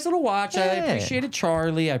Right. a nice little watch. I Yeah. appreciated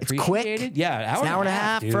Charlie. I It's appreciated quick. Yeah, It's an hour and a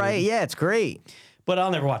half, dude. right? Yeah, it's great. But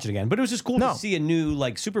I'll never watch it again. But it was just cool No. to see a new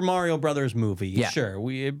like Super Mario Brothers movie. Yeah. Sure,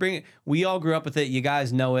 we all grew up with it. You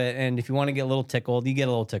guys know it, and if you want to get a little tickled, you get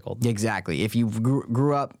a little tickled. Exactly. If you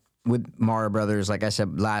grew up with Mario Brothers, like I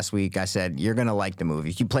said last week, I said you're gonna like the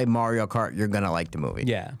movie. If you play Mario Kart, you're gonna like the movie.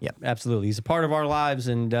 Yeah, Yep. absolutely. He's a part of our lives,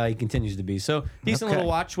 and he continues to be. So decent Okay. little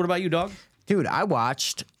watch. What about you, dog? Dude, I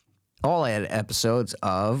watched all 8 episodes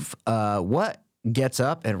of What Gets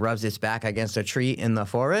Up and Rubs Its Back Against a Tree in the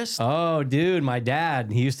Forest. Oh, dude, my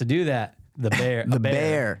dad, he used to do that. The bear. The a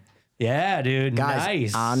Bear. Yeah, dude. Guys,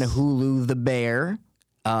 nice. on Hulu, The Bear.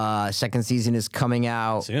 Second season is coming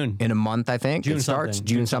out Soon. in a month, I think. June it starts something.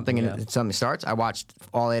 June June something, something, and something starts. I watched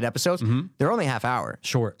all 8 episodes. They're only half hour.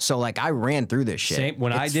 Short. So like I ran through this shit. Same.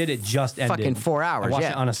 When I It's did, it just ended. fucking 4 hours. I watched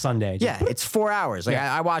yeah. it on a Sunday. Just- Yeah, it's 4 hours. Like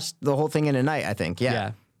Yeah. I watched the whole thing in a night, I think. Yeah.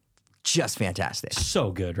 Yeah. Just fantastic.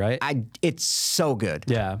 So good, right? It's so good.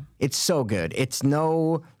 Yeah. It's so good. It's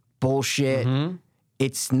no bullshit. Mm-hmm.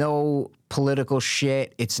 It's no political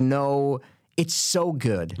shit. It's so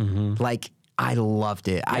good. Like I loved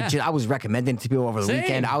it. Mm-hmm. Yeah. I was recommending it to people over the Same.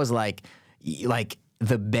 weekend. I was like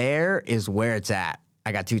The Bear is where it's at.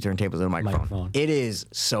 I got 2 turntables and a microphone. It is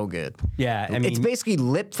so good. Yeah, I it's mean- basically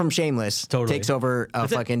Lip from Shameless Totally. takes over a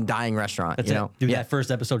That's it. fucking dying restaurant. That's you it. know, Dude, yeah, that first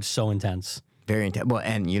episode's so intense. very intense. Well,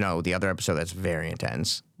 and the other episode that's very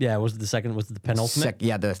intense. Yeah, was it the second? Was it the penultimate?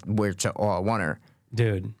 The where it's all oneer.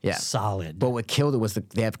 Dude, Yeah. solid. But what killed it was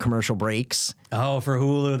they have commercial breaks. Oh, for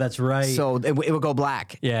Hulu, that's right. So it would go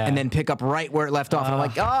black. Yeah. And then pick up right where it left off. And I'm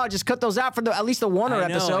like, oh, just cut those out for at least the Warner I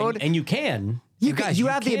know, episode. and you can. you guys,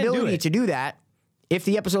 have the can do ability it. to do that. If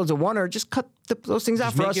the episode's a Warner, just cut those things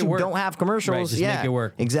out for make us it who work. don't have commercials. Right, just yeah, make it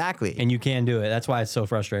work. Exactly. And you can do it. That's why it's so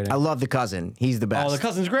frustrating. I love the cousin. He's the best. Oh, the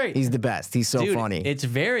cousin's great. He's the best. He's so Dude, funny. It's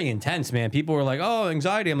very intense, man. People were like, "Oh,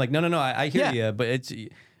 anxiety." I'm like, "No. I hear Yeah. you, but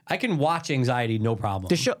I can watch anxiety, no problem."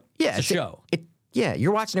 the show. Yeah, it's a show. Yeah,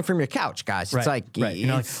 you're watching it from your couch, guys. It's like right. You're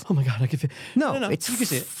not like, it's- "Oh my god, I can feel." No, no, it's you can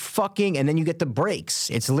see it. fucking, and then you get the breaks.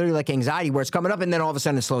 It's literally like anxiety where it's coming up and then all of a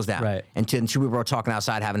sudden it slows down. Right. And two people are talking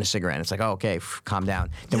outside having a cigarette. And it's like, oh, okay, calm down.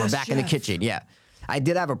 Then Yes, we're back in the Jeff. kitchen. Yeah. I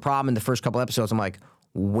did have a problem in the first couple episodes. I'm like,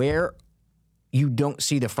 where you don't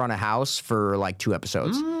see the front of house for like 2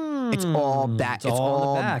 episodes. It's all back. It's all in the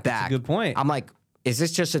all back. back. That's a good point. I'm like, is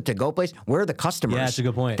this just a to-go place? Where are the customers? Yeah, that's a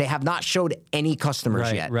good point. They have not showed any customers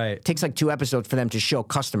Right, yet. right. It takes like 2 episodes for them to show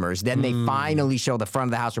customers. Then they finally show the front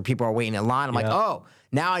of the house where people are waiting in line. I'm like, Yeah. oh,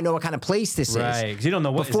 now I know what kind of place this Right, is. 'cause you don't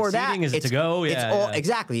know what- is it Before that, seating? Is it it's, to go? It's Yeah, all yeah.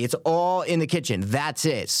 exactly. It's all in the kitchen. That's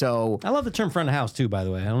it. So I love the term "front of house" too. By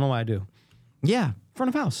the way, I don't know why I do. yeah,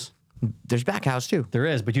 Front of house. there's back house too. There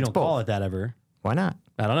is, but you don't call both. it that ever. Why not?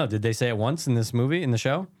 I don't know. Did they say it once in this movie, in the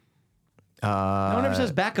show? No one ever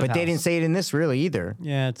says back of But house. they didn't say it in this really either.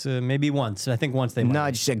 Yeah, it's maybe once. I think once they might. No,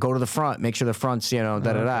 I just said go to the front, make sure the front's, da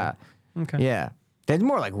da da. Okay. Yeah. That's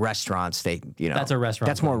more like restaurants. That's a restaurant.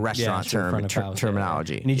 That's more thing. restaurant sure, front of house,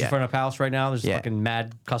 terminology. You need your Yeah. front of house right now. There's Yeah. fucking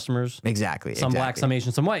mad customers. Exactly. Some black, some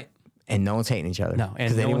Asian, some white. And no one's hating each other. No, and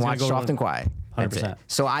because they no didn't one's watch gonna go Soft to- and Quiet. That's it. 100%.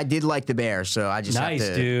 So I did like The Bear. So I just Nice,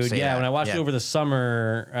 have to dude. say Yeah, that. when I watched it over the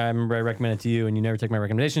summer, I remember I recommended it to you, and you never took my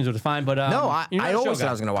recommendations, which was fine. But No, you're not I a show always said guy.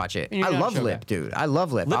 I was gonna watch it. You're I not a love show Lip, guy. dude. I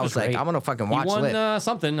love Lip. Lip I was was like, great. I'm gonna fucking watch He won Lip.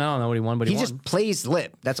 something. I don't know what he won, but he He won. just plays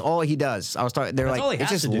Lip. That's all he does. I was talking. They're That's all like, he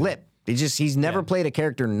it's has just to do. Lip. He's never Yeah. played a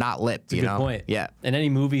character not Lip. You Good know? point. Yeah. In any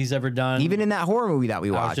movie he's ever done, Even in that horror movie that we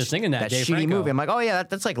watched, just thinking that, Dave shitty Franco. movie. I'm like, oh yeah,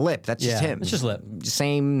 that's like Lip. That's just Yeah, him. it's just Lip.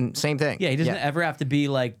 Same thing. yeah, he doesn't ever have to be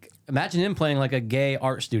like. Imagine him playing like a gay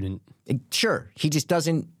art student. Sure, he just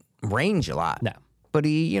doesn't range a lot. No. But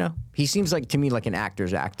he seems like to me like an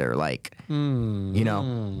actor's actor. Like,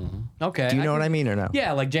 Okay, do you know what I mean or no?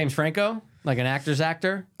 Yeah, like James Franco, like an actor's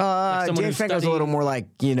actor. Like someone who James Franco's a studied- little more like,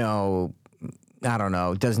 I don't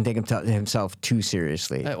know, doesn't take himself too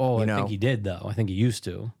seriously. Oh, I think he did though. I think he used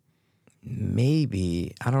to.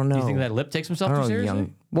 Maybe. I don't know. You think that Lip takes himself I too don't know,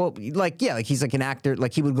 seriously? Well, like he's like an actor.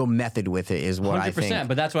 Like he would go method with it, is what I think. 100%.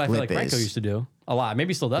 But that's what I feel Lip like Franco is. used to do a lot. Maybe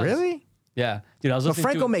he still does. Really? Yeah, dude. I was But listening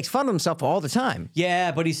Franco to. makes fun of himself all the time.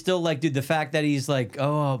 Yeah, but he's still like, dude. The fact that he's like,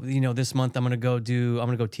 oh, this month I'm gonna go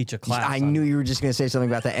teach a class. I on- knew you were just going to say something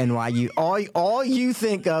about the NYU. All you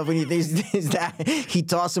think of when you is that he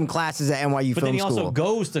taught some classes at NYU But Film then he School. also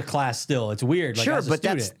goes to class still. It's weird. Like, Sure, as a but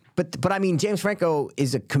student. but I mean, James Franco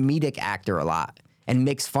is a comedic actor a lot and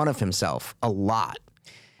makes fun of himself a lot.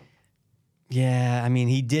 Yeah, I mean,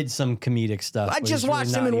 he did some comedic stuff. I but just he's really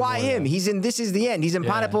watched not him in Why anymore, Him. though. He's in This Is the End. He's in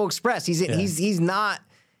Pineapple Express. He's not.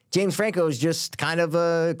 James Franco is just kind of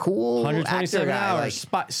a cool 127 actor guy. hours.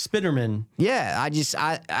 Spitterman. Yeah,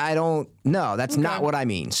 I don't know. That's not what I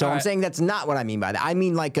mean. So All I'm right. saying that's not what I mean by that. I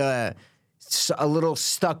mean like a little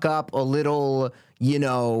stuck up, a little,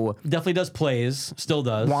 Definitely does plays. Still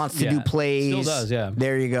does. wants to Yeah. do plays. Still does. Yeah.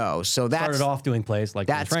 There you go. So that's Started off doing plays like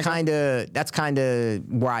James that's Franco. kind of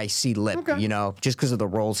where I see Lip, Okay. just because of the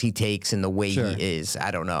roles he takes and the way Sure. he is.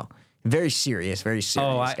 I don't know. Very serious, very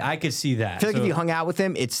serious. Oh, guy. I could see that. I feel like So- if you hung out with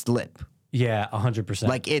him, it's Lip. yeah, 100%.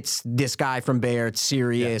 Like it's this guy from Bear. It's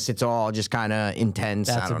serious. It's all just kind of intense.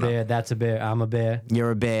 I that's a don't know. bear. That's a bear. I'm a bear.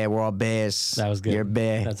 You're a bear. We're all bears. That was good. You're a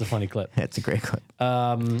bear. That's a funny clip. That's a great clip.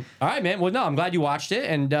 All right, man. Well, no, I'm glad you watched it,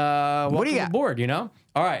 and welcome do you got? aboard. All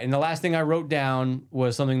right, and the last thing I wrote down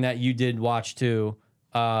was something that you did watch too.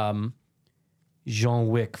 John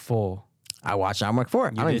Wick 4. I watched John Wick 4. I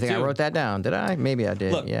don't even did think I too. wrote that down. Did I? Maybe I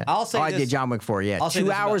did. Look, yeah. I'll say I this- did John Wick 4. Yeah. I'll say 2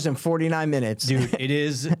 this hours and 49 minutes. Dude, it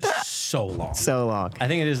is so long. So long. I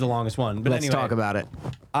think it is the longest one. But Let's anyway, talk about it.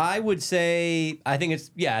 I would say I think it's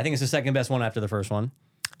the second best one after the first one.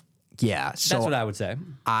 Yeah. So That's what I would say.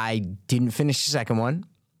 I didn't finish the second one,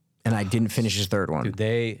 and I didn't finish the third one. Dude,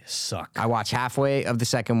 they suck. I watched halfway of the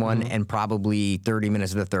second one Mm-hmm. and probably 30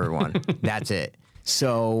 minutes of the third one. That's it.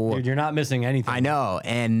 So Dude, you're not missing anything. I know,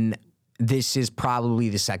 and this is probably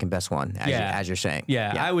the second best one, as you're saying.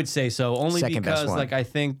 Yeah, I would say so. Only Second best because, one. like, I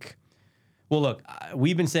think. Well, look,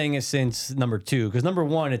 we've been saying it since number 2. Because number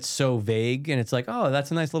 1, it's so vague, and it's like, oh,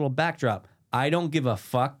 that's a nice little backdrop. I don't give a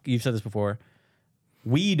fuck. You've said this before.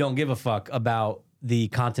 We don't give a fuck about the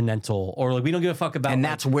Continental, or like we don't give a fuck about. And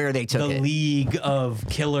like, that's where they took the it. League of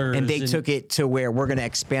Killers, And they took it to where we're going to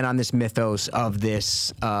expand on this mythos of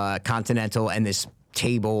this Continental and this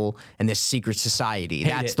table and this secret society.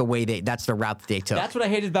 That's it. the way that's the route that they took. That's what I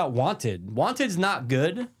hated about Wanted. Wanted's not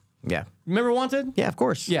good. yeah. Remember Wanted? Yeah, of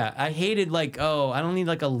course. Yeah, I hated like, oh, I don't need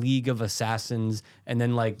like a league of assassins and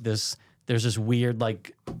then like there's this weird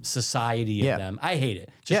like society Yeah. of them. I hate it.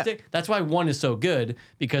 Just Yeah. that's why 1 is so good,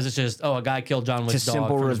 because it's just, oh, a guy killed John Wick's It's a dog.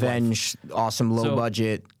 simple for his wife. revenge, awesome low So-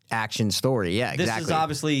 budget action story. Yeah, This exactly. is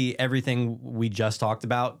obviously everything we just talked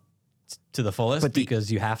about to the fullest, But the- because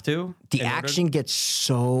you have to. the in order- action gets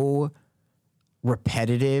so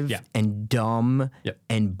repetitive Yeah. and dumb Yep.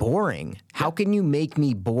 and boring. How can you make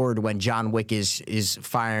me bored when John Wick is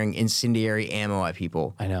firing incendiary ammo at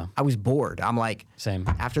people? I know. I was bored. I'm like, Same.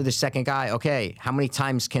 after the second guy, okay, how many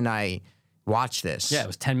times can I watch this? Yeah, it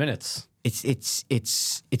was 10 minutes.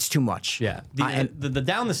 It's too much. Yeah. and The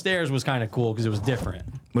down the stairs was kind of cool because it was different.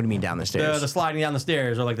 what do you mean down the stairs? The sliding down the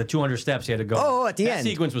stairs, or like the 200 steps you had to go. Oh, at the that end.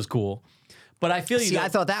 sequence was cool. But I feel See, I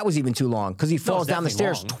thought that was even too long because he falls down the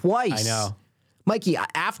definitely stairs long. twice. I know. Mikey,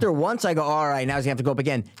 after once I go, all right, now he's gonna have to go up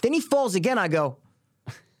again. Then he falls again. I go,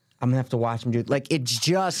 I'm gonna have to watch him do it. Like it's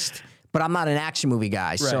just, but I'm not an action movie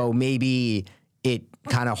guy, so Right. maybe it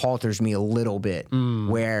kind of halters me a little bit,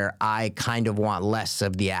 where I kind of want less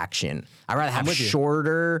of the action. I'd rather have with you.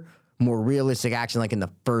 shorter, more realistic action, like in the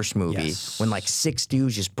first movie, Yes. when like 6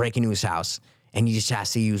 dudes just break into his house. And he just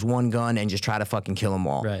has to use one gun and just try to fucking kill them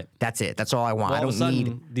all. Right. That's it. That's all I want. All I of a don't sudden,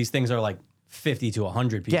 need. these things are like 50 to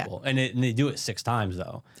 100 Yeah. people, and they do it 6 times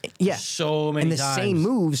though. Yeah. So many And the times. same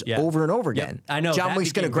moves Yeah. over and over Yep. again. I know, John that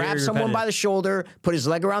Wick's going to became grab very someone by repetitive. the shoulder, put his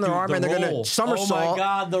leg around their Dude, arm, the and they're going roll. to somersault. Oh my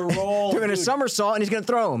god, the roll! They're going to dude. somersault, and he's going to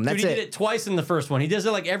throw him. That's Dude, he it. did it twice in the first one. He does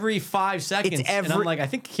it like every 5 seconds. and I'm every- like, I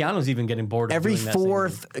think Keanu's even getting bored of Every doing that same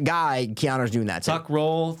fourth guy, Keanu's doing that. move. Tuck,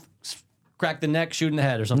 roll, crack the neck, shoot in the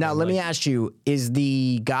head or something. Now, let me Like, ask you: is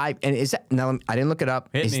the guy, and is that? Now, I didn't look it up.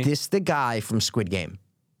 Hit Is me. this the guy from Squid Game?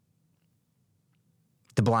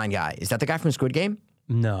 The blind guy. Is that the guy from Squid Game?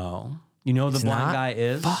 No. You know who the blind not? guy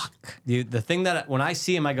is? Fuck. The thing that when I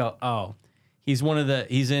see him, I go, oh, he's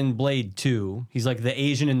he's in Blade 2. He's like the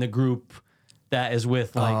Asian in the group that is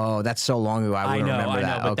with like. Oh, that's so long ago. I I wouldn't know, remember I know,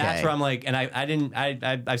 that. but okay. that's where I'm like, and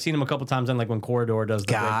I've seen him a couple times on like when Corridor does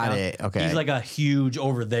the Got breakdown. it, okay. He's like a huge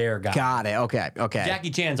over there guy. Got it. Okay. Okay. Jackie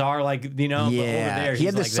Chan's are like, but over there he he's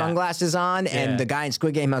had the like that. sunglasses on, Yeah. and the guy in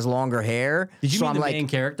Squid Game has longer hair. Did you so mean I'm the like, main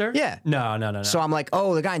character? Yeah. No. So I'm like,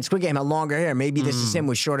 oh, the guy in Squid Game had longer hair. Maybe this Mm. is him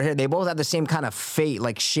with shorter hair. They both have the same kind of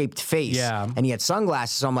shaped face. Yeah. And he had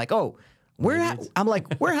sunglasses. So I'm like, oh, where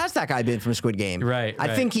has that guy been from Squid Game? Right, I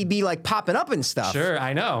right. think he'd be like popping up and stuff. Sure,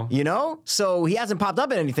 I know. You know? So he hasn't popped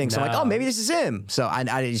up in anything. So I'm like, No. oh, maybe this is him. So I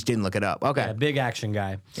just didn't look it up. Okay. Yeah, big action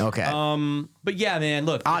guy. Okay. But yeah, man,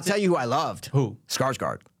 look. I'll tell you who I loved. Who?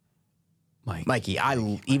 Skarsgård. Mike. Mikey,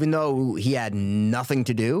 even though he had nothing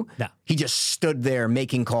to do, No. he just stood there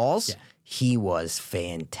making calls. Yeah. He was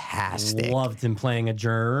fantastic. Loved him playing a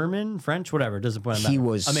German, French, whatever. Doesn't play. He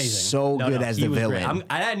was amazing. so good as he the was great. villain.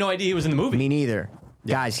 I had no idea he was in the movie. Me neither.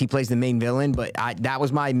 Guys, he plays the main villain, but that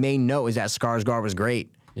was my main note is that Skarsgård was great.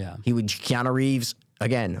 Yeah. Keanu Reeves,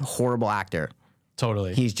 again, horrible actor.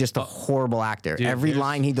 Totally. He's just a horrible actor. Every here's-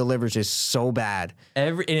 line he delivers is so bad.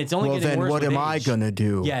 and it's only Well, getting then worse. what with am I age. gonna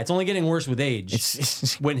do? Yeah, it's only getting worse with age.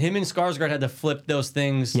 It's when him and Skarsgård had to flip those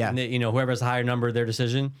things, Yeah. and whoever has a higher number, their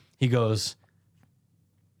decision, he goes,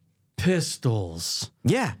 pistols.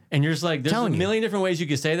 yeah. And you're just like, there's a Telling you. million different ways you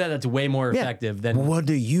could say that. That's way more Yeah. effective than, What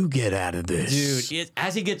do you get out of this? dude.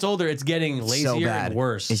 As he gets older, it's getting lazier so bad. and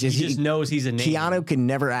worse. It's He just knows he's a name. Keanu can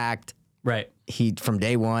never act. Right. He from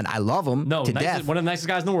day one. I love him No, to nicest, death. one of the nicest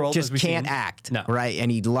guys in the world. Just as we've can't seen. act. No. Right.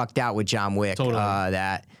 And he lucked out with John Wick. Totally.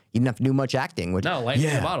 That he didn't have to do much acting. Which, No, lightning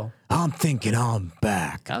in the bottle. I'm thinking I'm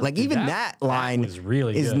back. Like dude, even that that line was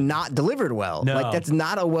really is good. not delivered well. No. Like that's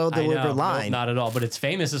not a well I know, delivered nope, line. not at all. But it's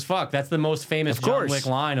famous as fuck. That's the most famous Of John course. Wick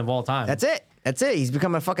line of all time. That's it. That's it. He's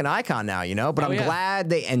become a fucking icon now, But I'm yeah. glad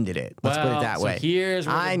they ended it. Let's put it Well, that so way. here's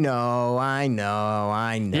where I know.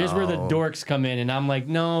 Here's where the dorks come in, and I'm like,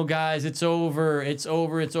 no, guys, it's over. It's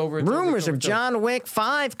over. It's over. It's over, Rumors it's over, of it's over. John Wick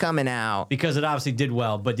 5 coming out. Because it obviously did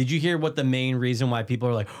well. But did you hear what the main reason why people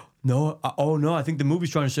are like, no, I think the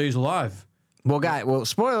movie's trying to say he's alive. Well,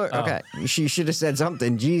 spoiler. Oh. Okay. She should have said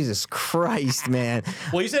something. Jesus Christ, man.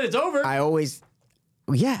 Well, you said it's over.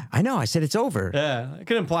 Yeah, I know. I said it's over. Yeah, it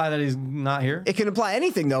could imply that he's not here. It can imply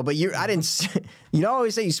anything though, but I didn't. You don't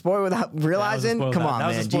always say you spoil without realizing. spoil Come without- on, that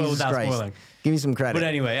was a man. spoil Jesus without Christ. spoiling. Give me some credit. But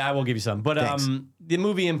anyway, I will give you some. But Thanks. the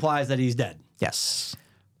movie implies that he's dead. Yes.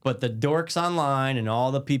 But the dorks online and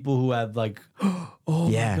all the people who have like, oh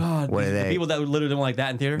Yeah. my god, What are the they? people that would literally don't like that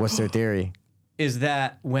in theater. What's their theory? Is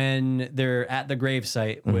that when they're at the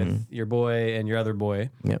gravesite with your boy and your other boy,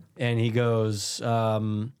 Yep. and he goes,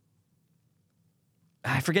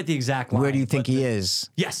 I forget the exact line. Where do you think but he is?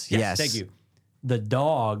 Yes, Yes. thank you. The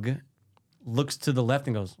dog looks to the left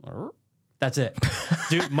and goes, "Arr." That's it.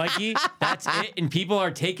 Dude, Mikey, that's it. And people are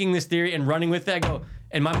taking this theory and running with it. I go,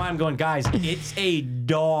 in my mind, I'm going, guys, it's a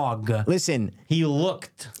dog. Listen, He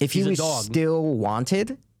looked. if he He's a was dog. still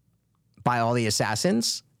wanted by all the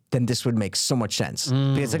assassins, then this would make so much sense.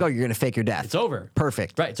 Because it's like, oh, you're gonna fake your death. It's over.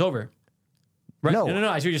 Perfect. Right, it's over. Right. No. No,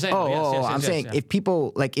 I see what you're saying. Oh, Yes, I'm yes, saying yeah. if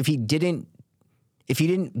people if he didn't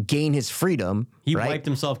gain his freedom, he right, wiped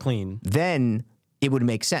himself clean. then it would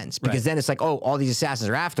make sense because Right. then it's like, oh, all these assassins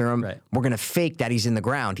are after him. Right. We're gonna fake that he's in the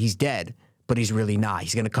ground. He's dead, but he's really not.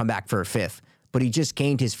 He's gonna come back for a fifth. But he just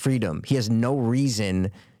gained his freedom. He has no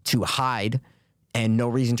reason to hide and no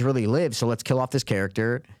reason to really live. So let's kill off this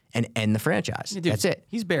character and end the franchise. Dude, That's it.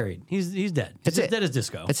 He's buried. He's dead. That's He's it. dead as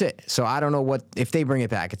disco. That's it. So I don't know what if they bring it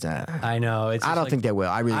back. It's I know. It's I just don't like- think they will.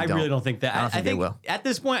 I really don't. think that. I don't think they will. At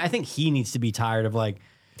this point, I think he needs to be tired of like.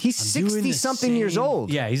 He's doing 60 the something years same-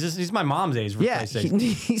 old. Yeah, he's my mom's age. For Yeah, Christ's sake.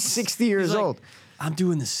 he's 60 years He's like, old. I'm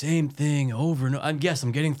doing the same thing over and over. I guess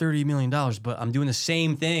I'm getting $30 million, but I'm doing the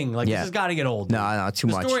same thing. Like, this has got to get old. No, too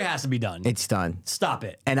much. The story has to be done. It's done. Stop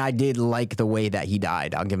it. And I did like the way that he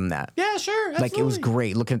died. I'll give him that. Yeah, sure. Absolutely. Like, it was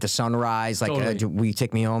great. Looking at the sunrise. Like, Totally. will you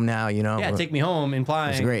take me home now? You know? Yeah, take me home,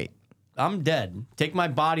 implying. It's great. I'm dead. Take my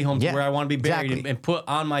body home to Yeah, where I want to be buried exactly. and put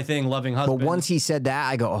on my thing, loving But husband. once he said that,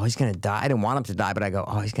 I go, oh, he's going to die. I didn't want him to die, but I go,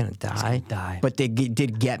 oh, he's going to die. die. But they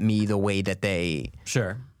did get me the way that they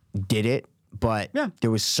Sure. did it. But Yeah.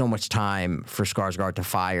 there was so much time for Skarsgård to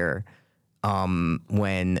fire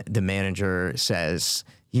when the manager says,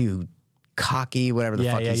 you cocky, whatever the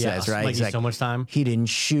fuck he says, right? Like, so much time. He didn't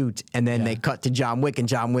shoot. And then they cut to John Wick, and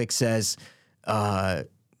John Wick says,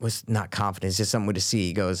 was not confidence, just something with a C.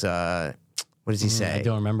 He goes, what does he say? I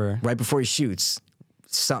don't remember. Right before he shoots,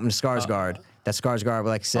 something to Skarsgård. That Skarsgård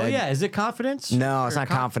like said. Oh, yeah. Is it confidence? No, it's Or not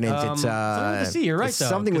confidence. It's something with a C. You're right, it's though.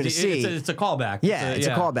 something with a 'Cause C. It's a callback. Yeah, it's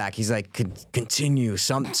a callback. He's like, continue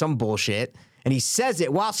some bullshit. And he says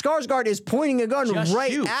it while Skarsgård is pointing a gun Just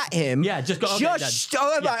right shoot. at him. Yeah, just go. Okay, Just, dead.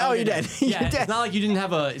 oh, Yeah, oh, okay, you're dead. Yeah, You're dead. it's not like you didn't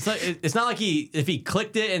have a. It's not like if he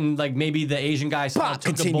clicked it and like maybe the Asian guy somehow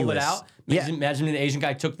took the bullet continuous. out. Yeah. Imagine the Asian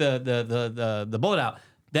guy took the bullet out.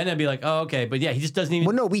 Then I'd be like, oh, okay. But yeah, he just doesn't even.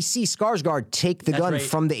 Well, no, we see Skarsgård take the gun right.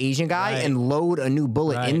 from the Asian guy Right. and load a new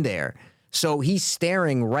bullet in Right. there. So he's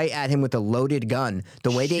staring right at him with a loaded gun.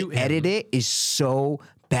 The way Shoot they him. edit it is so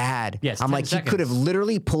bad. Yes, I'm 10 like, he could have seconds.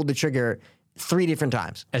 literally pulled the trigger 3 different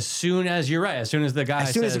times. As soon as you're right. As soon as the guy.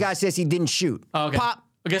 As soon as the guy says he didn't shoot, Oh, okay. pop.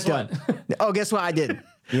 Well, guess done. what? Oh, guess what I did?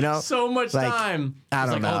 You know, So much Like, time. I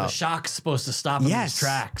It's don't like, know. Oh, the shock's supposed to stop him in his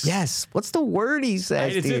tracks. Yes. What's the word he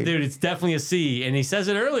says, Dude, it's definitely a C, and he says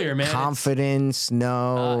it earlier, man. Confidence,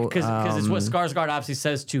 no. Because it's what Skarsgård obviously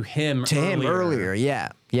says to him. to him earlier, yeah,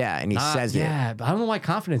 and he says it. Yeah, but I don't know why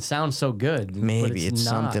confidence sounds so good. but Maybe it's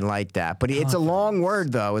not. something like that, but it's a long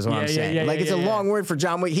word though, is what I'm Yeah, saying. yeah, like yeah, it's a yeah. long word for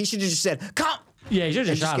John Wick. He should have just said, "Come." Yeah, he should have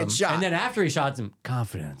And just shot get him. shot. And then after he shots him,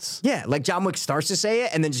 confidence. Yeah, like John Wick starts to say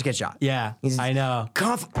it and then just get shot. Yeah, He's- I know.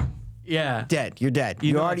 Yeah. Dead. You're dead.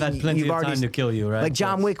 You know I've had plenty of time to kill you, right? Like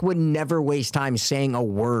John But- Wick would never waste time saying a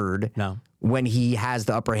word. No. When he has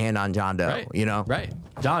the upper hand on John Doe, Right. you know. Right.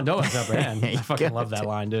 John Doe has upper hand. I fucking love that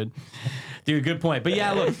line, dude. Dude, good point. But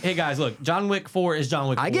yeah, look, hey guys, look, John Wick 4 is John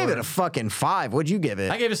Wick 4. I gave it a fucking 5. What'd you give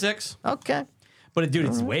it? I gave it 6. Okay. But dude,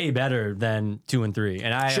 it's way better than 2 and 3.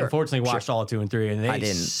 And I Sure, unfortunately watched all of 2 and 3, and they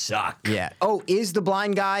didn't. suck. Yeah. Oh, is the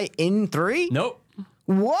blind guy in 3? Nope.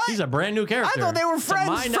 What? He's a brand new character. I thought they were To friends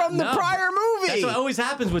my from the no. prior movie. That's what always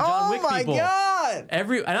happens with John Oh Wick my people. god.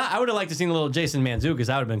 And I would have liked to seen a little Jason Mantzoukas.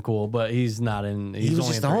 That would have been cool, but he's not in. He's was only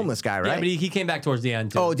just in the 3. homeless guy, Yeah, right? but he came back towards the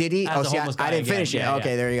end too. Oh, did he? As Oh, a see, homeless I guy didn't again. finish it. Yeah, Okay,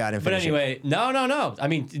 yeah. there you go. I didn't But finish it. anyway, no. I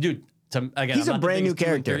mean, dude. Again, He's I'm a not the brand new biggest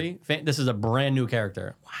 2 and character. 3 fan. This is a brand new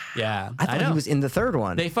character. Wow. Yeah, I thought know. he was in the third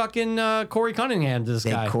one. They fucking Corey Cunningham to this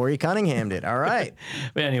They guy. Corey Cunninghammed it. All right.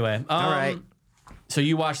 But anyway, All right. So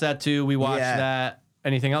you watched that too. We watched Yeah. that.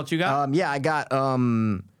 Anything else you got? Yeah, I got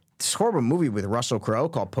this horrible movie with Russell Crowe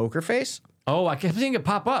called Poker Face. Oh, I kept seeing it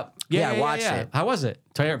pop up. Yeah, I watched it. How was it?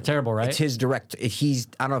 Terrible, right? It's his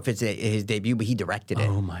I don't know if it's his debut, but he directed it.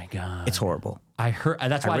 Oh my god, It's horrible. I heard.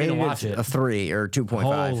 That's why I didn't watch it. a 3 or 2.5.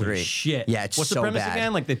 Holy 3. shit! Yeah, it's What's so the premise bad.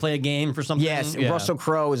 again? Like they play a game for something. Yes, Yeah. Russell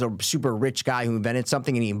Crowe is a super rich guy who invented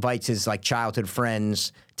something, and he invites his like childhood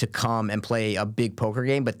friends to come and play a big poker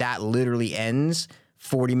game. But that literally ends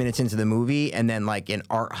 40 minutes into the movie, and then like an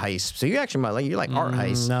art heist. So you actually might like art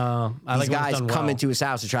heist. No, I These like when it's guys done come well. into his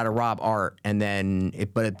house to try to rob art, and then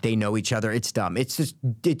but they know each other. It's dumb. It's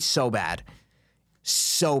so bad,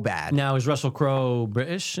 so bad. Now is Russell Crowe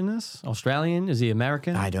British in this? Australian? Is he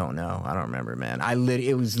American? I don't know. I don't remember, man.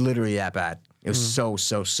 It was literally that bad. It was so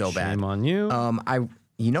bad. Shame on you.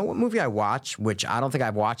 You know what movie I watched, which I don't think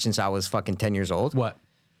I've watched since I was fucking 10 years old? What?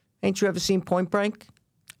 Ain't you ever seen Point Break?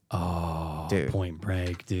 Oh, Dude. Point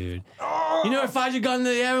Break, dude. You never fired your gun in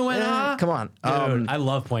the air and went, huh? Come on. Dude, I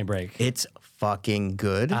love Point Break. It's fucking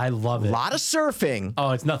good. I love it. A lot of surfing.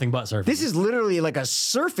 Oh, it's nothing but surfing. This is literally like a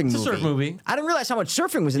surfing movie. a surf movie. I didn't realize how much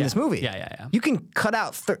surfing was in this movie. Yeah. You can cut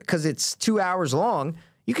out, because it's 2 hours long,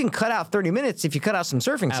 you can cut out 30 minutes if you cut out some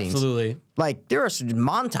surfing scenes. Absolutely. Like, there are some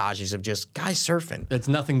montages of just guys surfing. It's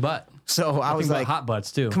nothing but. So I was Nothing but like, hot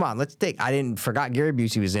butts too. come on, I forgot Gary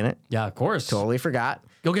Busey was in it. Yeah, of course. Totally forgot.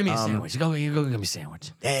 Go get me a sandwich. Go get me a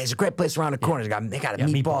sandwich. Hey, it's a great place around the corner. They got a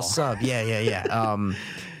meatball meatball. sub. Yeah.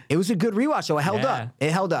 It was a good rewatch, so it held Yeah. up.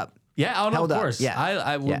 It held up. Yeah, oh no, of Held up, course. yeah.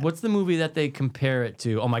 I Yeah. What's the movie that they compare it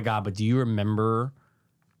to? Oh my god! But do you remember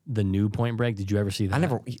the new Point Break. Did you ever see that?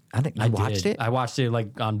 I think you watched it. I watched it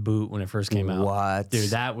like on boot when it first came out. What? Dude,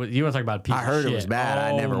 that was, you want to talk about a piece I of heard it shit. was bad.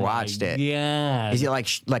 I never watched it. Yeah. Is it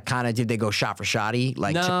like kind of, did they go shot for shotty?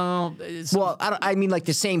 Like, No. It's well, I mean like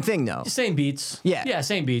the same thing though. same beats. Yeah. Yeah,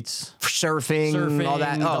 same beats. Surfing, all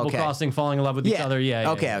that. Oh, double okay. crossing, falling in love with each other.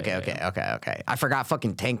 Yeah. Okay. I forgot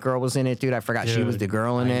fucking Tank Girl was in it, dude. I forgot she was the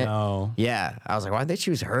girl in it. know. Yeah. I was like, why'd they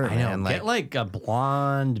choose her, I know. man? Get like a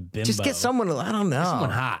blonde bimbo. just get someone, I don't know. someone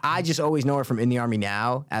hot. I just always know her from In the Army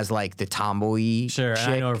Now as like the tomboy Sure, chick.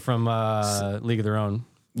 and I know her from League of Their Own.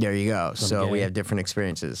 There you go. So we gay. have different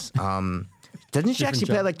experiences. Doesn't she actually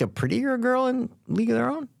show. play like the prettier girl in League of Their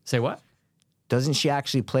Own? Say what? Doesn't she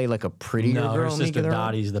actually play like a prettier No, girl her in League sister of Their Own?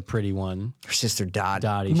 Dottie's the pretty one. Her sister Dottie.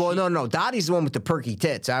 Dottie. Well, no. Dottie's the one with the perky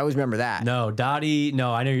tits. I always remember that. No, Dottie.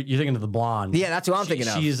 No, I know you're thinking of the blonde. Yeah, that's who I'm thinking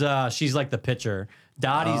of. She's like the pitcher.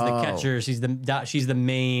 Dottie's the catcher. She's the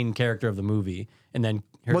main character of the movie. And then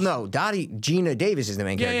her Well, no, Gina Davis is the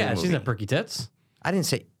main character. yeah, in the she's movie. the perky tits. I didn't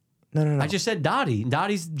say. No. I just said Dottie.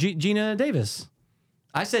 Dottie's Gina Davis.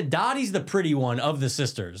 I said Dottie's the pretty one of the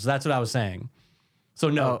sisters. That's what I was saying. So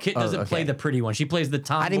no, Kit doesn't play the pretty one. She plays the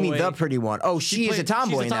tomboy. I didn't mean the pretty one. Oh, she is a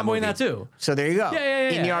tomboy. She's a tomboy in that too. So there you go. Yeah.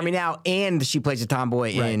 In the Army Now, and she plays a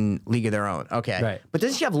tomboy in League of Their Own. Okay. Right. But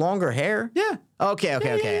doesn't she have longer hair? Yeah. Okay.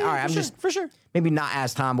 Yeah, All right. I'm just for sure. maybe not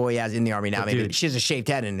as tomboy as In the Army Now. Maybe dude, she has a shaved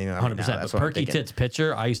head in the Army 100%. Now. That's But what I'm Perky thinking. Tits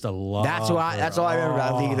pitcher, I used to love. That's her. That's all I remember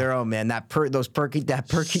about League of Their Own, man. That perky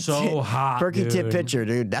So tit, hot, perky tit dude. picture,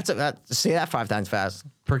 dude. Say that 5 times fast.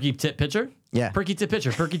 Perky tit pitcher? Yeah. Perky tit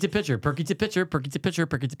pitcher, perky tit pitcher, perky tit pitcher, perky tit pitcher,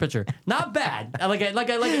 perky tit pitcher. Not bad. I like 8.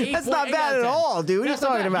 That's not bad at all, dude. What are you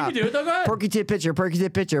talking about? You can do it though, go ahead. Perky tit pitcher, perky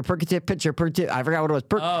tit pitcher, perky tit pitcher, perky tit. I forgot what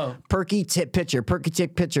it was. Perky tit pitcher, perky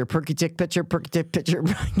tit pitcher, perky tit pitcher, perky tit pitcher.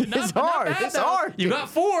 It's hard. It's hard. You got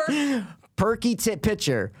 4. Perky tit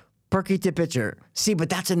pitcher. Perky tit pitcher. See, but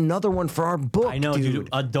that's another one for our book. I know, dude.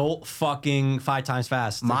 Adult fucking 5 times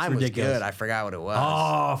fast. Mine was ridiculous. good. I forgot what it was.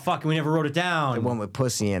 Oh, fuck. We never wrote it down. The one with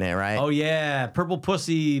pussy in it, right? Oh, yeah. Purple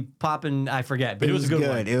pussy popping. I forget. But it was a good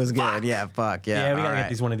one. It was good. Fuck. Yeah, fuck. Yeah. Yeah, we gotta all get right.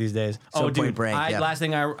 these one of these days. So Dude. Point Break, yeah. Last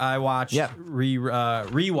thing I watched, Yep.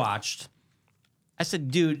 rewatched. I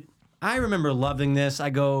said, dude, I remember loving this. I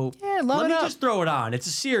go, Yeah, love let it me up. just throw it on. It's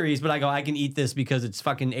a series, but I go, I can eat this because it's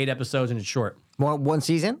fucking 8 episodes and it's short. One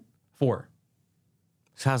season? 4.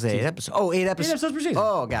 So how's the 8 episodes? Oh, 8 episodes. 8 episodes per season.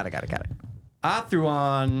 Oh, got it. I threw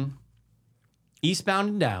on Eastbound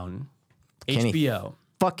and Down, Kenny HBO.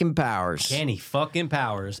 Fucking Powers. Kenny fucking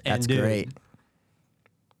Powers. And That's dude, great.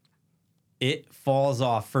 it falls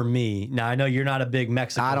off for me. Now, I know you're not a big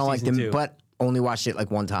Mexico I don't like season them, two. but only watched it like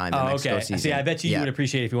one time. The Oh, Mexico okay. season. See, I bet you would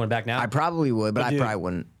appreciate it if you went back now. I probably would, but I dude, probably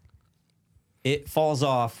wouldn't. It falls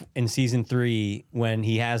off in season 3 when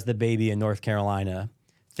he has the baby in North Carolina.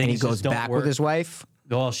 And he Things goes just don't back work. with his wife.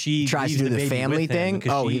 Well, she tries leaves to do the baby family with him thing?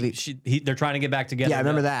 because Oh, they're trying to get back together. Yeah, I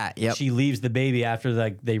remember though. that. Yep. She leaves the baby after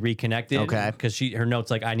they reconnected. Okay. Because her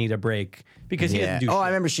note's like, I need a break because he Yeah. doesn't do. Oh, shit. I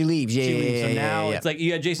remember she leaves. Yeah, She yeah, leaves. yeah, So yeah, now yeah. it's like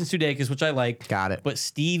you got Jason Sudeikis, which I like. Got it. But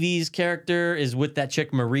Stevie's character is with that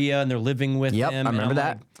chick Maria, and they're living with Yep, him. I and remember I'm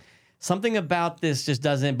that. like, something about this just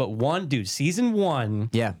doesn't. But season 1.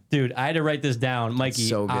 Yeah. Dude, I had to write this down, Mikey.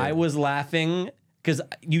 So good. I was laughing because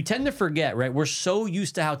you tend to forget, right? We're so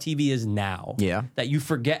used to how TV is now. Yeah. That you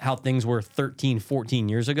forget how things were 13, 14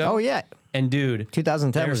 years ago. Oh, yeah. And dude,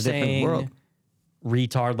 2010 they're was a different saying world.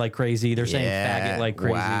 retard like crazy. They're saying Yeah. faggot like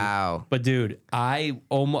crazy. Wow. But dude, I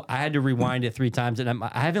had to rewind it 3 times, and I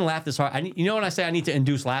haven't laughed this hard. You know when I say I need to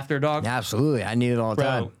induce laughter, dog? Absolutely. I need it all the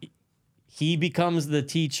time. Bro, he becomes the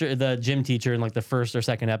gym teacher in like the first or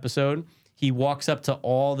second episode. He walks up to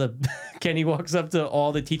all the Kenny walks up to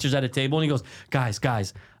all the teachers at a table and he goes,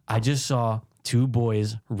 guys, I just saw 2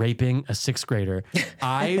 boys raping a 6th grader.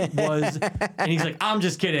 And he's like, I'm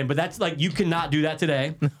just kidding, but that's like, you cannot do that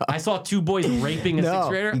today. I saw 2 boys raping a 6th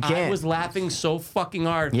grader. you I can't. was laughing so fucking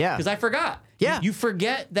hard. Yeah. Because I forgot. Yeah. You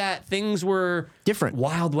forget that things were Different.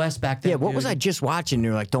 Wild West back then. Yeah, what dude. was I just watching?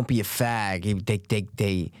 They're like, "Don't be a fag."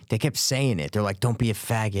 They kept saying it. They're like, "Don't be a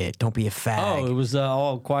faggot. Don't be a fag." Oh, it was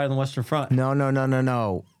all Quiet on the Western Front.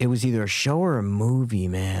 No. It was either a show or a movie,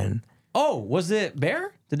 man. Oh, was it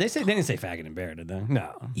Bear? They didn't say faggot and Bear, did they?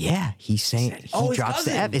 No. Yeah, he's saying he his drops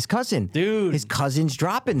the cousin. F. His cousin, Dude. his cousin's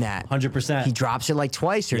dropping that. 100%. He drops it like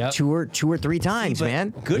twice or Yep. two or three times, But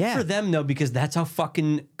man. Good Yeah. for them though, because that's how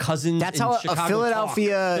fucking cousins. That's in how Chicago a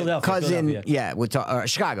Philadelphia talk. cousin, Philadelphia. yeah, would talk.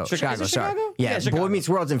 Chicago, Is it sorry. Chicago? Yeah, Yeah, Chicago. Boy Meets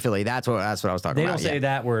World's in Philly. That's what I was talking They about. don't say yeah.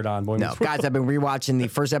 that word on Boy No, Meets World. guys, I've been rewatching the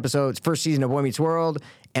first season of Boy Meets World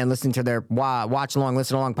and listening to their watch along,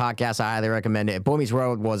 listen along podcast. I highly recommend it. Boy Meets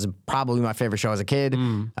World was probably my favorite show as a kid.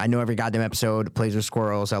 I know every goddamn episode. Plays with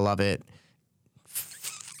squirrels. I love it.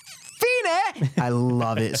 I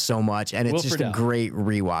love it so much, and it's Will just Friedle. a great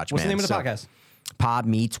rewatch. What's the man. name of the So, podcast? Pod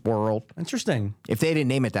Meets World. Interesting. If they didn't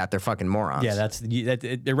name it that, they're fucking morons. Yeah,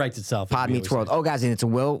 it writes itself. as Pod we Meets always World. say. Oh, guys, and it's a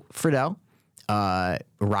Will Friedle,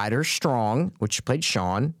 Ryder Strong, which played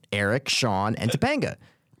Sean, Eric, Sean, and Topanga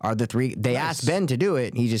are the three. They asked Ben to do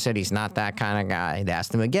it. He just said he's not that kind of guy. They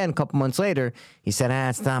asked him again a couple months later. He said,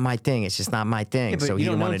 it's not my thing. It's just not my thing. But So he you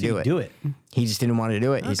don't didn't know want to until do you it. do it. He just didn't want to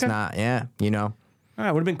do it. He's Okay. not, All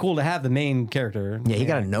right, would have been cool to have the main character. Yeah, he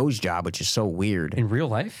got a nose job, which is so weird. in real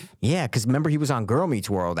life. Yeah, because remember he was on Girl Meets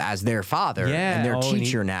World as their father Yeah, and their and he-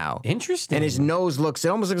 teacher now. Interesting. And his nose it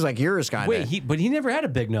almost looks like yours, kind of. Wait, but he never had a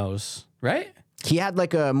big nose, right? He had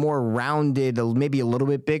like a more rounded, maybe a little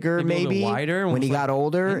bit bigger, Maybe a little bit wider when he almost got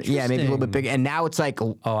older. Yeah, maybe a little bit Interesting. bigger. And now it's like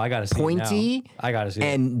Oh, I gotta see it pointy. now. I gotta see it.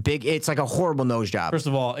 and big. It's like a horrible nose job. First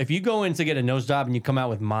of all, if you go in to get a nose job and you come out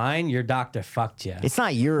with mine, your doctor fucked you. It's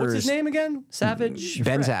not yours. What's his name again? Savage?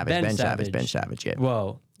 Ben Fred- Savage. Ben Savage. Yeah.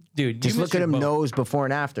 Whoa, dude, Just you look missed at your him boat. nose before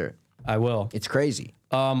and after. I will. It's crazy.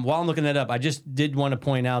 While I'm looking that up, I just did want to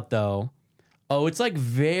point out though. Oh, it's like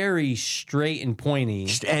very straight and pointy.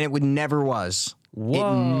 And it never was.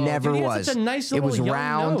 Whoa, It never dude, he had was. such a nice it was little young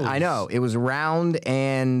round. nose. I know. It was round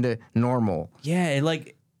and normal. Yeah,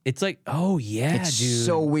 it's like oh yeah, It's dude.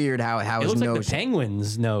 so weird how it his looks nose. like the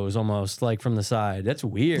penguin's nose almost like from the side. That's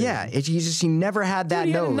weird. Yeah, he never had that Dude,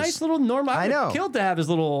 he nose. had a nice little normal. I know. Killed to have his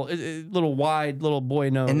little wide little boy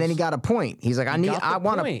nose. And then he got a point. He's like, I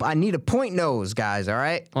need a point nose, guys. All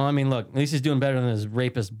right. Well, I mean, look, at least he's doing better than his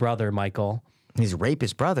rapist brother, Michael. His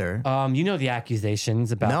rapist brother. You know the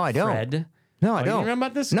accusations about No, I don't. Fred. No, I You don't. remember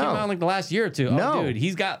about this? No. Came out in like the last year or two. No. Oh,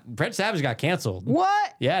 dude, Fred Savage got canceled.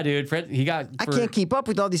 What? Yeah, dude. He got. I can't keep up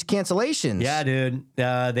with all these cancellations. Yeah, dude.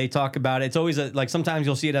 They talk about it. It's always like sometimes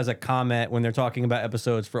you'll see it as a comment when they're talking about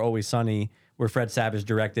episodes for Always Sunny where Fred Savage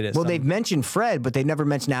directed it. Well, they've mentioned Fred, but they never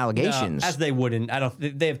mentioned allegations. as they wouldn't. I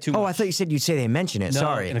don't. They have too. Oh, much. I thought you said you'd say they mention it. No,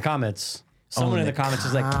 Sorry. in the comments. Someone in in the the comments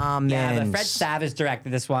is like, yeah, the comments. Fred Savage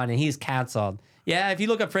directed this one and he's canceled. Yeah, if you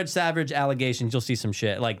look up Fred Savage allegations, you'll see some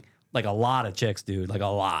shit. Like a lot of chicks, dude. Like a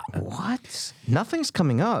lot. What? Nothing's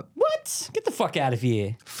coming up. What? Get the fuck out of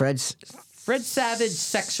here. Fred Savage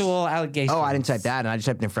sexual allegations. Oh, I didn't type that, and I just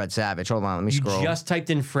typed in Fred Savage. Hold on, let me You scroll. just typed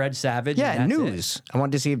in Fred Savage. yeah, and that's news. it? I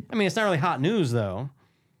wanted to see. I mean, it's not really hot news though.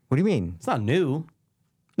 What do you mean? It's not new.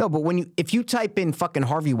 No, but if you type in fucking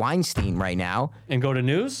Harvey Weinstein right now, And go to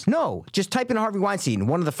news. no, just type in Harvey Weinstein.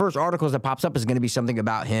 One of the first articles that pops up is going to be something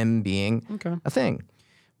about him being a thing.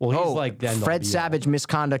 Well, he's like the end all Fred be all. Savage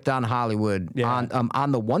misconduct on Hollywood Yeah.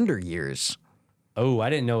 on the Wonder Years. Oh, I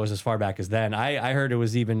didn't know it was as far back as then. I heard it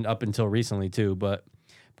was even up until recently too. But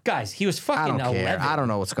guys, he was I fucking don't care. 11. I don't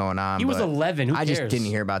know what's going on. He was but 11. Who I just cares? didn't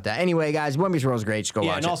hear about that. Anyway, guys, Boy Meets World's great. Just go Yeah,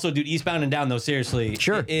 watch and it. also, dude, Eastbound and Down though. Seriously,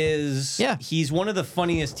 Sure. it is. Yeah. He's one of the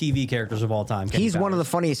funniest TV characters of all time. Kenny He's one of the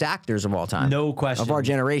Powers. funniest actors of all time. No question. Of our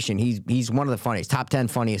generation. He's one of the funniest. Top 10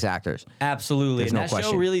 funniest actors. Absolutely. There's And no that show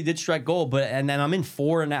question. really did strike gold. And then I'm in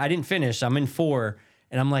 4, and I didn't finish. I'm in 4,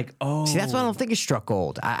 and I'm like, oh. See, that's why I don't think it struck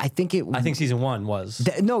gold. I think it. I think season 1 was.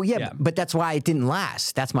 No, yeah, Yeah. but that's why it didn't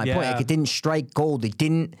last. That's my point. Yeah. Like, it didn't strike gold. It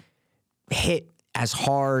didn't hit as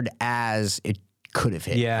hard as it could have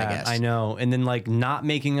hit. Yeah, I guess. I know. And then like not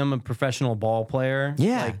making him a professional ball player.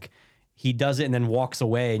 Yeah. Like he does it and then walks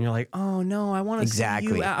away, and you're like, oh no, I want to see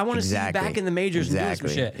Exactly. you. I want to see you back in the majors Exactly.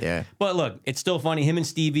 and doing some shit. Yeah. But look, it's still funny. Him and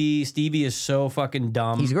Stevie. Stevie is so fucking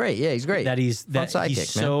dumb. He's great. Yeah, he's great. That he's Fun sidekick, he's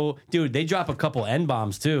man. so dude. They drop a couple N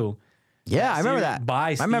bombs too. Yeah, I remember Series that. By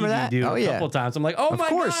I remember Stevie, that. dude. Oh A yeah, couple times. I'm like, oh my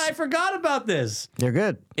course. god, I forgot about this. they're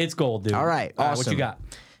good. It's gold, dude. All right, What awesome. you got?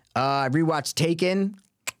 I rewatched Taken.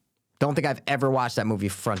 Don't think I've ever watched that movie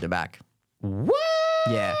front to back. What?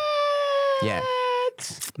 Yeah. Yeah.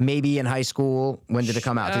 Maybe in high school. When did it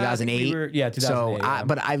come out? I think 2008. we were- yeah, 2008, So, yeah.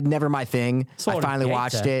 but I've never my thing. So I finally did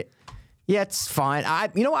watched Gangsta. it. Yeah, it's fine. I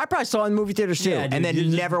probably saw it in movie theaters too, Yeah, and dude, then you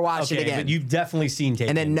just- never watched it okay, again. But you've definitely seen Taken.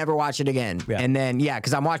 And then never watch it again. Yeah. And then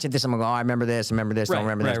because I'm watching this, I'm like, oh, I remember this, remember this, Right, don't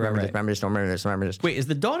remember right, this, remember right, this, remember this, don't remember this, remember this. Wait, is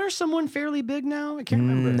the daughter someone fairly big now? I can't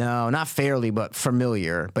remember. No, not fairly, but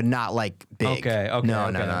familiar, but not like big. Okay. No,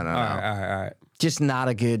 okay. no. All right. Just not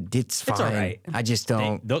a good. It's fine. all right. I just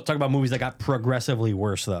don't. Don't talk about movies that got progressively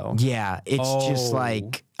worse though. Yeah, it's just Oh.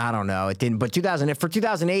 like I don't know. It didn't. But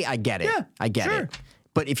 2008, I get it. Yeah, I get sure. it.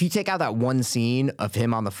 But if you take out that one scene of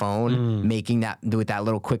him on the phone making that with that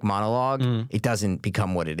little quick monologue, it doesn't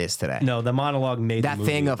become what it is today. No, the monologue made That the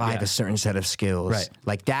movie. thing of I Yeah, have a certain set of skills, Right.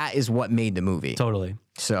 like that is what made the movie. totally.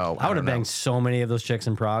 So I would have don't know. banged so many of those chicks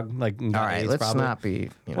in Prague. Like, All right, let's not be.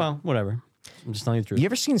 You know. Well, whatever. I'm just telling you the truth. You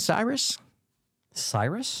ever seen Cyrus?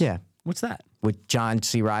 Cyrus? Yeah, What's that? with John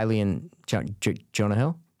C. Riley and Jonah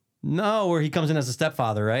Hill. No, where he comes in as a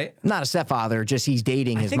stepfather, right? Not a stepfather, just he's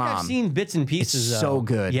dating I his think mom. I've seen bits and pieces. It's so though.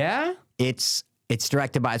 good. Yeah. It's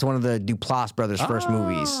directed by, it's one of the Duplass brothers' first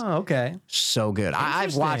movies. Oh, okay. So good.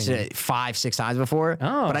 I've watched it 5-6 times before,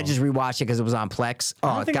 but I Oh. just rewatched it because it was on Plex. Oh,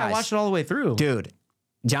 I don't think guys, I watched it all the way through. dude,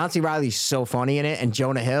 John C. Reilly's so funny in it, and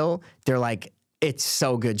Jonah Hill, they're like, it's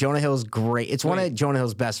so good. Jonah Hill's great. It's one of Jonah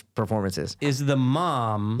Hill's best performances. Is the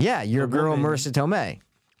mom? Yeah, your the girl, woman- Marissa Tomei.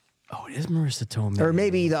 Oh, it is Marissa Tomei. Or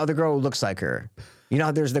maybe the other girl who looks like her. You know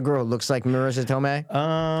how there's the girl who looks like Marissa Tomei?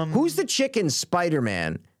 Who's the chick in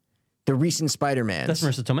Spider-Man? The recent Spider-Man. That's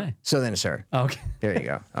Marissa Tomei. So then it's her. Oh, okay. There you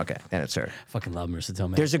go. Okay, then it's her. Fucking love Marissa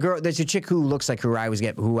Tomei. There's a chick who looks like who I was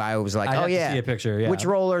like, I'd oh have to yeah. see a picture, yeah. Which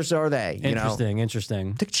rollers are they? You know?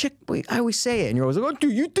 Interesting. The chick, I always say it, and you're always like, oh,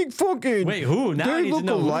 dude, you think fucking. Wait, who? Now I they need to look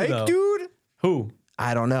know who, alike, though. dude? Who?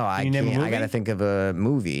 I don't know. I you name a can't. I movie? gotta think of a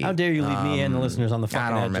movie. How dare you leave me and the listeners on the fucking I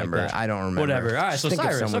don't edge remember. Like that. I don't remember. Whatever. All right, Just so think of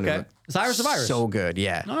Cyrus. someone who Okay. looked Cyrus the Virus. So good,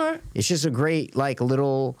 yeah. All right. It's just a great, like,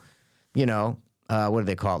 little, you know, what do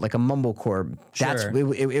they call it? Like a mumblecore. That's Sure.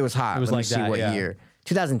 it was hot. It was Let me like see that, what yeah. year.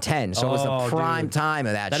 2010. So it was Oh, the prime dude. time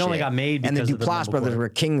of that. That shit. only got made and the because of the Duplass brothers mumblecore. were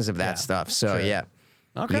kings of that Yeah. stuff. So Sure. yeah.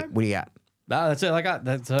 Okay. What do you got? That's it.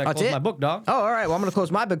 That's how I That's close it? my book, dog. Oh, all right. Well, I'm gonna close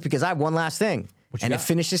my book because I have one last thing, What you and it got?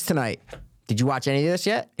 finishes tonight. Did you watch any of this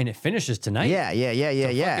yet? And it finishes tonight.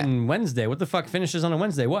 Yeah. Fucking Wednesday. What the fuck finishes on a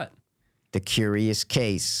Wednesday? What? The Curious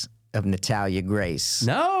Case of Natalia Grace.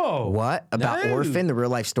 No. What about No. Orphan? The real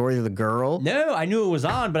life story of the girl. No, I knew it was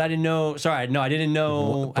on, but I didn't know. Sorry, no, I didn't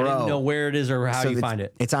know. I Bro. didn't know where it is or how you it's- find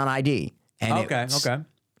it. It's on ID. And Okay. it's, Okay.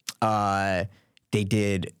 They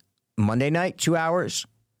did Monday night 2 hours,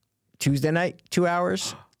 Tuesday night 2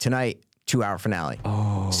 hours, tonight 2-hour finale.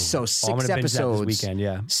 Oh, so 6 I'm gonna binge that episodes. this weekend.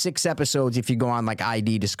 Yeah. 6 episodes if you go on like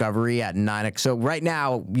ID Discovery at 9. So right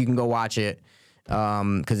now you can go watch it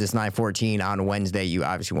because it's 9:14 on Wednesday. You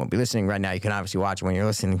obviously won't be listening right now. You can obviously watch it when you're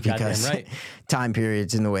listening because right. time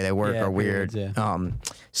periods and the way they work Yeah, are weird. periods,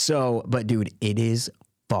 yeah. But dude, it is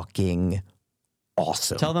fucking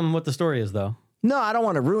awesome. Tell them what the story is, though. No, I don't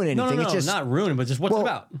want to ruin anything. No, It's just not ruin it, but just what's it Well,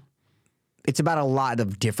 about. it's about a lot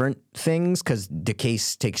of different things because the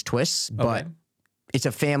case takes twists. But Okay. it's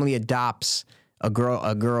a family adopts a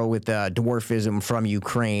girl with dwarfism from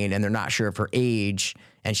Ukraine, and they're not sure of her age,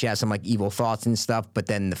 and she has some like evil thoughts and stuff. But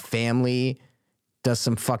then the family does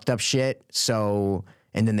some fucked up shit. So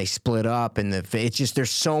and then they split up, and it's just there's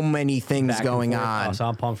so many things Back and going forth. on. Oh, so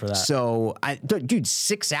I'm pumped for that. So dude,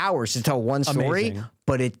 6 hours to tell one story, Amazing.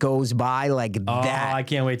 but it goes by like Oh, that. I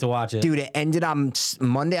can't wait to watch it. Dude, it ended on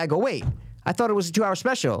Monday. I go, wait, I thought it was a 2-hour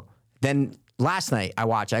special. Then last night I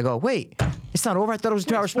watched. I go, wait, it's not over. I thought it was a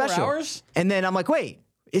 2-hour it's 4 special. hours? And then I'm like, wait,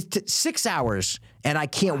 it's 6 hours, and I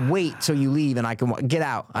can't wait till you leave and I can get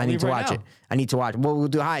out. I need leave to right watch now. it. I need to watch it. Well, we'll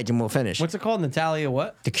do Hyde and we'll finish. What's it called? Natalia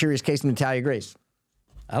what? The Curious Case of Natalia Grace.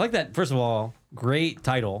 I like that. First of all, great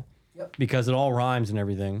title because it all rhymes and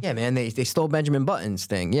everything. Yeah, man, they stole Benjamin Button's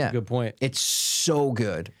thing. Yeah, Good point. It's so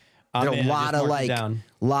good. I'm There are a in. I lot just of marked it like, down.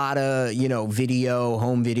 lot of video,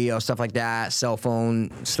 home video, stuff like that, cell phone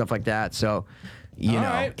stuff like that. So, you All know,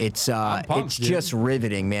 right. it's I'm pumped, it's dude. just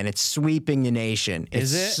riveting, man. It's sweeping the nation.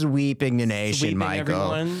 Is It's it? sweeping the nation, Sweeping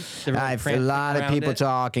Michael. everyone? Everyone I've a prancing lot of around people it?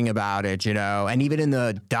 talking about it, you know, and even in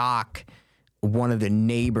the doc, one of the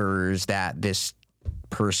neighbors that this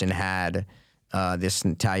person had, this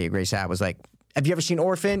Natalia Grace had, was like, have you ever seen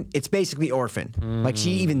Orphan? It's basically Orphan. Like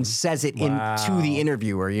she even says it to the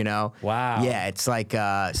interviewer, you know? Wow. Yeah, it's like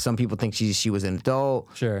some people think she was an adult.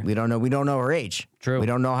 Sure. We don't know her age. True. We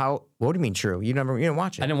don't know how. What do you mean true? You didn't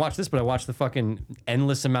watch it. I didn't watch this, but I watched the fucking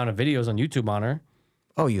endless amount of videos on YouTube on her.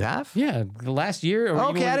 Oh, you have? Yeah, the last year. Or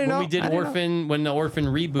Okay, even I didn't when know. we did I didn't Orphan, when the Orphan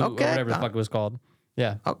reboot Okay. or whatever the fuck it was called.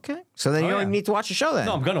 Yeah. Okay. So then you Oh, don't yeah. even need to watch the show then.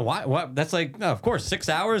 No, I'm gonna watch. What? That's like, no, of course, 6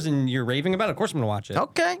 hours, and you're raving about it. Of course, I'm gonna watch it.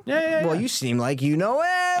 Okay. Yeah. Well, you seem like you know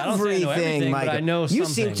don't say I know everything, Mike. but I know You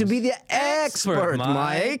some seem to things. be the expert,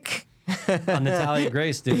 Mike. On Natalia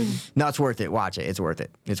Grace, dude. No, it's worth it. Watch it. It's worth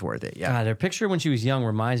it. It's worth it. Yeah. God, her picture when she was young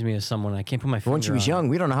reminds me of someone. I can't put my finger When she was on. young,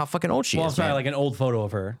 we don't know how fucking old she Well, I'm is. sorry, man. like an old photo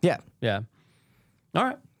of her. Yeah. Yeah. All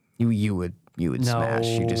right. You would smash.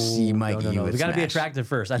 You just see Mike. No. You would We gotta be smash. attractive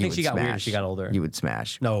first. I You think she would got weird. smash. as She got older. You would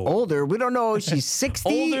smash. No. Older. We don't know if she's 60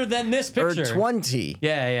 Older than this or picture. 20.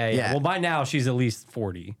 Yeah. Yeah. Well, by now she's at least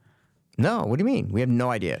 40. No, what do you mean? We have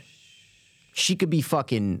no idea. She could be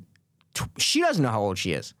fucking. She doesn't know how old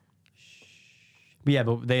she is. Yeah,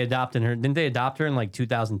 but they adopted her. Didn't they adopt her in like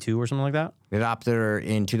 2002 or something like that? They adopted her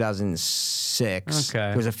in 2006. Okay.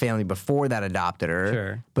 There was a family before that adopted her.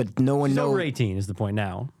 Sure. But no one She's knows. over 18 is the point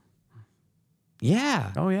now.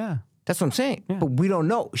 Yeah. Oh, yeah. That's what I'm saying. But we don't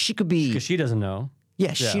know. She could be. Because she doesn't know.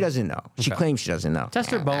 Yeah, she doesn't know. She claims she doesn't know. Test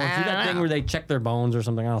their bones. Do that thing where they check their bones or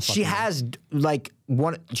something else. She has like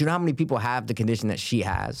one. Do you know how many people have the condition that she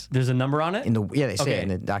has? There's a number on it? They say it in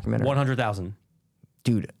the documentary. 100,000.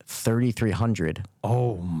 Dude, 3,300.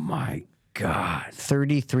 Oh my God.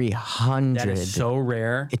 3,300. That is so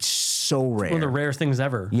rare. It's so rare. One of the rarest things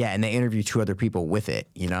ever. Yeah, and they interview 2 other people with it,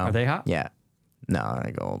 you know? Are they hot? Yeah. No,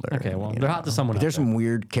 they go older. Okay, well, you they're know. hot to someone. There's some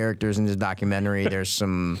weird characters in this documentary. There's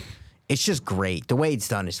some. It's just great. The way it's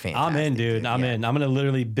done is fantastic. I'm in, dude. I'm in. I'm going to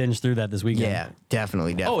literally binge through that this weekend. Yeah,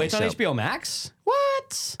 definitely. Oh, it's on So- HBO Max?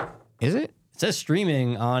 What? Is it? It says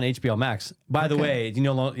streaming on HBO Max. By the way, you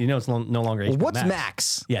know it's no longer HBO What's Max.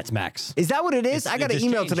 Max? Yeah, it's Max. Is that what it is? I got it an just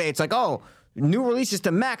email changed. today. It's like, oh, new releases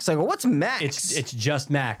to Max. I go, what's Max? It's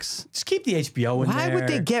just Max. Just keep the HBO in Why there. would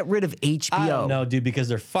they get rid of HBO? I don't know, dude, because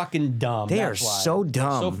they're fucking dumb. They That's are why. so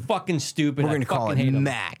dumb. So fucking stupid. We're I going to call fucking it hate 'em.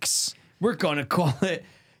 Max. We're going to call it,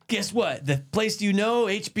 guess what? The place you know,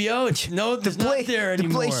 HBO, it's not there The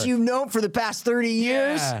anymore. place you've known for the past 30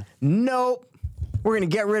 years? Yeah. Nope. We're going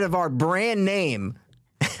to get rid of our brand name.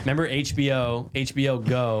 Remember HBO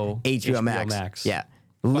Go, HBO Max. Yeah.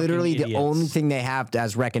 Literally the idiots. only thing they have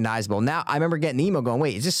as recognizable. Now, I remember getting the email going,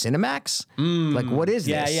 wait, is this Cinemax? Like, what is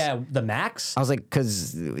Yeah, this? yeah, the Max. I was like,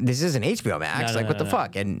 because this isn't HBO Max. No, like, no, what the no.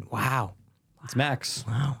 fuck? And wow. It's Max.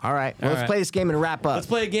 All right. Well, let's right. play this game and wrap up. Let's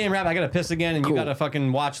play a game, rap. I gotta piss again, and Cool. you gotta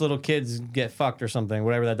fucking watch little kids get fucked or something,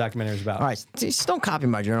 whatever that documentary is about. All right. Just don't copy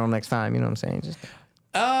my journal next time. You know what I'm saying? Just,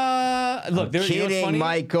 Look, there, you know what's kidding, funny?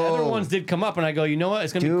 Michael. Other ones did come up, and I go, you know what?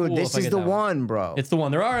 It's gonna be dude, cool. this if I is get the that one, bro. It's the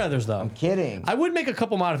one. There are others though. kidding. I would make a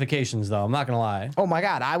couple modifications though. I'm not gonna lie. Oh my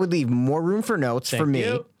God. I would leave more room for notes for Thank me.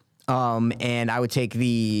 you. And I would take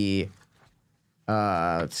the,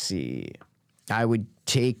 let's see. I would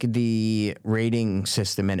take the rating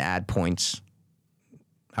system and add points.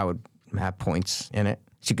 I would have points in it.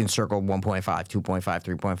 So you can circle 1.5, 2.5,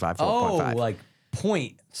 3.5, 4.5. Oh, like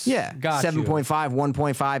points. Yeah, Got 7.5,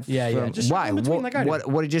 1.5. Yeah, yeah. Just Why? in between What, like I do.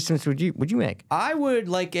 what adjustments would you make? I would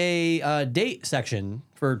like a date section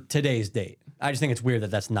for today's date. I just think it's weird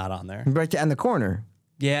that that's not on there. Right there in the corner.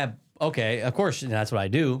 Yeah. Okay. Of course, that's what I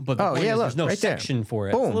do. But the Oh, point yeah, is look, there's no right there. section for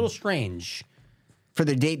it. It's Boom. a little strange. For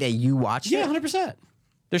the date that you watched Yeah, it? 100%.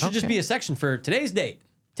 There should just Okay. be a section for today's date.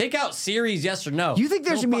 Take out series, yes or no. You think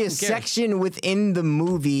there No should be a fucking cares. section within the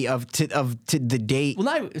movie of to the date? Well,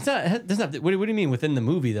 not, it's not. That's not. What do you mean within the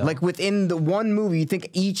movie though? Like within the one movie, you think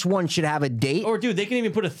each one should have a date or dude, they can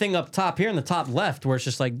even put a thing up top here in the top left where it's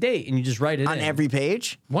just like date, and you just write it on in. every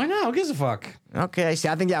page? Why not? Who gives a fuck? Okay, see,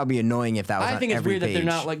 I think that would be annoying if that was I on think it's every weird that they're page.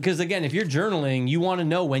 not like because again, if you're journaling, you want to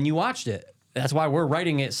know when you watched it. That's why we're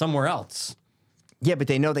writing it somewhere else. Yeah, but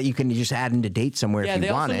they know that you can just add in the date somewhere Yeah, if they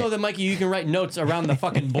you also want know it. that, Mikey, you can write notes around the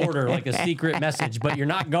fucking border like a secret message, but you're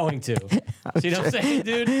not going to. See what I'm saying,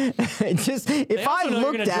 dude? Just They if I also know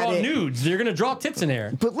you're looked gonna at draw it, nudes. You're gonna draw tits in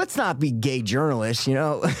there. but let's not be gay journalists, you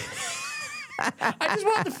know. I just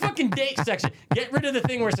want the fucking date section. Get rid of the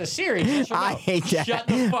thing where it says series. Yes or no. I hate that. Shut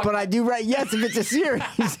the fuck But I do write yes if it's a series.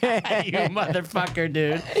 you motherfucker,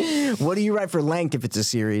 dude. What do you write for length if it's a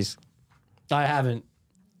series? I haven't.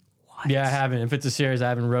 Yeah, I haven't. If it's a series, I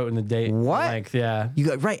haven't wrote in the date What? length. Yeah, You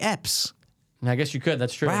got write eps. I guess you could.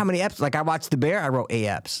 That's true. Right, how many eps? Like I watched The Bear, I wrote 8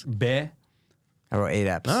 eps. Be. I wrote 8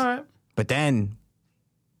 eps. All right. But then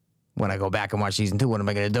when I go back and watch season 2, what am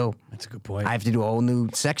I gonna do? That's a good point. I have to do a whole new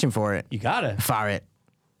section for it. You gotta. Fire it.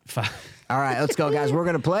 All right, let's go, guys. We're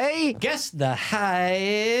gonna play. Guess the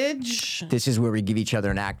Hedge. This is where we give each other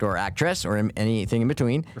an actor or actress or anything in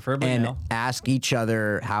between, Preferably and male. ask each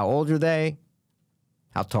other how old are they,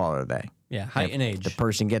 how tall are they. Yeah, height and age. The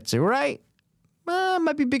person gets it right.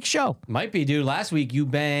 Might be a big show. Might be, dude. Last week you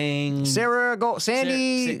banged Sarah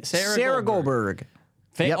Sarah Goldberg.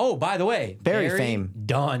 Yep. Oh, by the way, Barry fame.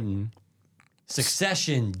 done.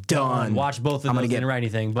 Succession Done. Watch both of I'm those. gonna get- Didn't write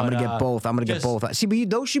anything. But I'm gonna get both. I'm gonna get just- both. See, but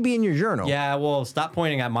those should be in your journal. Yeah, well, stop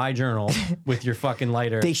pointing at my journal with your fucking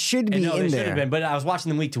lighter. They should And be no, in they should there. have been, but I was watching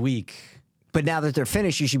them week to week. But now that they're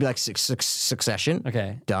finished, you should be like Succession.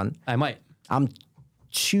 Okay, Done. I might. I'm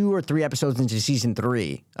 2 or 3 episodes into season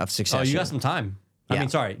 3 of Oh, Succession. you got some time. I Yeah. mean,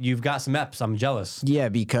 sorry, you've got some eps. I'm jealous. Yeah,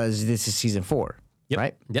 because this is season 4. Yep.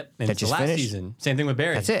 Right? Yep. And That it's the just last finished? season. Same thing with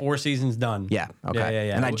Barry. That's it. 4 seasons done. Yeah. Okay.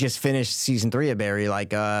 Yeah. And I just finished season 3 of Barry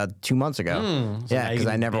like 2 months ago. so now yeah, you because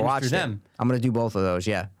I can never binge watched through it. them. I'm gonna do both of those.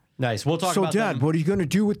 Yeah. Nice. We'll talk about them. what are you gonna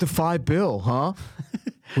do with the $5 bill, huh?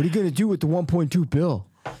 What are you gonna do with the 1.2 bill?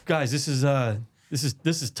 Guys, this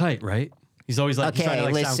is tight, right? He's always like he's trying Okay,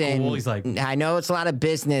 to like listen. sound cool. He's like, I know it's a lot of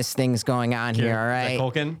business things going on here. All right.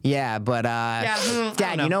 Culkin? Yeah, but I don't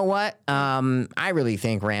Dad, know. you know what? I really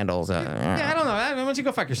think Randall's. yeah, I don't know. Why don't you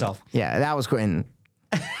go fuck yourself? Yeah, that was Quentin.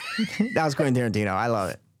 That was Quentin Tarantino. I love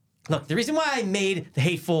it. Look, the reason why I made The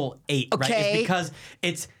Hateful Eight, right, Okay. is because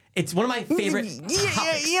it's one of my favorite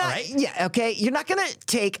topics, right? Yeah, okay. You're not gonna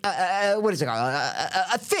take what is it called?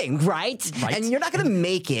 A thing, right? Right. And you're not gonna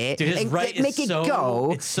make it Dude, his and right make is it so,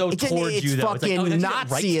 go. It's so It's towards you, though. It's fucking like, oh,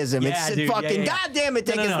 that's right. Nazism. Yeah, It's dude, fucking yeah. goddamn it.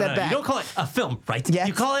 Take a step back. You don't call it a film, right? Yeah.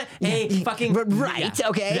 You call it a fucking right. yeah.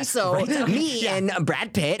 Okay. Yeah, So right, okay, me yeah. and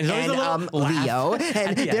Brad Pitt And there's and always a little Leo, laugh and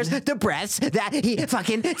at the there's end. the breaths that he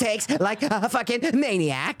fucking takes like a fucking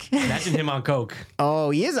maniac. Imagine him on coke. Oh,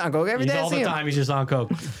 he is on coke every He's day. I all see the him. time. He's just on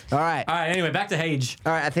coke. All right. All right. Anyway, back to Hage.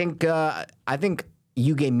 All right. I think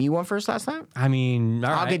you gave me one first last time. I mean,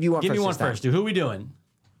 all I'll right. give you one Give first me one this time. first, dude. Who are we doing?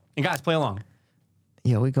 And guys, play along.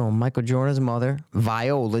 Yeah, we going Michael Jordan's mother,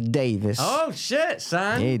 Viola Davis. Oh shit,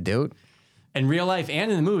 son! Hey, dude. In real life and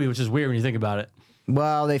in the movie, which is weird when you think about it.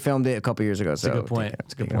 Well, they filmed it a couple years ago. That's a good point.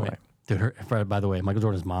 That's a good point. Dude, by the way, Michael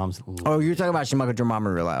Jordan's mom's. Oh, you're talking about she's Michael Jordan's mom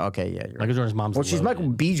in real life. Okay, yeah. You're right. Michael Jordan's mom's. Well, she's loaded.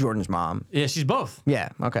 Michael B. Jordan's mom. Yeah, she's both. Yeah,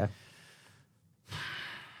 okay.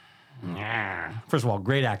 First of all,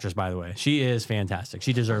 great actress, by the way. She is fantastic.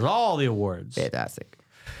 She deserves all the awards. Fantastic.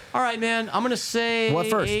 All right, man. I'm gonna say What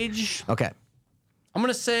first? Age. Okay. I'm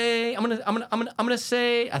gonna say.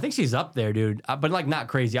 I think she's up there, dude. But like not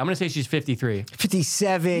crazy. I'm gonna say she's 53.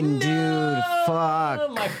 57, dude.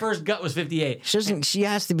 Fuck. My first gut was 58. She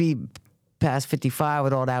has to be past 55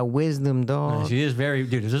 with all that wisdom, dog. She is very,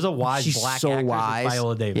 dude. There's a wise She's black so actress, it's wise.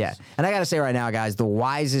 Viola Davis. Yeah. And I got to say right now, guys, the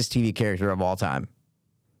wisest TV character of all time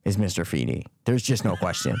is Mr. Feeney. There's just no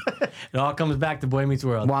question. It all comes back to Boy Meets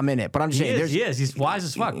World. Well, I'm in it, but I'm just saying. He is. He's wise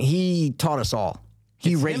as fuck. He taught us all.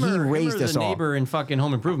 He raised the us all. neighbor in fucking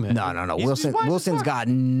Home Improvement. No. He's wise as Wilson's fuck. got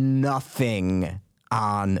nothing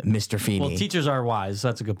on Mr. Feeney. Well, teachers are wise. So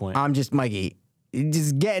that's a good point. I'm just, Mikey,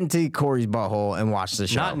 just get into Corey's butthole and watch the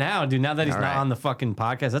show. Not now, dude. Now that he's All not right. on the fucking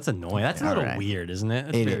podcast, that's annoying. That's a little right. weird, isn't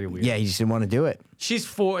it? It's very weird. Yeah, he just didn't want to do it. She's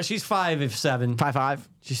 5'7". 5'5".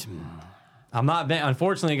 She's. I'm not.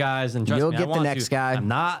 Unfortunately, guys, and trust You'll me, I get the want next to, guy. I'm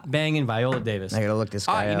not banging Viola Davis. I gotta look this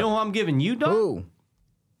All guy right, you up. know who I'm giving you, dog? Ooh.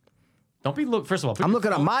 Don't be First of all, put I'm your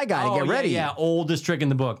looking up phone- my guy to get yeah, ready. Yeah, oldest trick in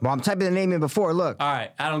the book. Well, I'm typing the name in before. Look. All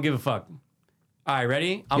right, I don't give a fuck. All right,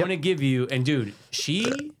 ready? I'm Yep. gonna give you, and dude,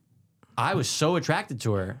 I was so attracted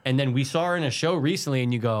to her, and then we saw her in a show recently,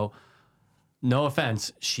 and you go, no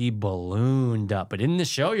offense, she ballooned up, but in the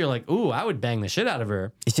show, you're like, ooh, I would bang the shit out of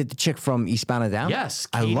her. Is it the chick from Eastbound and Down? Yes,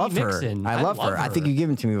 I Katie love Mixon. her. I love her. I think you've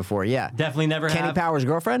given it to me before. Yeah. Definitely never Kenny have. Powers'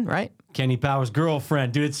 girlfriend, right? Kenny Powers'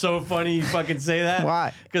 girlfriend, dude. It's so funny you fucking say that.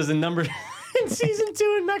 Why? Because the number in season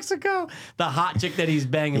 2 in Mexico, the hot chick that he's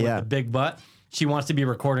banging Yeah. with the big butt, she wants to be a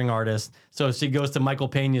recording artist. So she goes to Michael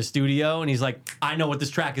Pena's studio and he's like, I know what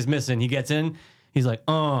this track is missing. He gets in, he's like,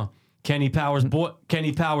 Kenny Powers'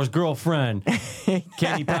 girlfriend.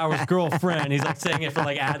 Kenny Powers' girlfriend. He's like saying it for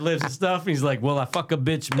like ad libs and stuff. And he's like, well, I fuck a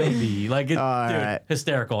bitch maybe. Like, dude, right.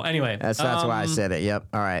 hysterical. Anyway, That's why I said it. Yep.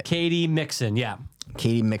 All right. Katie Mixon. Yeah.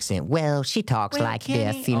 Katie Mixon. Well, she talks like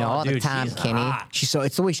this, Oh, all the dude, time, she's Kenny. hot.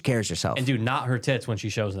 It's the way she carries herself. And dude, not her tits when she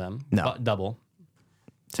shows them. No. But double.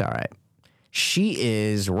 It's all right. She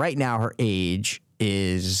is right now. Her age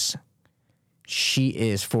is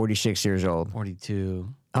 46 years old.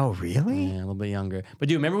 42. Oh, really? Yeah, a little bit younger. But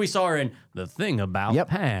dude, remember we saw her in The Thing About Yep.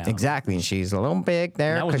 Pam. Exactly. And she's a little big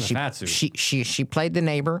there That wasn't because a fat suit. she played the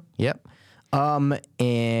neighbor. Yep.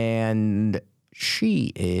 And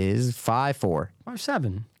she is 5'4".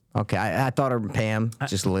 5'7". Okay, I thought her Pam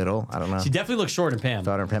just little. I don't know. She definitely looks short in Pam.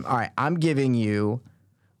 Thought her Pam. All right, I'm giving you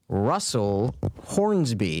Russell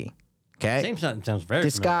Hornsby. Okay, Same sounds very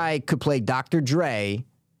this familiar. guy could play Dr. Dre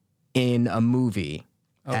in a movie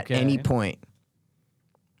at Okay. any point.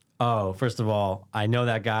 Oh, first of all, I know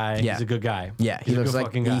that guy. Yeah. He's a good guy. Yeah, He's he a looks good like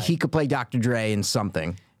fucking guy. he could play Dr. Dre in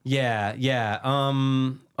something. Yeah.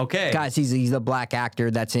 Okay. Guys, he's a black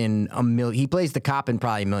actor that's in a million. He plays the cop in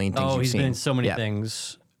probably a million things Oh, you've he's seen. been in so many Yeah.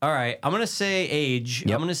 things. All right, I'm gonna say age.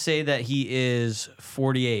 Yep. I'm gonna say that he is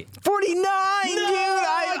 48. 49, dude.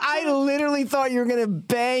 I literally thought you were gonna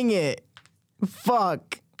bang it.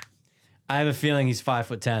 Fuck. I have a feeling he's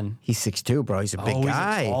 5'10". He's 6'2", bro. He's a big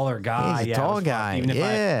guy. He's a taller guy. He's a Yeah, tall it was guy. fun. Even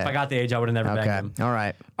if I got the age, I would have never Okay. banged him. All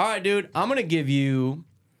right. All right, dude. I'll give you.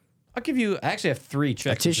 I actually have 3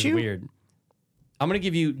 chicks. Which is tissue? weird. I'm gonna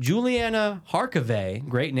give you Juliana Harkavy.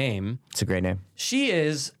 Great name. It's a great name. She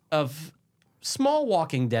is of small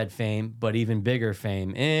Walking Dead fame, but even bigger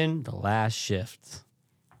fame in The Last Shift.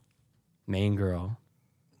 Main girl.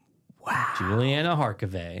 Wow. Juliana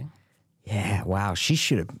Harkavy. Yeah. Wow. She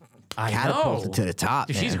should have I catapulted know. to the top.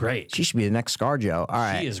 Dude, she's man. great. She should be the next ScarJo. All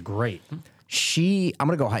right. She is great. I'm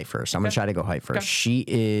gonna go height first. I'm gonna try to go height first. Okay. She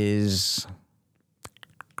is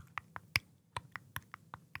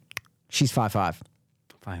She's 5'5".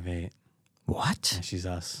 5'8". What? She's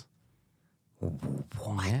us.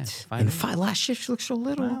 What? Yeah, In the last shift, she looks so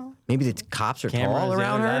little. Well, Maybe the cops are Cameras, tall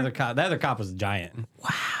around her. The other cop was a giant.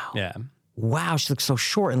 Wow. Yeah. Wow, she looks so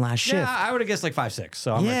short in last shift. Yeah, I would have guessed like 5'6".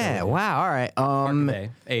 So I'm Yeah, wow. All right.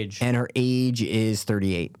 Age. And her age is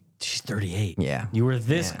 38. She's 38. Yeah. You were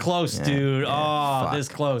this close, dude. Oh, Fuck. this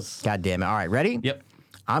close. God damn it. All right, ready? Yep.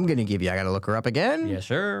 I'm going to give you, I got to look her up again. Yeah,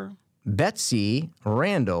 sure. Betsy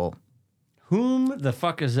Randall. Whom the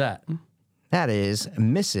fuck is that? That is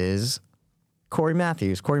Mrs. Corey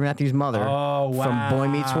Matthews. Corey Matthews' mother Oh, wow. from Boy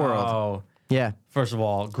Meets World. Yeah. First of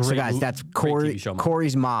all, great. So, guys, that's great Corey, TV show.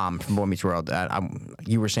 Corey's mom from Boy Meets World.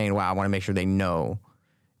 You were saying, wow, I want to make sure they know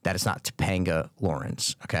that it's not Topanga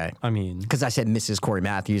Lawrence, okay? I mean, Because I said Mrs. Corey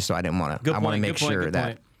Matthews, so I didn't want to. Good I want to point, make good point, sure good that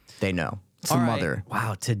point. they know. It's all the right. mother.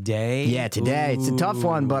 Wow, today? Yeah, today. It's a tough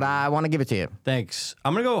one, but I want to give it to you. Thanks.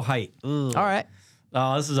 I'm going to go height. Ugh. All right.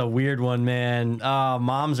 Oh, this is a weird one, man.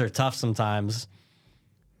 Moms are tough sometimes.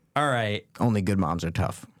 All right. Only good moms are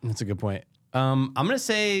tough. That's a good point. I'm going to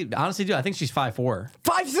say, honestly, dude, I think she's 5'4".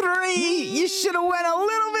 5'3". You should have went a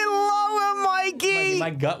little bit lower, Mikey. My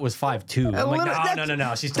gut was 5'2". I'm like,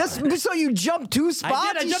 no. She's That's so you jumped 2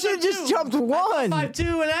 spots. You should have just jumped 1.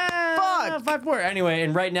 5'2" and Fuck. 5'4". Anyway,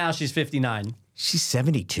 and right now she's 59. She's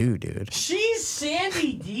 72, dude. She's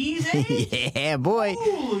Sandy D's age? Yeah, boy.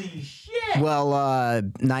 Holy shit. Well,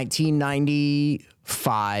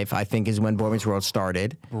 1995, I think, is when Boy Meets World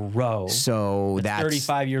started. Bro. So that's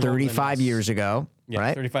 35 years older than 35 us. years ago, Yeah,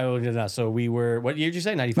 right? 35 older than us. So we were, what year did you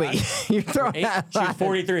say? 95? Wait, you're throwing that. She was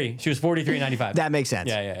 43. She was 43 in 95. That makes sense.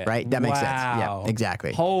 Yeah. Right? That makes sense. Wow. Yeah,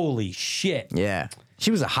 exactly. Holy shit. Yeah. She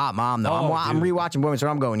was a hot mom, though. Oh, I'm dude. rewatching Boy Meets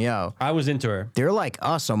World. I'm going, yo. I was into her. They're like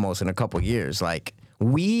us almost in a couple years. Like,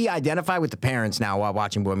 we identify with the parents now while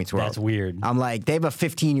watching Boy Meets World. That's weird. I'm like, they have a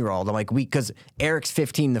 15-year-old. I'm like, because Eric's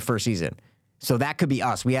 15 the first season. So that could be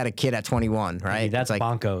us. We had a kid at 21, right? Hey, that's It's like,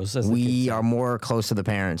 bonkos. as the kids we say. are more close to the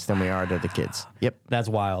parents than we are to the kids. Yep. That's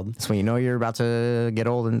wild. That's when you know you're about to get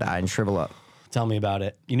old and die and shrivel up. Tell me about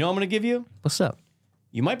it. You know what I'm going to give you? What's up?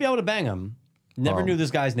 You might be able to bang him. Never Oh. knew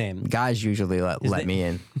this guy's name. Guys usually let name- me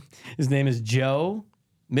in. His name is Joe.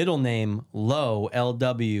 Middle name Lowe,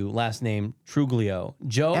 L-W. Last name Truglio.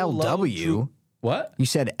 Joe LW? Lowe what? You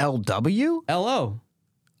said LW? L-O.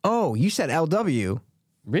 Oh, you said LW.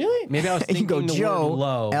 Really? Maybe I was You thinking go the Joe word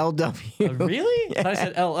low. LW. Really? I thought I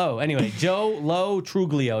said L-O. Anyway, Joe Lowe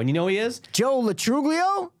Truglio. And you know who he is? Joe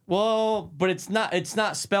Latruglio? Well, but it's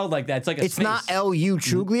not spelled like that. It's like a It's space. not LU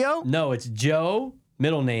Truglio? No, it's Joe,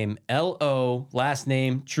 middle name L-O, last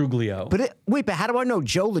name Truglio. But how do I know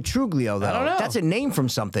Joe Latruglio though? I don't know. That's a name from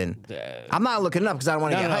something. I'm not looking it up because I don't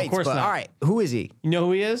want to No, get no, of hyped. course But not. all right, who is he? You know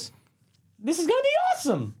who he is? This is gonna be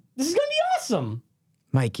awesome. This is gonna be awesome.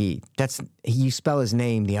 Mikey, you spell his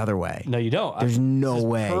name the other way. No, you don't. There's no This is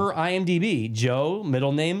way. Per IMDb, Joe,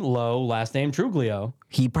 middle name Lowe, last name Truglio.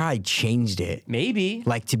 He probably changed it, Maybe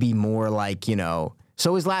like to be more like,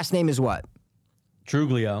 So his last name is what?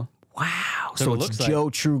 Truglio. Wow. So So it it's looks like- Joe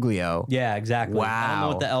Truglio. Yeah, exactly. I don't know Wow.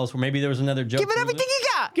 what the else. Maybe there was another Joe. Give it Truglio. everything you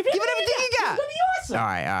got. Give it everything everything you got. It's gonna be awesome. All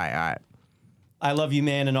right. I love you,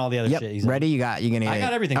 man, and all the other Yep. shit. He's in. Ready? You're gonna. I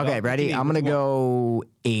got everything, Okay, bro. ready? What I'm you gonna need? go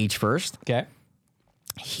age first. Okay.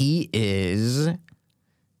 He is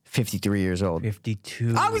 53 years old.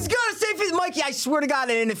 52. I was gonna say Mikey. I swear to God,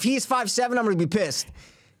 and if he's 5'7", I'm gonna be pissed.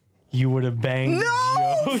 You would have banged. No!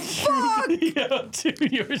 Joe Fuck! Truglio,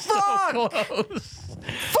 dude, you were Fuck! so close.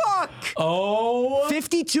 Fuck. Oh.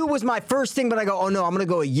 52 was my first thing, but I go, oh no, I'm gonna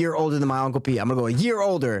go a year older than my Uncle Pete. I'm gonna go a year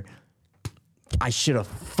older. I should have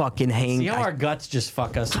fucking hanged. See how our guts just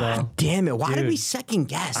fuck us though. Damn it! Why did Dude. we second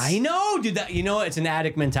guess? I know, dude. That you know, it's an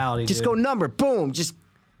addict mentality. Just dude. go number. Boom. Just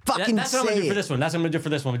fucking That's what I'm say gonna do for it. this one. That's what I'm gonna do for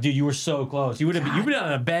this one. Dude, you were so close. You've been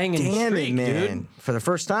on a banging Damn streak, it, man! dude. For the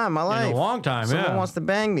first time in my life, long time, someone yeah. wants to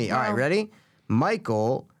bang me. All right, ready?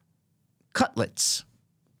 Michael Cutlets,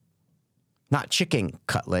 not chicken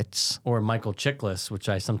cutlets. Or Michael Chiklis, which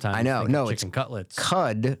I sometimes I know. think No, of it's chicken cutlets.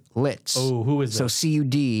 Cudlets. Oh, who is So this?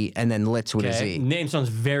 CUD and then Litz with a Okay. Z. Name sounds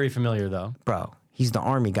very familiar though. Bro, he's the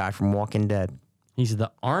army guy from Walking Dead. He's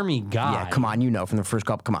the army guy. Yeah, come on, from the first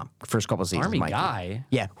couple. Come on, first couple seasons. Army Mikey. guy?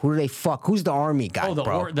 Yeah, who do they fuck? Who's the army guy, Oh,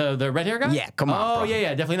 bro? the red hair guy? Yeah, come on, Oh, bro. yeah,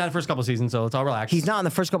 definitely not the first couple seasons, so let's all relax. He's not in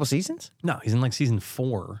the first couple seasons. No, he's in like season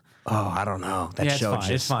 4. Oh, I don't know. That Yeah, it's show fine,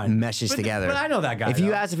 just it's fine. meshes But- together. but I know that guy, If you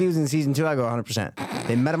though. asked if he was in season 2, I go 100%.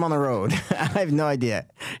 They met him on the road. I have no idea.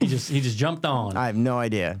 He just jumped on. I have no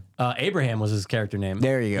idea. Abraham was his character name.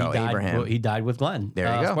 There you go, He died, Abraham. He died with Glenn.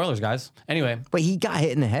 There you go. Spoilers, guys. Anyway, Wait, he got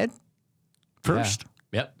hit in the head first?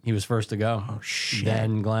 Yep, he was first to go. Oh shit.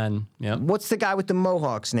 Then Glenn. Yep. What's the guy with the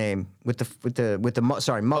Mohawks name?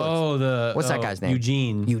 Sorry, Mo. Oh, what's that guy's name?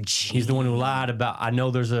 Eugene. Eugene. He's the one who lied about. I know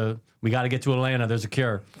we got to get to Atlanta. There's a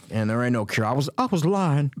cure. And there ain't no cure. I was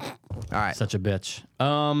lying. All right. Such a bitch.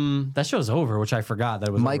 That show's over, which I forgot that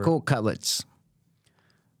it was Michael over. Cutlets.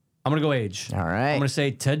 I'm gonna go age. All right. I'm gonna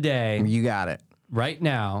say today, You got it. right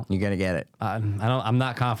now. You're gonna get it. I'm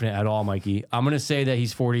not confident at all, Mikey. I'm gonna say that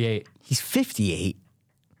he's 48. He's 58.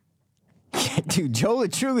 Dude, Joe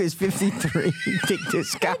Latruga is 53. You think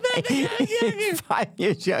this guy is 5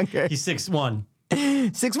 years younger? He's 6'1".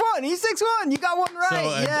 6'1". He's 6'1". You got one right. So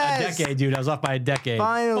yes. a decade, dude. I was off by a decade.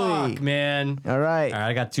 Finally. Fuck, man. All right. All right,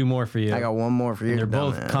 I got 2 more for you. I got one more for you. They're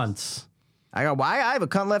both dumbass. cunts. I have a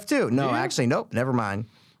cunt left too. No, you? actually, nope. Never mind.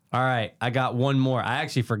 All right, I got one more. I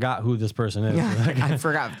actually forgot who this person is. I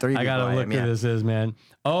forgot 3 I people. gotta look who this is, man.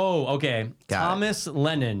 Oh, okay. Got it. Thomas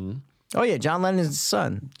Lennon. Oh yeah, John Lennon's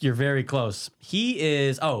son. You're very close. He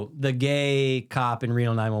is the gay cop in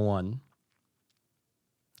Reno 911.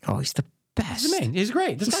 Oh, he's the best. He's the man. He's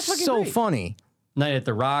great. This He's guy's fucking so great. funny. Night at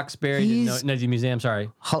the Roxbury. He's- Night at the Museum. Sorry.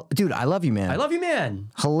 Dude, I love you, man. I love you, man.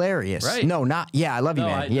 Hilarious. Right. No, not. Yeah, I love you, No,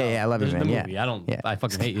 man. I love you, there's man. the Yeah. movie. I don't. Yeah. I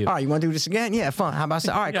fucking hate you. All right, you want to do this again? Yeah, fun. How about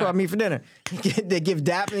that? All right, cool. Yeah. I'll meet for dinner. They give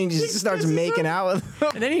Daphne and he just starts making out with him.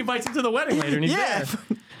 And then he invites him to the wedding later, and he's Yeah. there.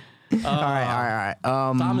 All right.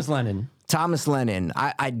 Thomas Lennon. Thomas Lennon.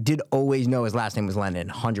 I did always know his last name was Lennon.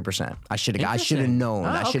 100%. I should have Interesting. known.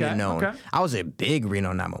 Ah, I should have okay, known. okay. I was a big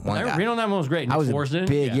Reno 911 guy. Reno 911 was great. I was Nick a Forsden.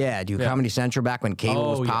 big, dude. Comedy Central back when cable Oh,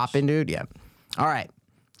 was yes. popping, dude. Yeah. All right.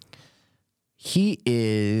 He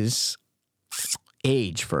is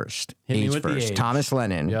age first. Hit me Age with the first. age. Thomas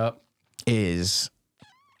Lennon Yep. is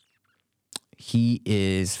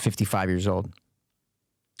 55 years old.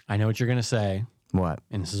 I know what you're gonna say, What?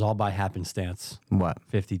 and this is all by happenstance. What?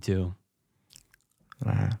 52.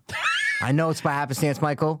 I know it's by happenstance,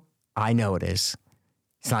 Michael. I know it is.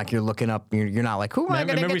 It's not like you're looking up. You're not like, who am I going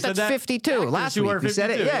to Remember we get said that's that? 52? Actors Last who week are we said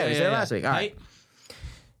it. 52. Yeah, we said it last week. All right.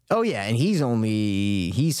 Oh, yeah, and he's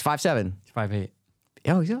 5'7". 5'8".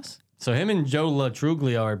 Oh, he does? So him and Joe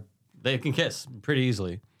LaTruglio they can kiss pretty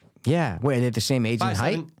easily. Yeah. Wait, they're the same age and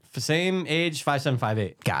height? 5'7", same age, 5'7",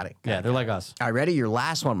 5'8". Got it. Yeah, they're like us. All right, ready? Your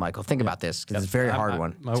last one, Michael. Think about this, because it's a very hard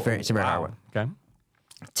one. It's a very hard one. Okay.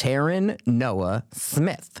 Taryn Noah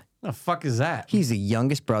Smith. The fuck is that? He's the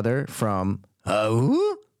youngest brother from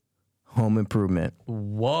Home Improvement.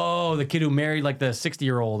 Whoa, the kid who married like the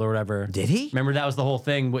 60-year-old or whatever. Did he? Remember that was the whole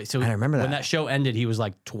thing. So I remember when that. that show ended, he was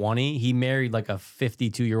like 20. He married like a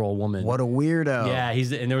 52-year-old woman. What a weirdo. Yeah,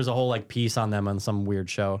 and there was a whole like piece on them on some weird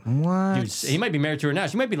show. What? Dude, he might be married to her now.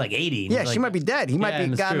 She might be like 80. Yeah, she might be dead. He might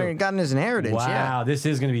be that's true. gotten his inheritance. Wow, Yeah. this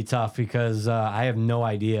is gonna be tough because I have no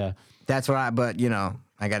idea. That's what but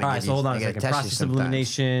I got to All right, so hold on a second. Process of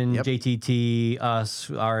elimination, Yep. JTT,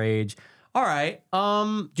 us, our age. All right,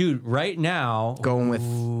 dude, right now Going with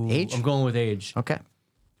age? I'm going with age. Okay.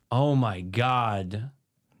 Oh my god,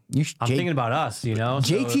 I'm I'm thinking about us. You know,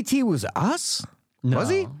 So- JTT was us? no, Was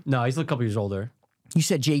he? No, he's a couple years older. You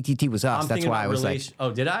said JTT was us. I'm That's thinking why I about was like, relation.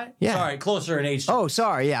 Oh, did I? Yeah. Sorry, closer in age. oh,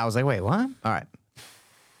 sorry. Yeah, I was like, wait, what? All right.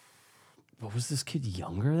 But was this kid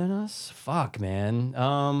younger than us? Fuck, man.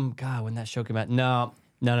 God, when that show came out, no.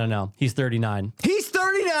 He's 39. He's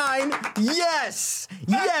 39. Yes.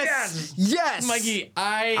 Yes. Mikey,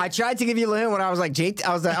 I tried to give you a hint when I was like,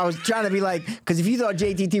 I was trying to be like, because if you thought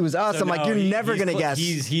JTT was us, I'm like, you're never going to guess.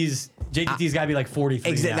 He's JTT's got to be like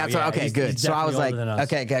 43 now. That's Yeah, right. Okay, he's good. So I was like, definitely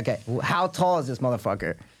older than us. okay. How tall is this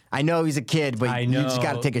motherfucker? I know he's a kid, but I know. you just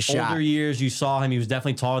got to take a shot. Older years, you saw him. He was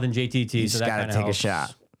definitely taller than JTT. You so just that got to kinda take helps. a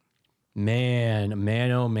shot.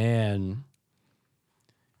 Man, oh man.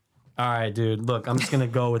 All right, dude. Look, I'm just gonna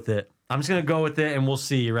go with it. And we'll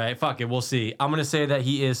see. Right? Fuck it, we'll see. I'm gonna say that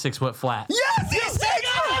he is 6 foot flat. Yes, he's 6 foot.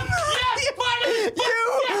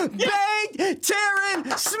 You banged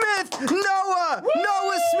Taryn Smith, Noah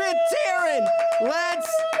Smith, Taryn. Let's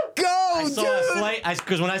go, I saw a slight,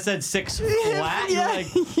 because when I said 6 flat, you're like,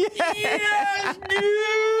 yes,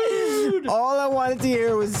 dude. All I wanted to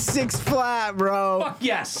hear was 6 flat, bro. Fuck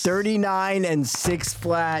yes. 39 and 6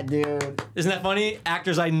 flat, dude. Isn't that funny?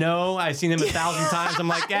 Actors I know, I've seen him 1,000 times. I'm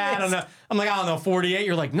like, I don't know. I'm like, I don't know, 48.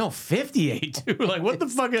 You're like, no, 58, dude. Like, what the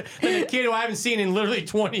fuck? Then a kid who I haven't seen in literally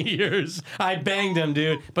 20 years. I banged him,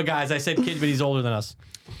 dude. But guys, I said kid, but he's older than us.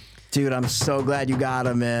 Dude, I'm so glad you got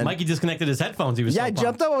him, man. Mikey disconnected his headphones. He was yeah, so I pumped.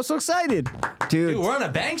 jumped up. I was so excited. Dude, Dude, we're on a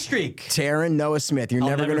bang streak. Taryn Noah Smith. You're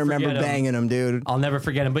never going to never remember forget him. banging him, dude. I'll never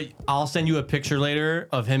forget him, but I'll send you a picture later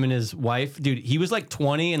of him and his wife. Dude, he was like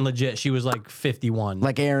 20 and legit, she was like 51.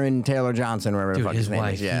 Like Aaron Taylor Johnson, whatever the Dude, fuck his his name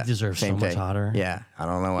wife, is. Yeah, he deserves so same much thing. hotter. Yeah, I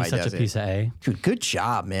don't know why He's he such does a it. piece of A. Dude, good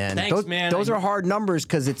job, man. Thanks, man. Those are hard numbers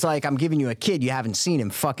because it's like I'm giving you a kid you haven't seen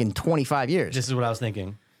in fucking 25 years. This is what I was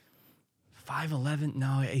thinking. 5'11"?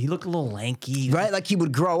 No, he looked a little lanky. Right? Like he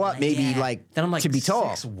would grow up maybe Yeah. like Then I'm like to be tall.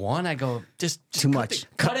 6'1". I go, just Too cut much.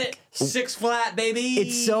 Cut it. 6 flat, baby.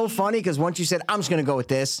 It's so funny because once you said, I'm just going to go with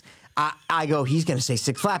this, I go, he's going to say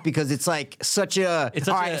 6 flat because it's like such a, It's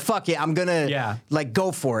such all right, a- fuck it. I'm going to Yeah. like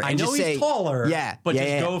go for it. I and know just he's say, taller. Yeah. But yeah,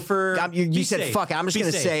 just yeah. go for. You be said, safe. fuck it. I'm just Be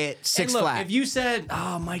going to safe. say it 6 And look, flat. If you said,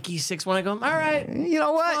 oh, Mikey's 6'1", I go, all right. You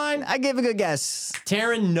know what? Fine. I give a good guess.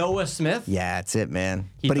 Taryn Noah Smith. Yeah, that's it, man.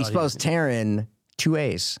 But he thought he spells was- Taryn 2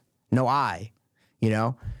 A's, no I, you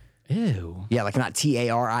know? Ew. Yeah, like not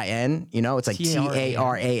Tarin, you know? It's like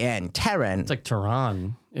Taran. Taryn. It's like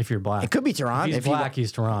Tehran if you're black. It could be Tehran. If he's black,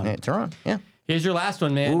 he's Tehran. Yeah, Tehran, yeah. Here's your last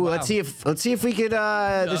one, man. Ooh, Wow. let's see if we could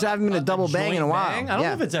there's haven't been a double bang in a joint while. bang? I don't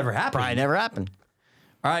know if it's ever happened. Probably never happened.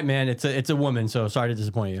 All right, man. It's a woman, so sorry to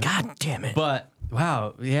disappoint you. God damn it. But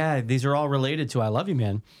wow, yeah, these are all related to I Love You,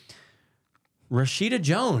 man. Rashida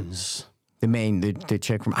Jones. The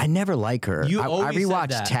chick from I never like her. You I always said rewatched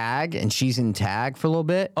that. Tag and she's in Tag for a little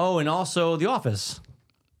bit. Oh, and also The Office.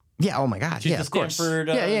 Yeah, oh my god. She's yeah, the of course. Stanford,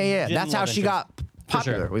 yeah. gym That's how love she interest. got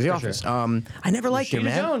popular. sure, Was The for Office. sure. I never liked her, Rashida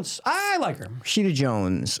man. Jones. I like her. Rashida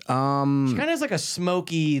Jones. She kind of has like a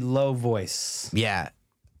smoky, low voice. Yeah.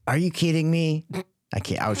 Are you kidding me? I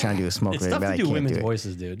can't. I was trying to do a smoke It's ring, tough but to I do can't women's do it.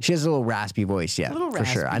 voices, dude. She has a little raspy voice, yeah, A little for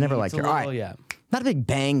sure. I raspy, never it's liked a her. All little- right, yeah. not a big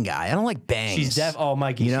bang guy. I don't like bangs. She's oh,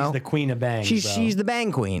 Mikey, You know? she's the queen of bangs. She's bro. the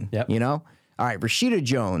bang queen. Yep. You know. All right, Rashida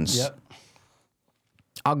Jones. Yep.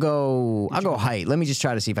 I'll go height. Let me just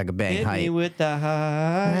try to see if I can bang Hit me height. with the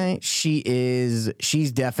high. Right.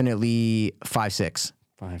 She's definitely 5'6".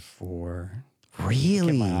 5'4".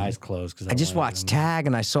 Really? My eyes closed because I just watched Tag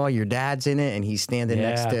and I saw your dad's in it and he's standing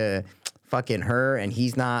next Yeah. to fucking her and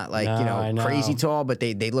he's not like, No, I know. crazy tall, but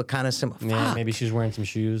they look kind of similar. Yeah, maybe she's wearing some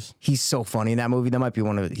shoes. He's so funny in that movie. That might be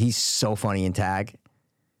he's so funny in Tag.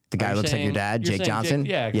 The guy you looks like your saying- dad, you're Jake saying Johnson.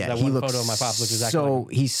 Jake- yeah, 'cause that he one looks photo of my pop looks exactly so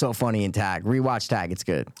like he's so funny in Tag. Rewatch Tag, it's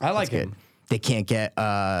good. I like it's good. him. They can't get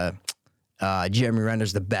Jeremy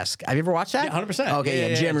Renner's the best. Have you ever watched that? Yeah, 100%. Okay, Yeah,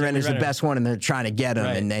 Jeremy Jeremy Renner's the Renner. best one, and they're trying to get him,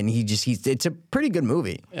 Right. and then it's a pretty good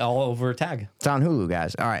movie. All over Tag. It's on Hulu,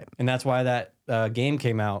 guys. All right. And that's why that game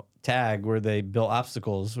came out, Tag, where they built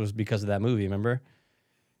obstacles, was because of that movie, remember?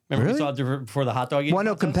 Remember Really? we saw it before the hot dog eating Well,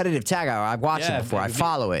 no, contest? competitive tag. I've watched Yeah, it before. I but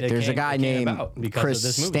follow it. it There's a came- guy it came named about because of Chris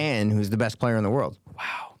this movie. Stan, who's the best player in the world.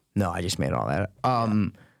 Wow. No, I just made all that up.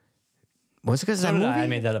 Was it because of that did movie? I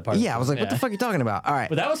made that up part Yeah, I was like, what the yeah. fuck are you talking about? All right.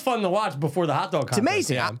 But that was fun to watch before the hot dog contest. It's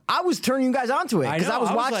amazing. Yeah. I was turning you guys onto it I because I, know, was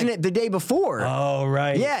I was watching like- it the day before. Oh,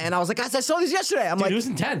 right. Yeah, and I was like, guys, I saw this yesterday. I'm Dude, like, it was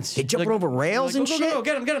intense. they jumping over rails You're and like, go, shit. Go,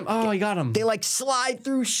 go, get him. Oh, you got him. They like slide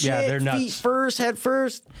through shit. Yeah, they're nuts. Feet first, head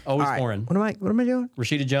first. Always All right, foreign. What am I doing?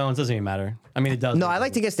 Rashida Jones, doesn't even matter. I mean, it does. No, I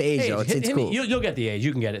like to guess the age though. It's hit me. cool. You'll get the age.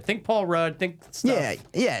 You can get it. Think Paul Rudd. Think stuff.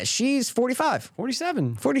 Yeah. She's 45.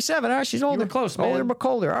 47. 47. All right, she's older. close, man. Older but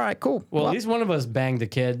colder. All right, cool. Well, at least one of us banged a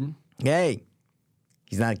kid. Hey,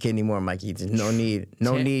 he's not a kid anymore, Mikey. There's no need to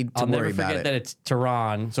I'll worry never about forget it. that it's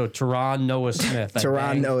Tehran. So Tehran Noah Smith. I Tehran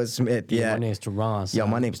banged. Noah Smith. Yeah, Yeah. my name's Tehran. Yo, son.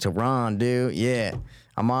 my name's Tehran, dude. Yeah.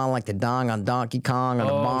 I'm on like the dong on Donkey Kong on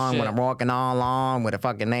the Oh, bong when shit. I'm walking all along with a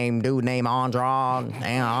fucking dude named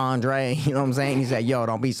Andre. You know what I'm saying? He said, yo,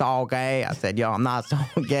 don't be so gay. I said, yo, I'm not so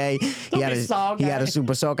gay. He had a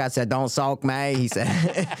super soak. I said, don't soak me. He said,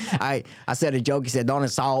 I said a joke. He said, don't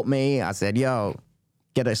insult me. I said, yo,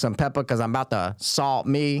 get us some pepper because I'm about to salt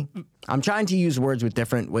me. I'm trying to use words with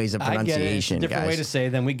different ways of I get it. It's a pronunciation, different guys. way to say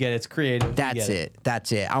them. We get it. It's creative. We That's get it.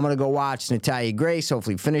 That's it. I'm gonna go watch Natalia Grace.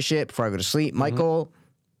 Hopefully, finish it before I go to sleep. Michael,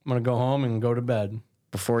 I'm gonna go home and go to bed.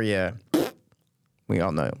 before you, we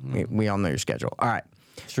all know we all know your schedule. All right.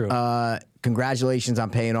 It's true. Congratulations on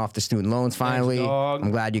paying off the student loans finally. dog. I'm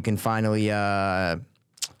glad you can finally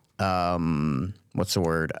what's the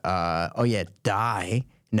word? Die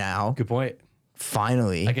now. Good point.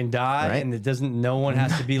 Finally. I can die, Right? and it doesn't. No one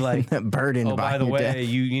has to be like, burdened oh, by by the your way, debt.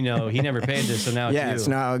 you know, he never paid this, so now it's Yeah, you. it's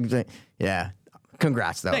not. Yeah.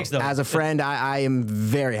 Congrats, though. Thanks, though. As a friend, I am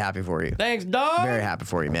very happy for you. Thanks, dog. Very happy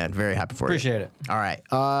for you, man. Very happy for you. Appreciate it. All right.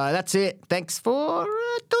 That's it. Thanks for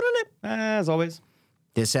tuning in. As always,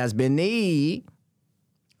 This has been the.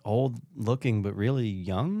 old looking but really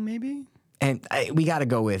young, maybe. And we got to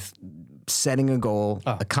go with setting a goal,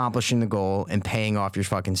 accomplishing the goal, and paying off your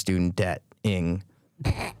fucking student debt.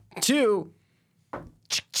 2,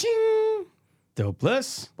 ching.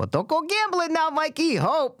 Dopeless. But don't go gambling now, Mikey.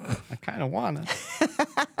 Hope. I kind of want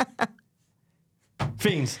to.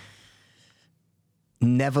 Fiends.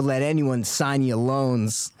 Never let anyone sign your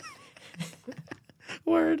loans.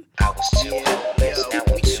 Word. I was too hopeless, now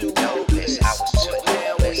I'm